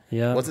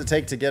 Yeah. What's it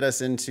take to get us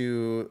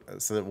into,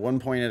 so that 1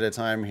 point at a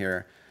time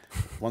here?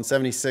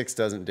 176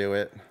 doesn't do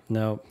it.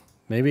 No,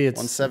 maybe it's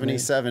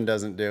 177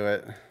 doesn't do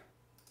it.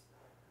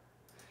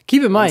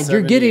 Keep in mind,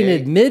 you're getting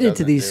admitted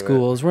to these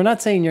schools. We're not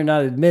saying you're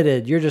not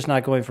admitted. You're just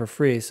not going for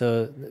free.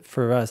 So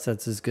for us,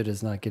 that's as good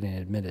as not getting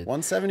admitted.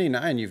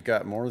 179, you've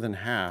got more than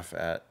half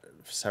at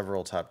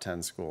several top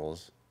 10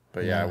 schools.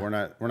 But yeah, we're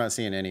not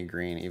seeing any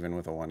green even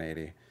with a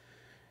 180.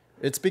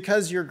 It's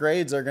because your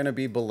grades are going to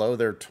be below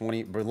their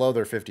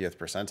 50th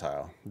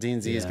percentile. Dean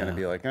Z is going to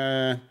be like,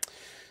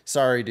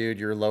 sorry, dude,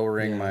 you're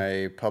lowering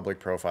my public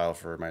profile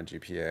for my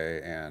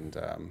GPA, and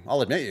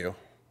I'll admit you,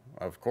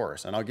 of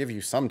course, and I'll give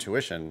you some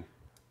tuition.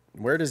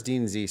 Where does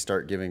Dean Z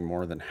start giving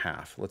more than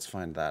half? Let's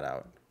find that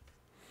out.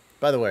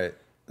 By the way,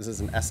 this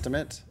is an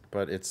estimate,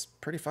 but it's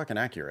pretty fucking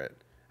accurate.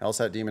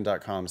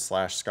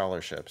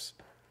 lsatdemon.com/scholarships.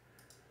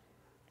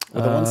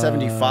 With a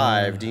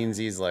 175, Dean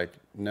Z's like,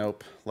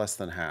 nope, less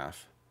than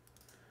half.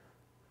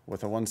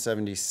 With a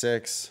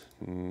 176,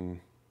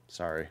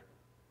 sorry.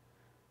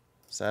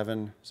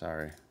 7,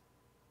 sorry.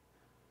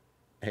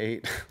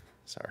 8,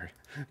 sorry.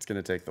 It's going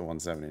to take the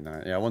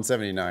 179. Yeah,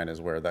 179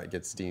 is where that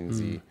gets Dean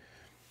Z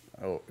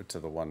to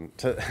the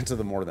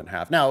more than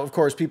half. Now, of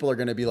course, people are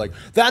going to be like,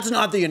 that's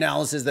not the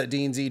analysis that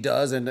Dean Z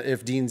does. And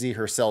if Dean Z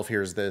herself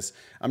hears this,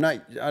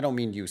 I don't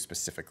mean you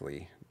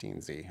specifically,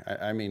 Dean Z.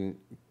 I mean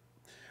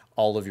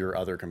all of your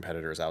other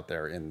competitors out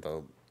there in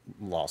the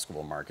law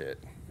school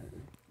market.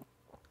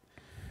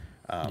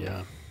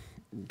 You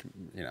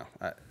know,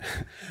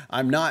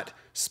 I'm not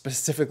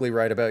specifically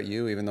right about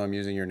you, even though I'm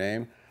using your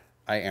name.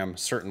 I am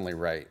certainly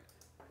right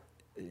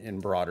in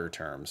broader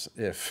terms.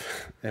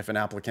 If an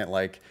applicant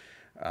like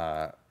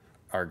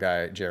our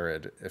guy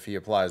Jared, if he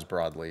applies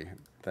broadly,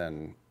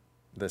 then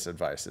this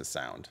advice is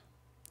sound.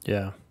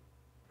 Yeah.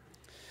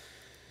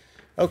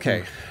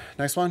 Okay,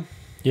 next one.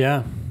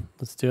 Yeah,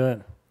 let's do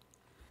it.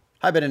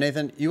 Hi, Ben and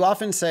Nathan. You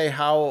often say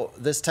how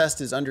this test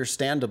is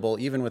understandable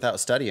even without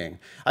studying.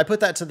 I put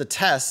that to the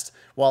test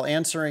while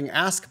answering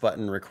ask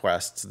button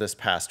requests this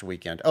past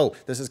weekend. Oh,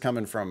 this is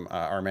coming from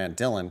our man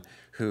Dylan,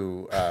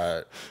 who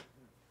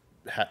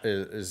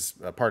is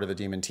a part of the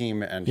Demon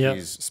team, and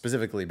he's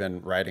specifically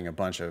been writing a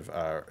bunch of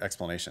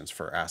explanations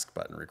for ask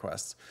button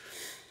requests.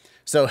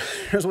 So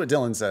here's what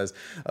Dylan says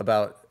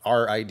about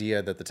our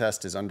idea that the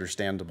test is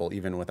understandable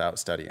even without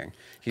studying.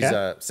 He's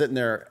sitting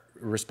there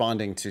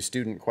responding to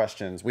student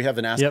questions. We have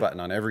an ask button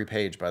on every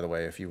page, by the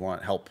way. If you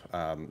want help,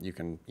 you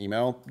can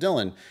email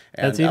Dylan.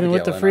 And that's even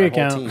with the free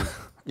account.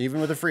 Even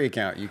with a free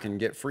account, you can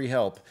get free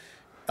help.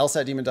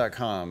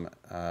 LSATdemon.com.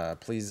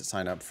 Please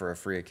sign up for a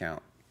free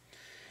account.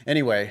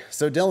 Anyway,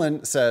 so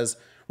Dylan says,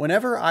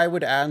 whenever I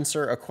would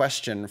answer a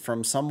question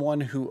from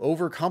someone who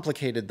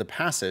overcomplicated the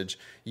passage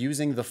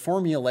using the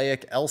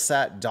formulaic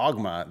LSAT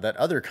dogma that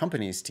other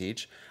companies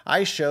teach,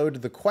 I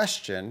showed the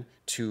question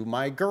to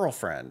my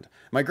girlfriend.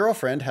 My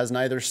girlfriend has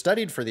neither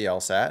studied for the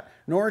LSAT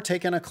nor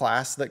taken a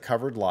class that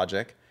covered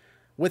logic.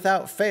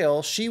 Without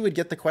fail, she would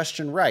get the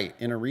question right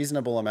in a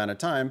reasonable amount of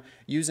time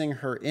using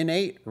her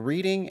innate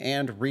reading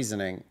and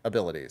reasoning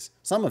abilities.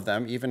 Some of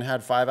them even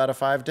had 5 out of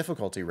 5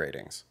 difficulty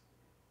ratings.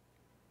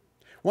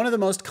 One of the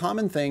most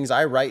common things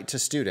I write to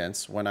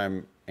students when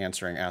I'm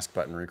answering Ask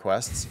Button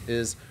requests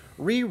is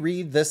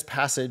reread this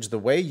passage the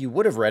way you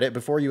would have read it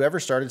before you ever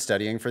started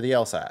studying for the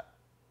LSAT.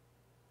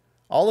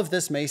 All of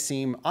this may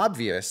seem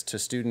obvious to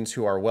students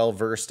who are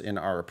well-versed in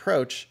our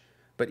approach,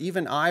 but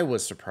even I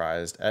was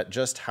surprised at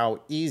just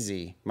how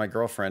easy my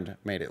girlfriend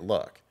made it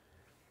look.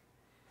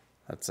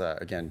 That's,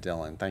 again,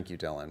 Dylan. Thank you,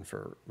 Dylan,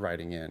 for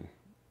writing in.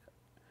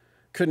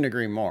 Couldn't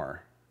agree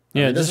more.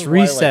 Yeah, just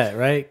reset,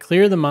 right?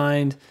 Clear the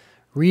mind.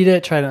 Read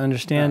it, try to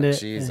understand it,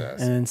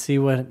 Jesus. and then see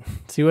what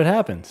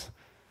happens.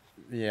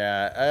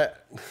 Yeah,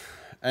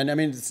 and I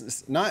mean,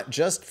 it's not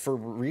just for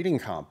reading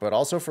comp, but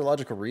also for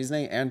logical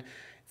reasoning and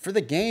for the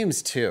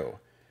games too.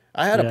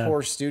 I had a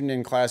poor student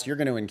in class. You're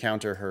going to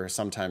encounter her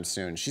sometime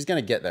soon. She's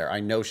going to get there. I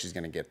know she's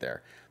going to get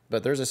there.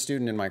 But there's a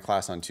student in my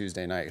class on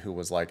Tuesday night who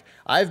was like,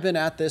 I've been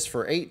at this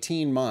for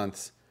 18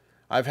 months.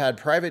 I've had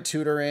private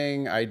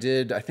tutoring. I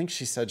think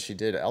she said she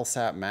did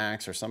LSAT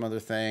Max or some other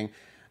thing.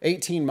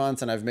 18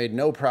 months and I've made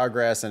no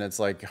progress, and it's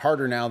like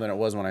harder now than it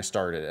was when I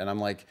started. And I'm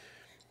like,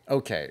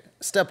 okay,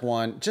 step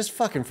one, just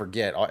fucking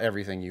forget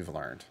everything you've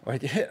learned.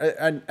 Like,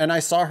 and I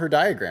saw her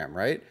diagram,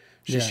 right?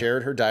 She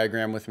shared her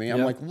diagram with me.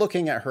 I'm like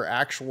looking at her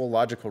actual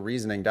logical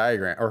reasoning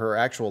diagram, or her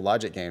actual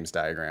logic games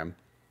diagram.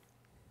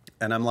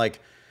 And I'm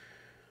like,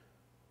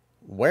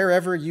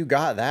 wherever you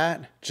got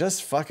that,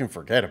 just fucking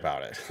forget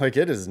about it. Like,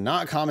 it is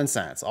not common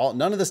sense.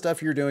 None of the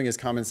stuff you're doing is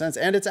common sense,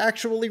 and it's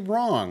actually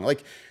wrong.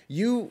 Like,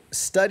 you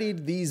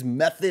studied these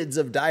methods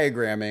of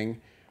diagramming,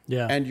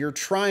 and you're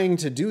trying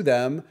to do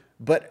them,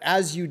 but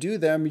as you do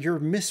them, you're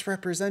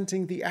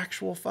misrepresenting the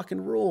actual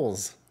fucking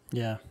rules.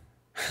 Yeah.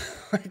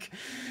 Like,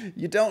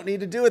 you don't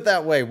need to do it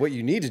that way. What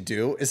you need to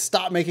do is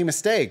stop making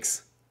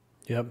mistakes.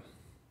 Yep.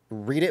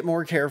 Read it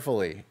more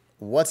carefully.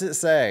 What's it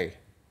say?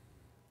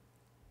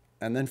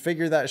 And then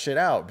figure that shit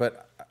out.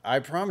 But I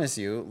promise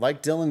you,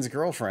 like Dylan's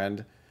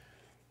girlfriend,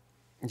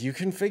 you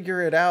can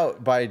figure it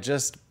out by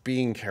just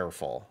being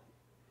careful.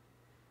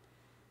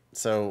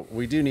 So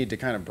we do need to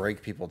kind of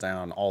break people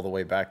down all the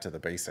way back to the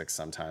basics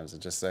sometimes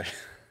and just say,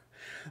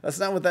 that's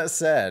not what that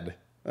said.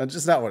 That's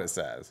just not what it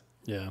says.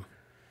 Yeah.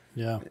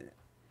 Yeah.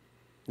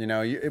 You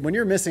know, when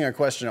you're missing a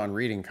question on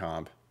reading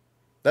comp,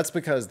 that's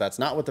because that's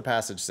not what the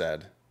passage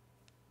said.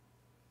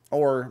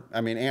 Or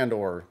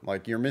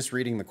like you're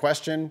misreading the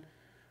question.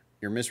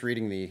 You're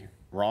misreading the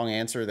wrong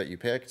answer that you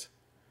picked.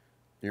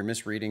 You're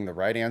misreading the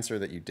right answer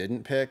that you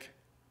didn't pick.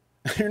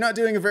 You're not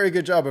doing a very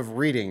good job of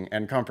reading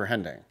and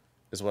comprehending,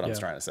 is what I'm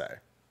trying to say.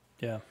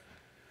 Yeah.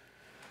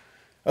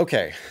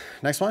 Okay,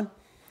 next one.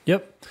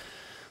 Yep.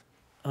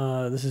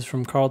 This is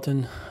from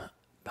Carlton.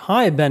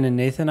 Hi, Ben and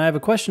Nathan. I have a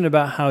question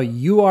about how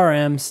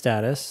URM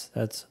status,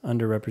 that's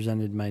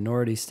underrepresented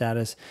minority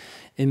status,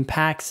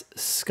 impacts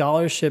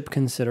scholarship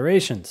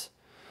considerations.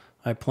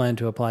 I plan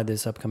to apply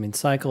this upcoming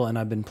cycle, and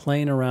I've been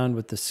playing around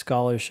with the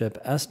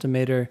scholarship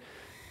estimator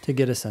to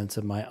get a sense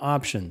of my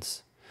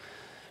options.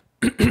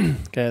 Okay,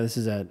 this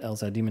is at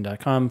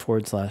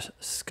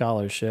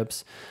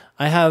lsatdemon.com/scholarships.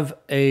 I have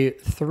a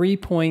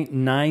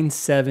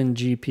 3.97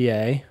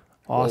 GPA.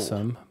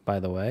 Awesome,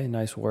 by the way.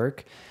 Nice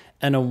work.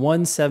 And a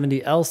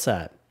 170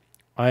 LSAT.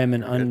 I am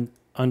an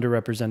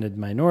underrepresented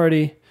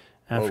minority,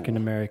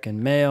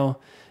 African-American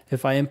male.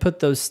 If I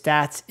input those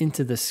stats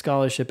into the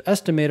scholarship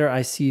estimator,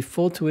 I see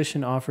full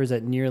tuition offers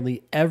at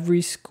nearly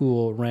every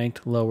school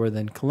ranked lower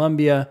than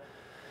Columbia.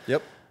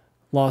 Yep.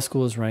 Law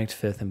school is ranked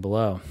 5th and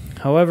below.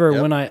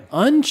 However, when I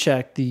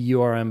uncheck the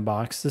URM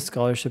box, the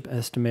scholarship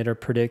estimator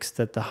predicts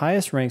that the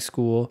highest ranked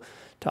school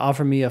to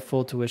offer me a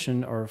full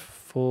tuition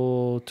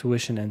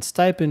and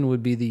stipend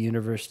would be the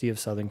University of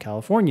Southern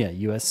California,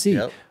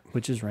 USC,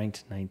 which is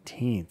ranked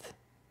 19th.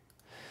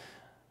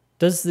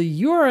 Does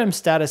the URM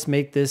status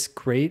make this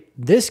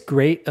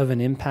great of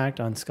an impact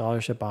on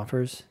scholarship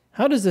offers?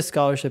 How does the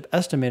scholarship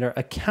estimator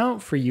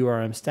account for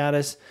URM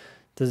status?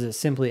 Does it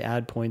simply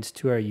add points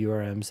to our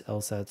URM's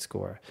LSAT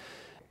score?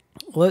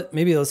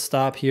 Maybe let's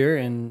stop here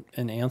and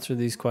answer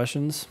these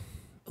questions.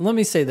 Let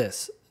me say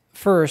this.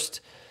 First,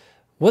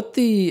 what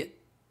the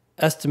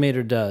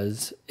estimator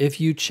does,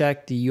 if you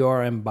check the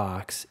URM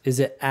box, is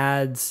it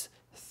adds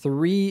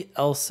 3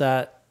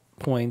 LSAT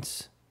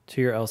points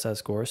to your LSAT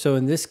score. So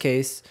in this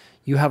case,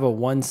 you have a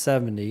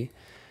 170.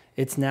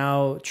 It's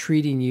now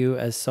treating you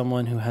as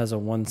someone who has a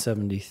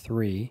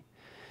 173.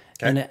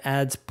 Okay. And it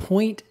adds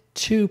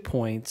 0.2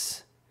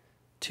 points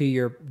to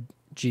your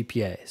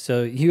GPA.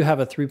 So you have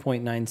a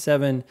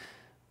 3.97.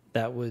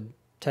 That would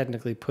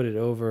technically put it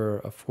over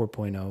a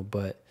 4.0,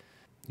 but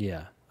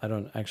yeah, I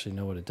don't actually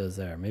know what it does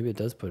there. Maybe it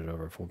does put it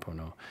over a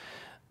 4.0.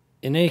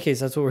 In any case,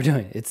 that's what we're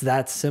doing. It's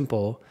that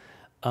simple.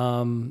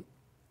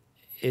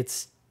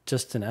 It's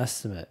just an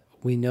estimate.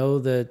 We know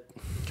that.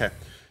 Okay.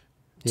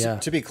 Yeah.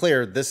 To be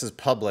clear, this is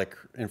public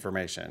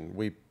information.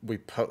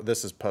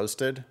 This is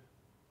posted.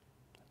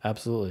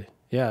 Absolutely.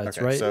 Yeah,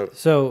 it's right.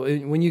 So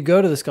when you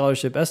go to the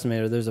scholarship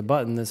estimator, there's a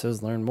button that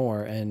says "Learn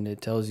More," and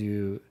it tells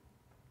you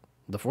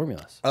the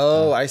formulas.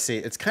 Oh, I see.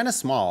 It's kind of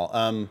small.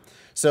 I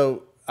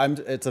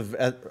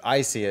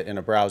see it in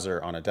a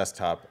browser on a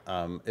desktop.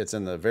 It's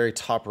in the very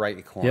top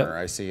right corner. Yep.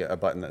 I see a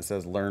button that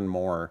says "Learn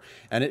More,"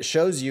 and it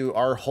shows you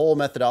our whole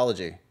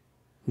methodology.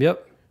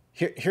 Yep.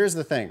 Here's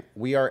the thing: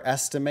 we are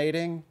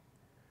estimating.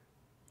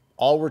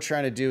 All we're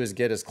trying to do is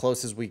get as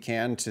close as we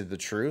can to the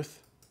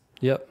truth.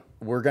 Yep.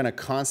 We're going to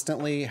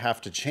constantly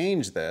have to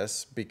change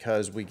this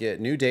because we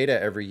get new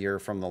data every year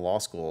from the law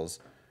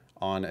schools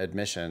on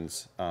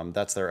admissions.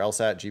 That's their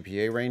LSAT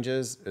GPA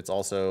ranges. It's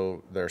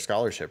also their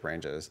scholarship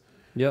ranges.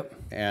 Yep.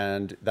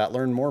 And that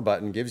Learn More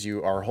button gives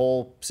you our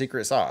whole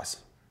secret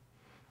sauce.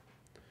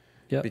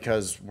 Yep.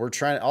 Because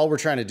all we're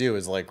trying to do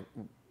is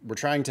we're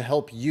trying to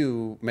help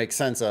you make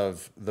sense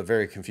of the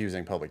very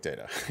confusing public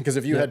data. Because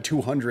if you had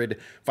 200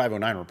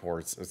 509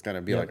 reports, it's going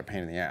to be like a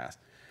pain in the ass.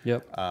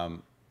 Yep.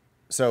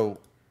 So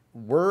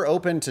we're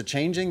open to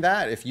changing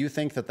that. If you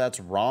think that that's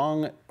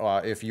wrong,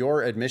 if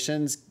your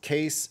admissions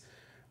case,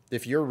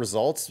 if your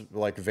results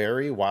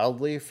vary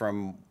wildly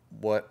from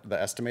what the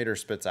estimator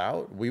spits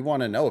out, we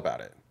want to know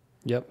about it.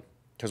 Yep.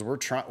 Because we're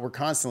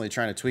constantly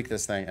trying to tweak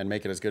this thing and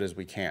make it as good as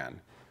we can.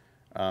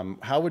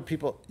 How would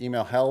people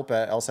email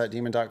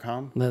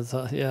help@lsatdemon.com?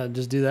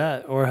 Just do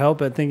that, or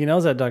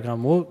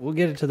help@thinkinglsat.com. We'll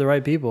get it to the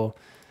right people.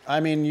 I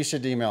mean, you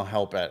should email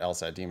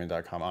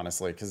help@lsatdemon.com,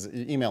 honestly, because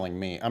emailing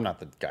me, I'm not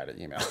the guy to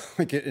email.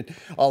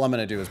 All I'm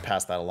going to do is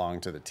pass that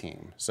along to the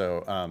team.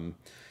 So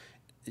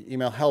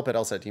email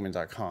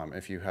help@lsatdemon.com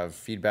if you have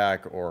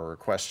feedback or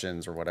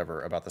questions or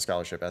whatever about the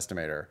scholarship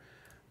estimator.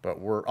 But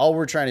all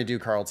we're trying to do,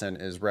 Carlton,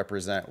 is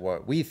represent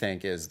what we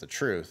think is the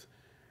truth.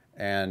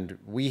 And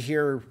we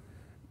hear,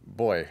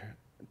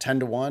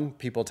 10-to-1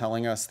 people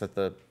telling us that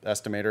the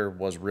estimator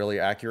was really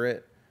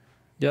accurate.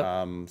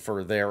 Yep.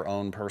 For their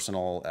own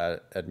personal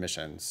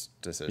admissions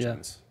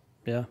decisions.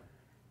 Yeah.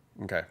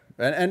 Okay.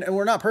 And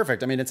we're not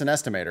perfect. I mean, it's an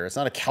estimator. It's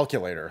not a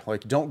calculator.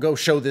 Don't go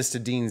show this to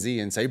Dean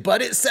Z and say,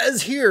 but it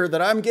says here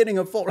that I'm getting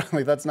a full,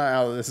 that's not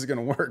how this is going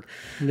to work.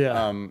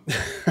 Yeah.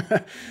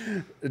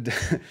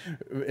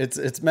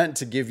 It's meant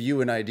to give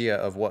you an idea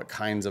of what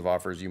kinds of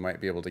offers you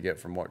might be able to get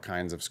from what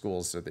kinds of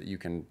schools so that you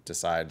can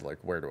decide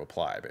where to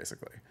apply,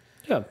 basically.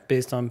 Yeah,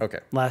 based on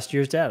last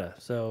year's data.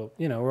 So,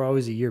 we're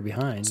always a year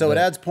behind. So it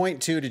adds 0.2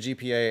 to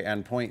GPA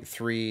and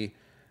 3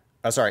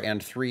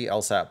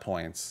 LSAT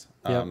points.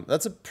 Yep.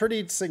 That's a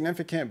pretty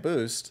significant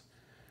boost.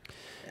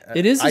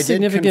 It is a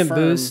significant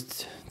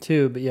boost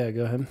too, but yeah,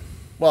 go ahead.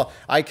 Well,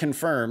 I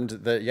confirmed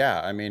that,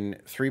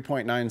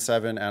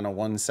 3.97 and a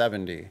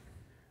 170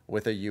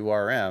 with a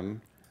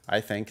URM, I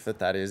think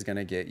that is going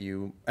to get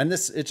you, and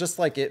it's just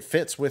it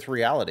fits with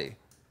reality.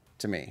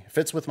 To me,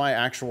 fits with my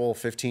actual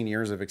 15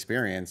 years of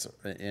experience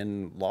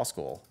in law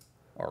school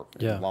or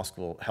in law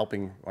school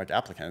helping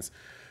applicants.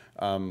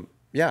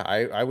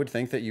 I would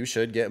think that you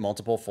should get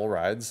multiple full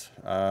rides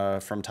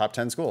from top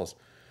 10 schools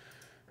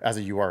as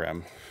a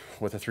URM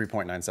with a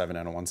 3.97 and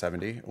a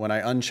 170. When I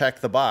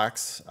uncheck the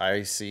box,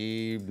 I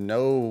see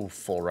no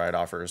full ride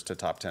offers to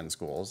top 10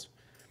 schools.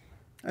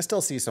 I still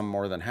see some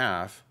more than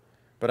half,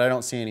 but I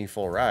don't see any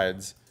full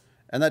rides.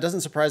 And that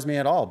doesn't surprise me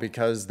at all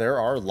because there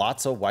are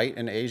lots of white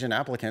and Asian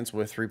applicants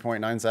with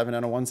 3.97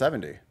 and a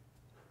 170.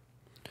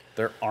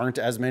 There aren't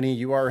as many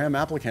URM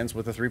applicants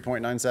with a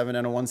 3.97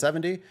 and a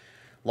 170.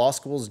 Law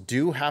schools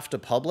do have to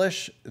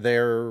publish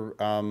their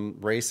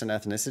race and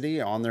ethnicity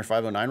on their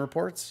 509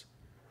 reports.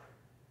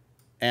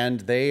 And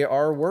they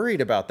are worried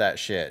about that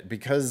shit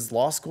because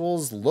law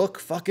schools look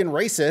fucking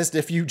racist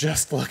if you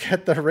just look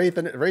at the race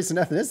and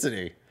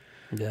ethnicity.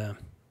 Yeah.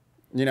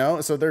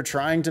 So they're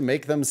trying to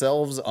make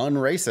themselves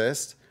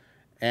unracist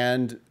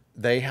and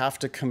they have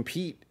to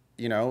compete,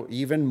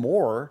 even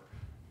more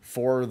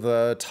for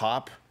the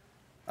top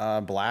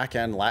Black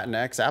and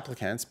Latinx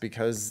applicants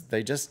because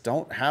they just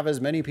don't have as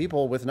many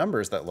people with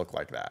numbers that look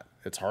like that.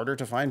 It's harder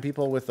to find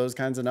people with those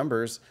kinds of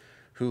numbers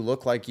who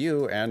look like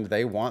you and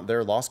they want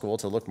their law school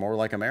to look more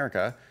like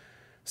America.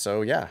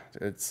 So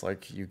it's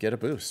you get a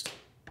boost.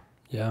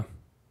 Yeah.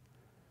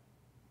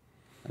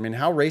 I mean,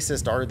 how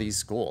racist are these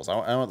schools?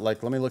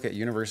 Let me look at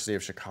University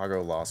of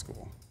Chicago Law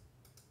School.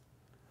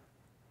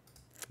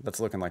 That's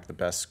looking like the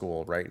best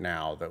school right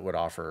now that would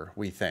offer,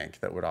 we think,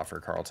 that would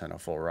offer Carlton a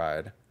full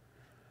ride.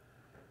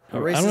 How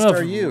racist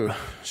are you,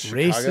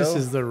 Chicago? Racist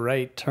is the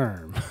right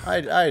term.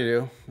 I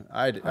do.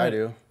 I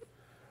do.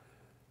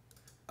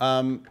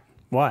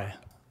 Why?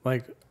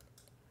 Like,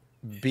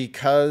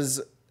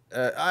 because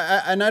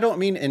I don't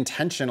mean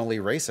intentionally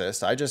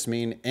racist. I just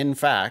mean, in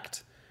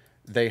fact,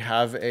 they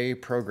have a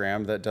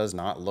program that does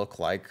not look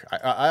like,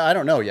 I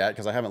don't know yet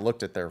because I haven't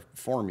looked at their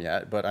form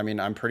yet, but I mean,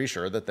 I'm pretty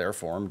sure that their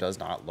form does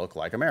not look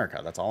like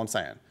America. That's all I'm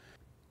saying.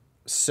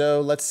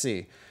 So let's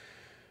see.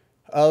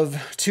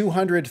 Of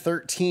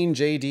 213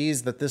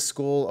 JDs that this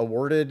school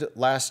awarded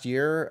last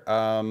year,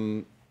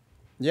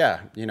 yeah,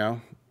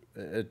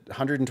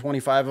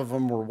 125 of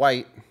them were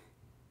white.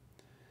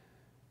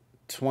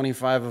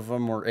 25 of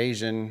them were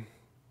Asian.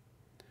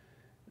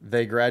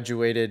 They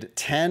graduated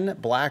 10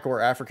 Black or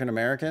African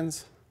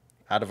Americans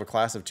out of a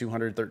class of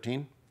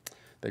 213.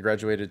 They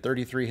graduated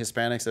 33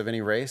 Hispanics of any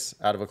race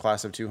out of a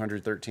class of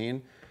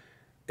 213.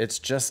 It's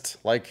just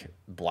like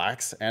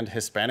Blacks and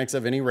Hispanics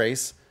of any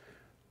race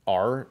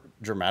are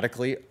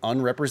dramatically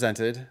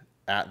unrepresented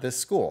at this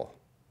school.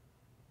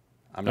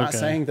 I'm not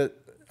saying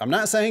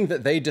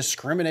that they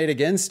discriminate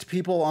against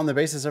people on the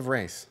basis of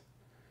race.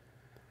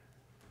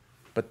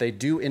 But they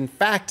do, in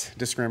fact,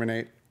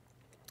 discriminate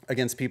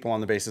against people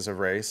on the basis of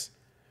race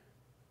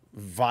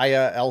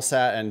via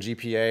LSAT and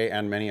GPA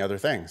and many other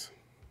things.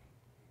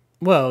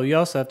 Well, you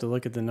also have to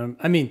look at the number.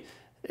 I mean,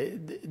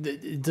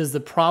 does the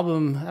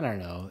problem, I don't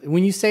know.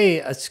 When you say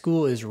a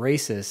school is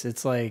racist,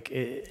 it's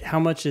like, how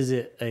much is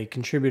it a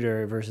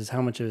contributor versus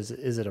how much is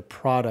it a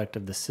product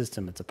of the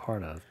system it's a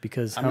part of?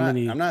 Because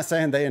I'm not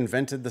saying they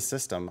invented the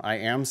system. I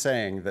am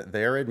saying that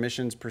their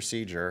admissions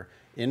procedure,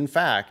 in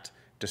fact,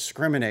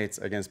 discriminates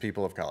against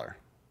people of color.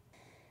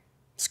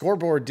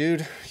 Scoreboard,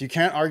 dude, you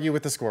can't argue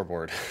with the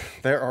scoreboard.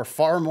 There are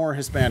far more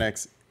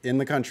Hispanics in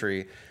the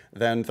country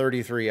than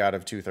 33 out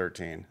of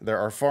 213. There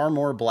are far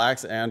more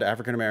Blacks and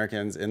African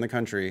Americans in the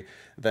country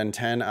than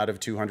 10 out of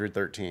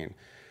 213.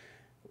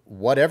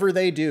 Whatever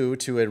they do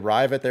to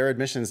arrive at their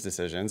admissions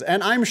decisions,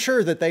 and I'm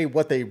sure that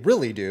what they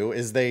really do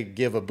is they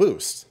give a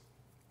boost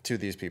to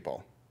these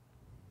people.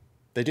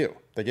 They do.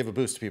 They give a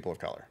boost to people of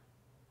color.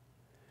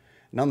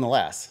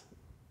 Nonetheless,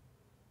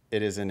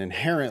 it is an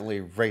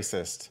inherently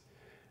racist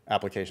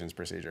applications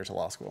procedure to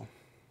law school.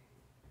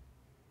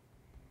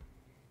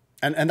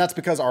 And that's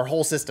because our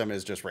whole system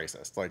is just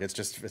racist. Like,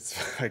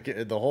 it's like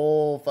the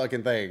whole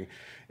fucking thing.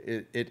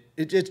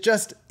 It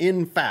just,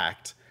 in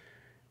fact,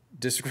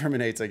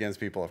 discriminates against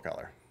people of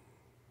color.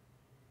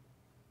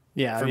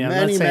 Yeah, I'm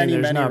not saying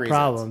there's not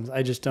problems.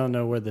 I just don't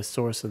know where the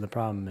source of the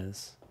problem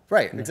is.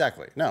 Right,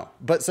 exactly. No.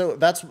 But so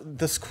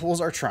the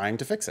schools are trying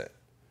to fix it.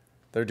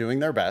 They're doing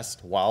their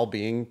best while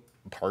being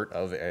part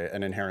of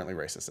an inherently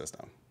racist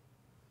system.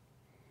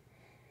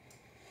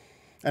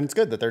 And it's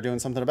good that they're doing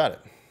something about it.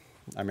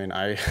 I mean,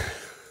 I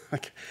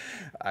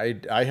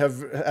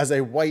have, as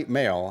a white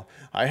male,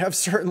 I have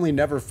certainly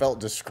never felt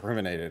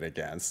discriminated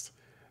against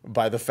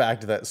by the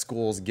fact that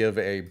schools give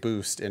a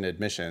boost in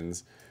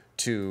admissions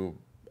to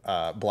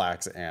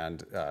Blacks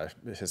and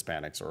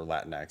Hispanics or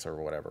Latinx or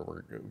whatever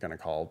we're going to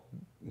call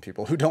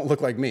people who don't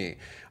look like me.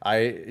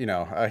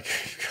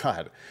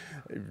 God,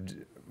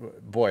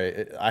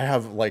 boy, I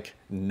have like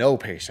no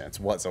patience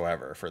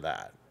whatsoever for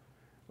that.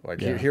 Like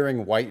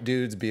hearing white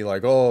dudes be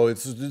like, "Oh,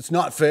 it's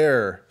not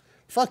fair."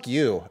 Fuck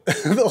you.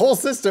 The whole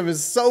system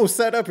is so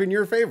set up in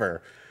your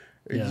favor.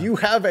 Yeah. You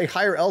have a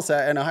higher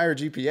LSAT and a higher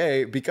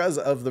GPA because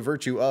of the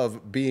virtue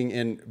of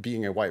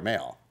being a white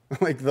male.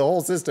 Like the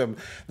whole system,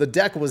 the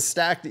deck was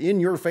stacked in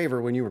your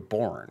favor when you were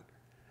born.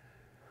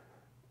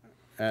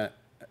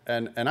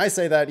 And I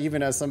say that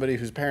even as somebody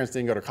whose parents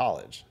didn't go to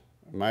college.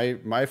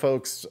 My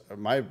folks,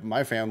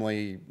 my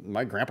family,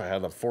 my grandpa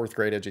had a 4th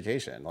grade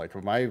education. Like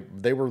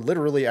they were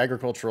literally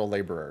agricultural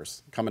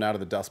laborers coming out of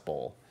the Dust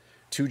Bowl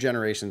 2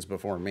 generations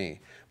before me.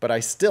 But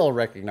I still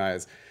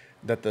recognize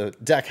that the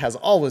deck has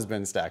always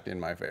been stacked in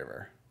my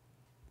favor.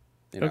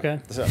 Okay.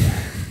 So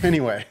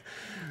anyway,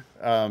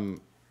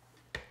 want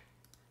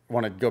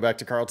to go back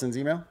to Carlton's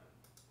email?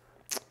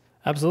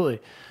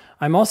 Absolutely.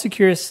 I'm also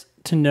curious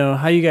to know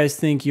how you guys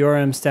think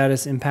URM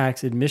status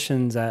impacts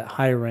admissions at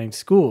higher ranked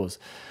schools.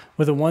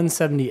 With a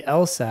 170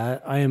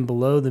 LSAT, I am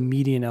below the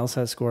median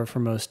LSAT score for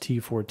most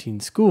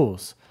T14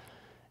 schools.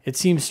 It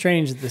seems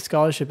strange that the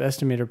scholarship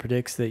estimator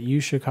predicts that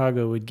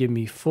UChicago would give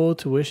me full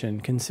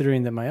tuition,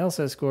 considering that my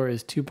LSAT score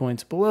is 2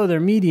 points below their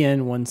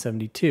median,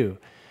 172.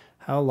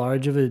 How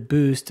large of a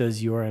boost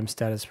does URM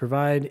status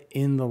provide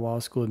in the law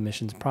school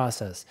admissions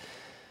process?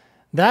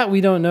 That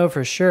we don't know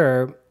for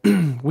sure.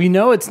 We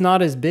know it's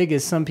not as big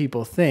as some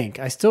people think.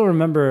 I still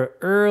remember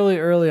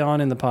early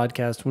on in the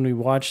podcast when we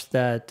watched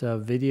that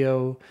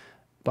video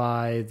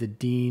by the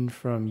dean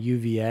from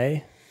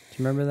UVA.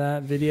 Do you remember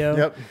that video?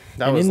 Yep.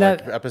 That was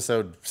like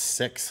episode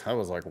 6. That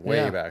was like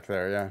way back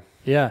there. Yeah.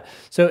 Yeah.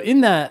 So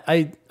in that,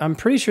 I'm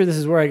pretty sure this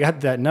is where I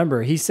got that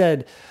number. He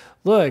said,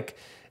 look,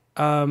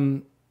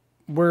 if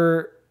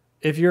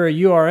you're a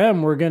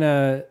URM, we're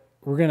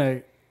going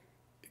to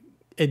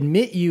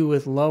admit you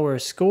with lower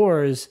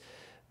scores,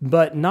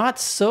 but not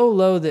so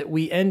low that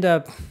we end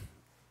up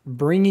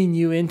bringing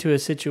you into a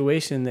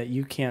situation that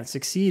you can't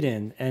succeed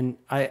in. And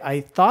I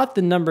thought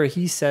the number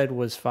he said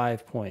was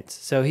 5 points.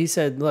 So he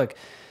said, look,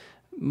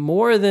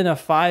 more than a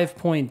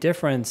 5-point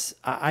difference,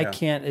 I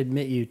can't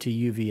admit you to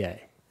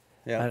UVA.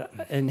 Yeah.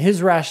 And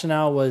his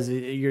rationale was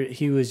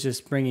he was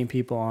just bringing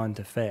people on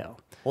to fail.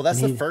 Well,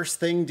 that's the first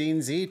thing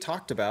Dean Z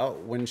talked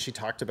about when she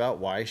talked about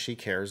why she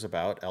cares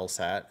about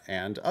LSAT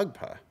and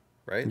UGPA,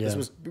 right? Yeah. This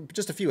was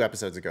just a few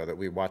episodes ago that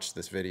we watched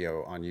this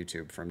video on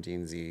YouTube from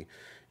Dean Z,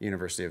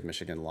 University of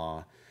Michigan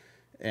Law.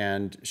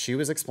 And she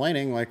was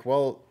explaining like,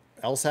 well,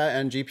 LSAT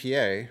and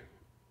GPA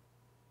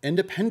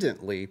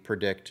independently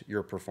predict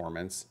your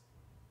performance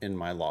in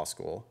my law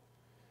school.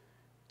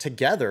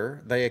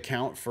 Together, they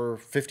account for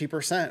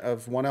 50%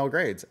 of 1L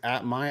grades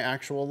at my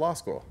actual law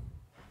school.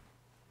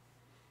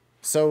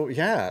 So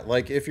yeah,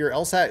 like if your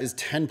LSAT is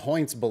 10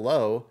 points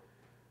below,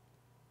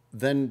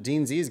 then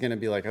Dean Z is going to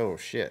be like, oh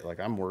shit, like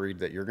I'm worried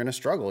that you're going to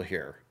struggle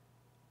here.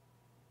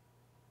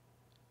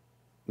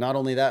 Not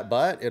only that,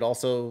 but it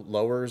also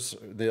lowers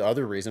the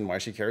other reason why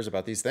she cares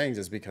about these things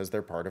is because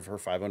they're part of her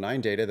 509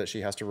 data that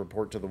she has to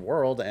report to the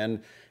world,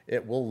 and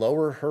it will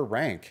lower her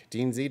rank.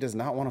 Dean Z does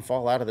not want to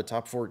fall out of the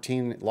top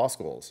 14 law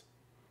schools.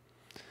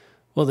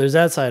 Well, there's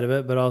that side of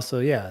it, but also,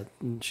 yeah,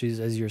 she's,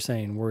 as you're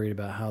saying, worried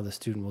about how the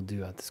student will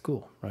do at the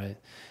school, right?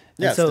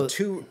 Yeah, so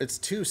it's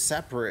two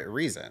separate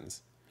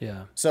reasons.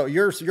 Yeah. So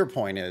your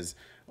point is,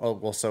 oh,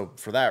 well, so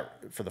for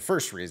the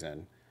first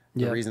reason,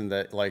 the reason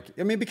that, like,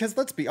 I mean, because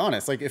let's be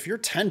honest, like if you're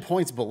 10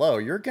 points below,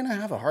 you're going to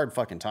have a hard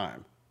fucking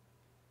time.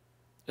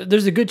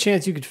 There's a good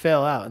chance you could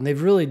fail out, and they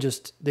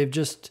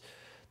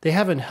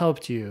haven't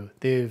helped you.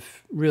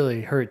 They've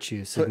really hurt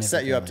you significantly.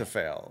 Set you up to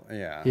fail.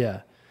 Yeah.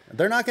 Yeah.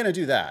 They're not going to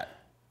do that,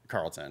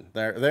 Carlton.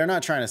 They're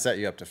not trying to set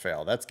you up to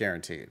fail. That's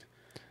guaranteed.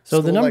 So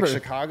School the number, like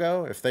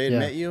Chicago, if they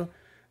admit you,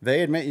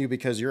 they admit you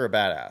because you're a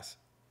badass.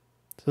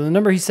 So the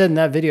number he said in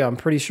that video, I'm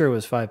pretty sure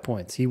was 5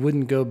 points. He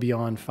wouldn't go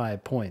beyond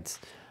 5 points.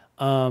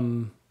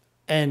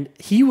 And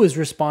he was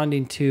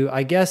responding to,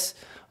 I guess,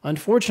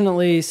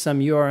 unfortunately, some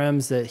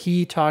URMs that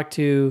he talked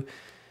to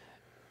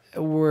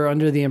were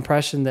under the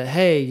impression that,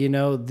 hey, you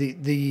know,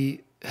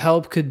 the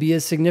help could be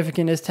as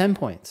significant as 10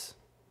 points.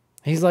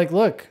 He's like,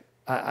 look,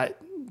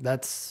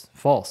 that's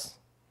false.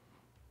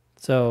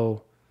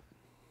 So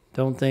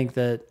don't think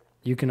that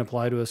you can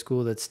apply to a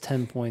school that's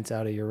 10 points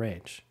out of your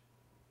range.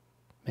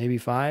 Maybe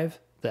 5.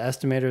 The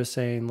estimator is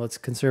saying, let's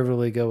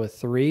conservatively go with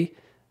 3.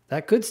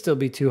 That could still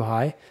be too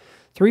high.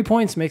 3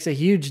 points makes a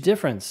huge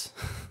difference.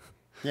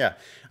 Yeah.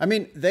 I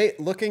mean,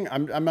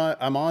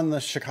 I'm on the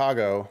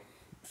Chicago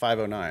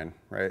 509,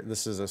 right?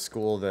 This is a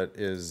school that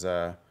is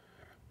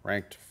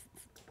ranked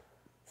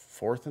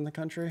 4th in the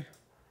country.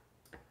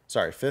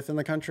 Sorry, 5th in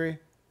the country.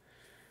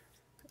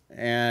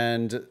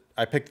 And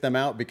I picked them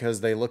out because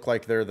they look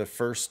like they're the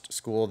first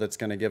school that's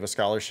going to give a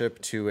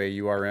scholarship to a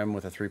URM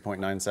with a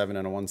 3.97 and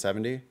a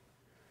 170.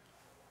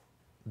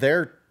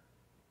 Their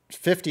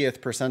 50th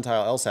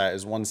percentile LSAT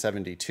is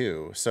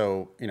 172.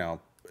 So, you know,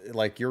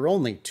 like you're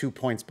only 2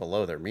 points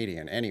below their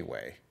median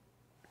anyway,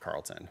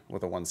 Carlton,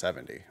 with a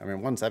 170. I mean,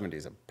 170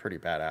 is a pretty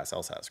badass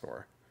LSAT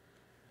score.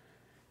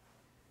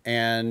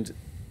 And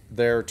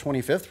their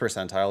 25th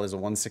percentile is a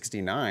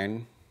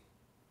 169.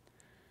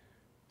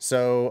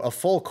 So a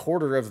full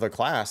quarter of the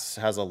class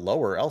has a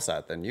lower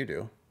LSAT than you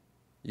do.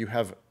 You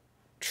have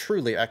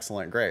truly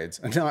excellent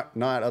grades.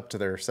 Not up to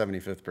their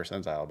 75th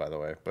percentile, by the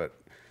way, but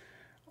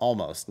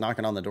almost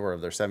knocking on the door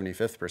of their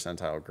 75th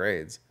percentile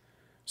grades.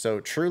 So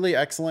truly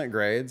excellent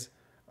grades,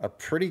 a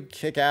pretty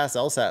kick-ass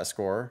LSAT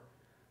score.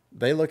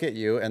 They look at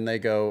you and they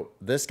go,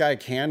 this guy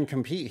can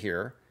compete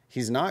here.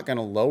 He's not going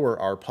to lower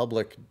our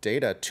public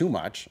data too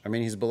much. I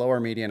mean, he's below our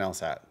median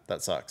LSAT.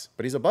 That sucks.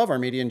 But he's above our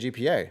median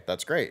GPA.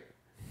 That's great.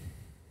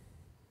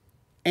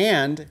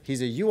 And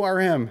he's a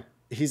URM.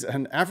 He's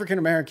an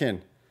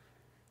African-American.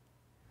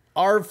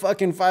 Our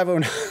fucking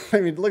 509.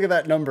 I mean, look at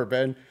that number,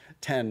 Ben.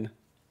 10.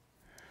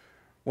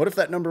 What if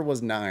that number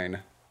was 9?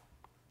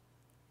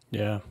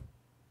 Yeah.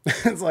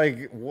 It's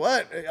like,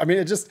 what? I mean,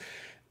 it just,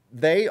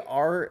 they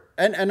are,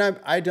 and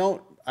I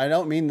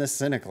don't mean this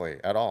cynically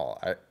at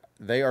all.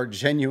 They are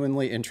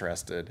genuinely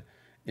interested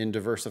in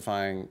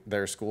diversifying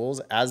their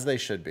schools, as they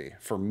should be,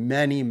 for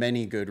many,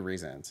 many good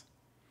reasons.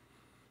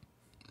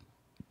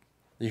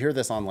 You hear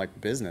this on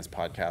like business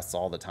podcasts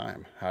all the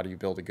time. How do you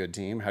build a good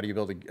team? How do you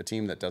build a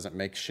team that doesn't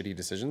make shitty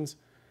decisions?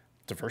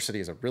 Diversity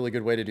is a really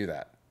good way to do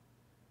that.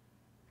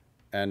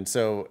 And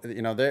so,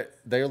 you know,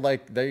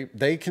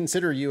 they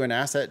consider you an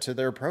asset to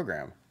their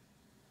program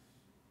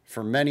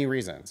for many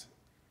reasons.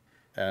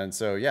 And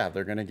so, yeah,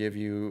 they're going to give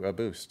you a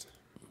boost.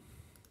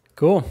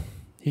 Cool.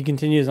 He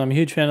continues, I'm a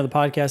huge fan of the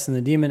podcast and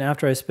the Demon.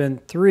 After I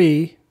spent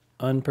 3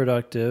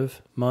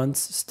 unproductive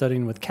months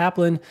studying with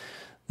Kaplan,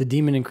 the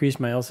Demon increased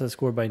my LSAT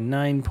score by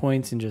 9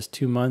 points in just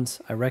 2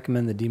 months. I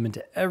recommend the Demon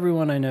to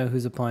everyone I know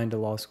who's applying to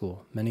law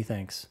school. Many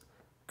thanks.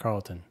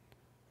 Carlton.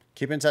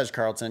 Keep in touch,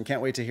 Carlton.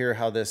 Can't wait to hear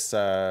how this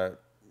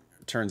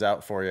turns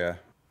out for you.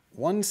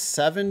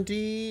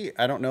 170,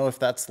 I don't know if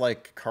that's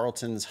like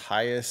Carlton's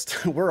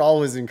highest. We're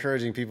always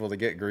encouraging people to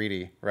get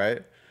greedy,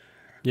 right?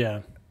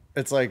 Yeah.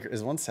 It's like,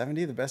 is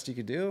 170 the best you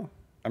could do?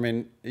 I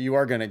mean, you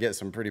are going to get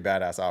some pretty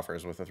badass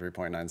offers with a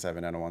 3.97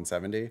 and a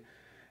 170.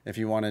 If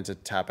you wanted to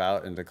tap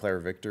out and declare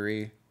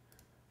victory,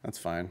 that's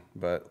fine.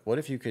 But what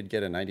if you could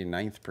get a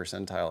 99th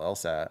percentile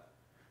LSAT?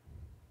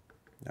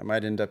 That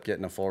might end up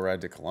getting a full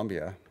ride to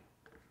Columbia,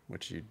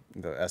 which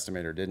the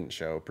estimator didn't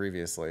show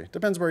previously.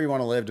 Depends where you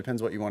want to live,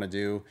 depends what you want to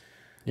do.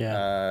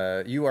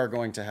 Yeah. You are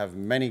going to have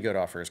many good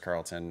offers,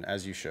 Carlton,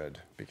 as you should,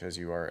 because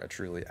you are a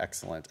truly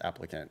excellent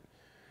applicant.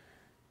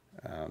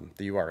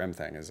 The URM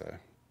thing is a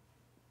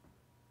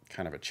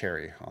kind of a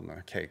cherry on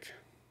the cake.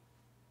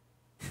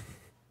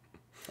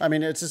 I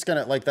mean, it's just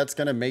gonna that's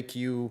gonna make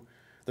you.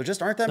 There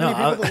just aren't that many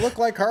people that look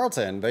like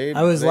Carlton.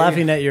 I was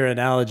laughing at your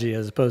analogy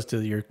as opposed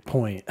to your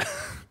point.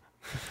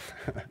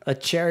 A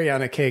cherry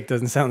on a cake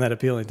doesn't sound that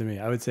appealing to me.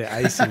 I would say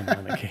icing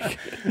on a cake.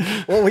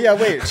 Well, yeah,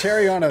 wait,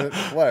 cherry on a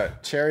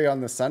what? Cherry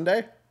on the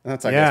sundae?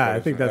 That's I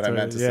think that's what I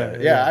meant to say.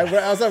 Yeah.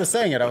 As I was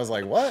saying it, I was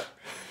like, what?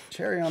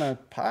 Cherry on a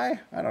pie?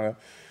 I don't know.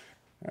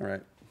 All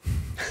right.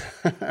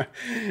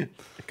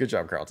 Good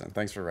job, Carlton.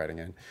 Thanks for writing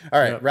in. All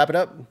right, wrap it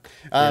up.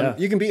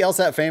 You can be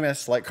LSAT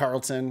famous like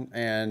Carlton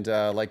and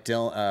like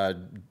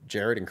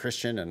Jared and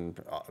Christian and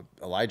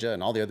Elijah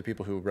and all the other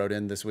people who wrote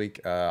in this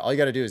week. All you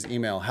got to do is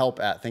email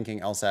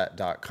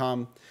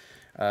help@thinkinglsat.com.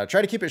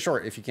 Try to keep it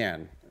short if you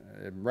can.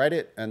 Write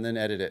it and then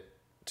edit it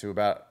to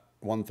about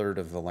 1/3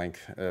 of the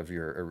length of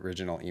your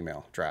original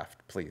email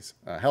draft, please.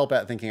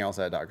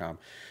 Help@thinkinglsat.com.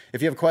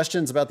 If you have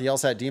questions about the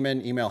LSAT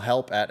Demon, email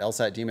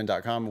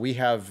help@lsatdemon.com. We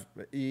have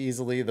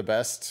easily the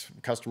best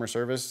customer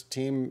service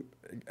team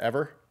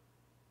ever.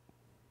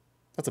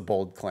 That's a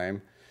bold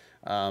claim,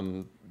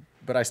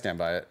 but I stand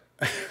by it.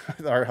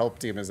 Our help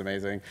team is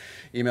amazing.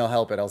 Email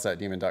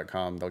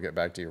help@lsatdemon.com. They'll get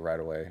back to you right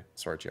away,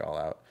 sort you all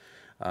out.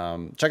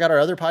 Check out our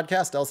other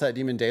podcast, LSAT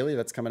Demon Daily.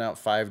 That's coming out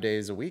 5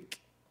 days a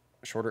week.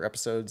 Shorter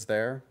episodes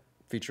there,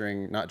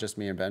 featuring not just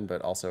me and Ben,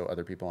 but also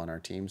other people on our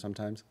team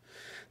sometimes.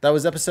 That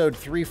was episode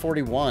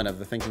 341 of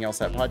the Thinking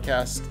LSAT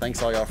podcast.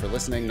 Thanks all y'all for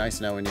listening.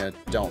 Nice knowing you.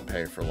 Don't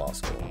pay for law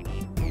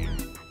school.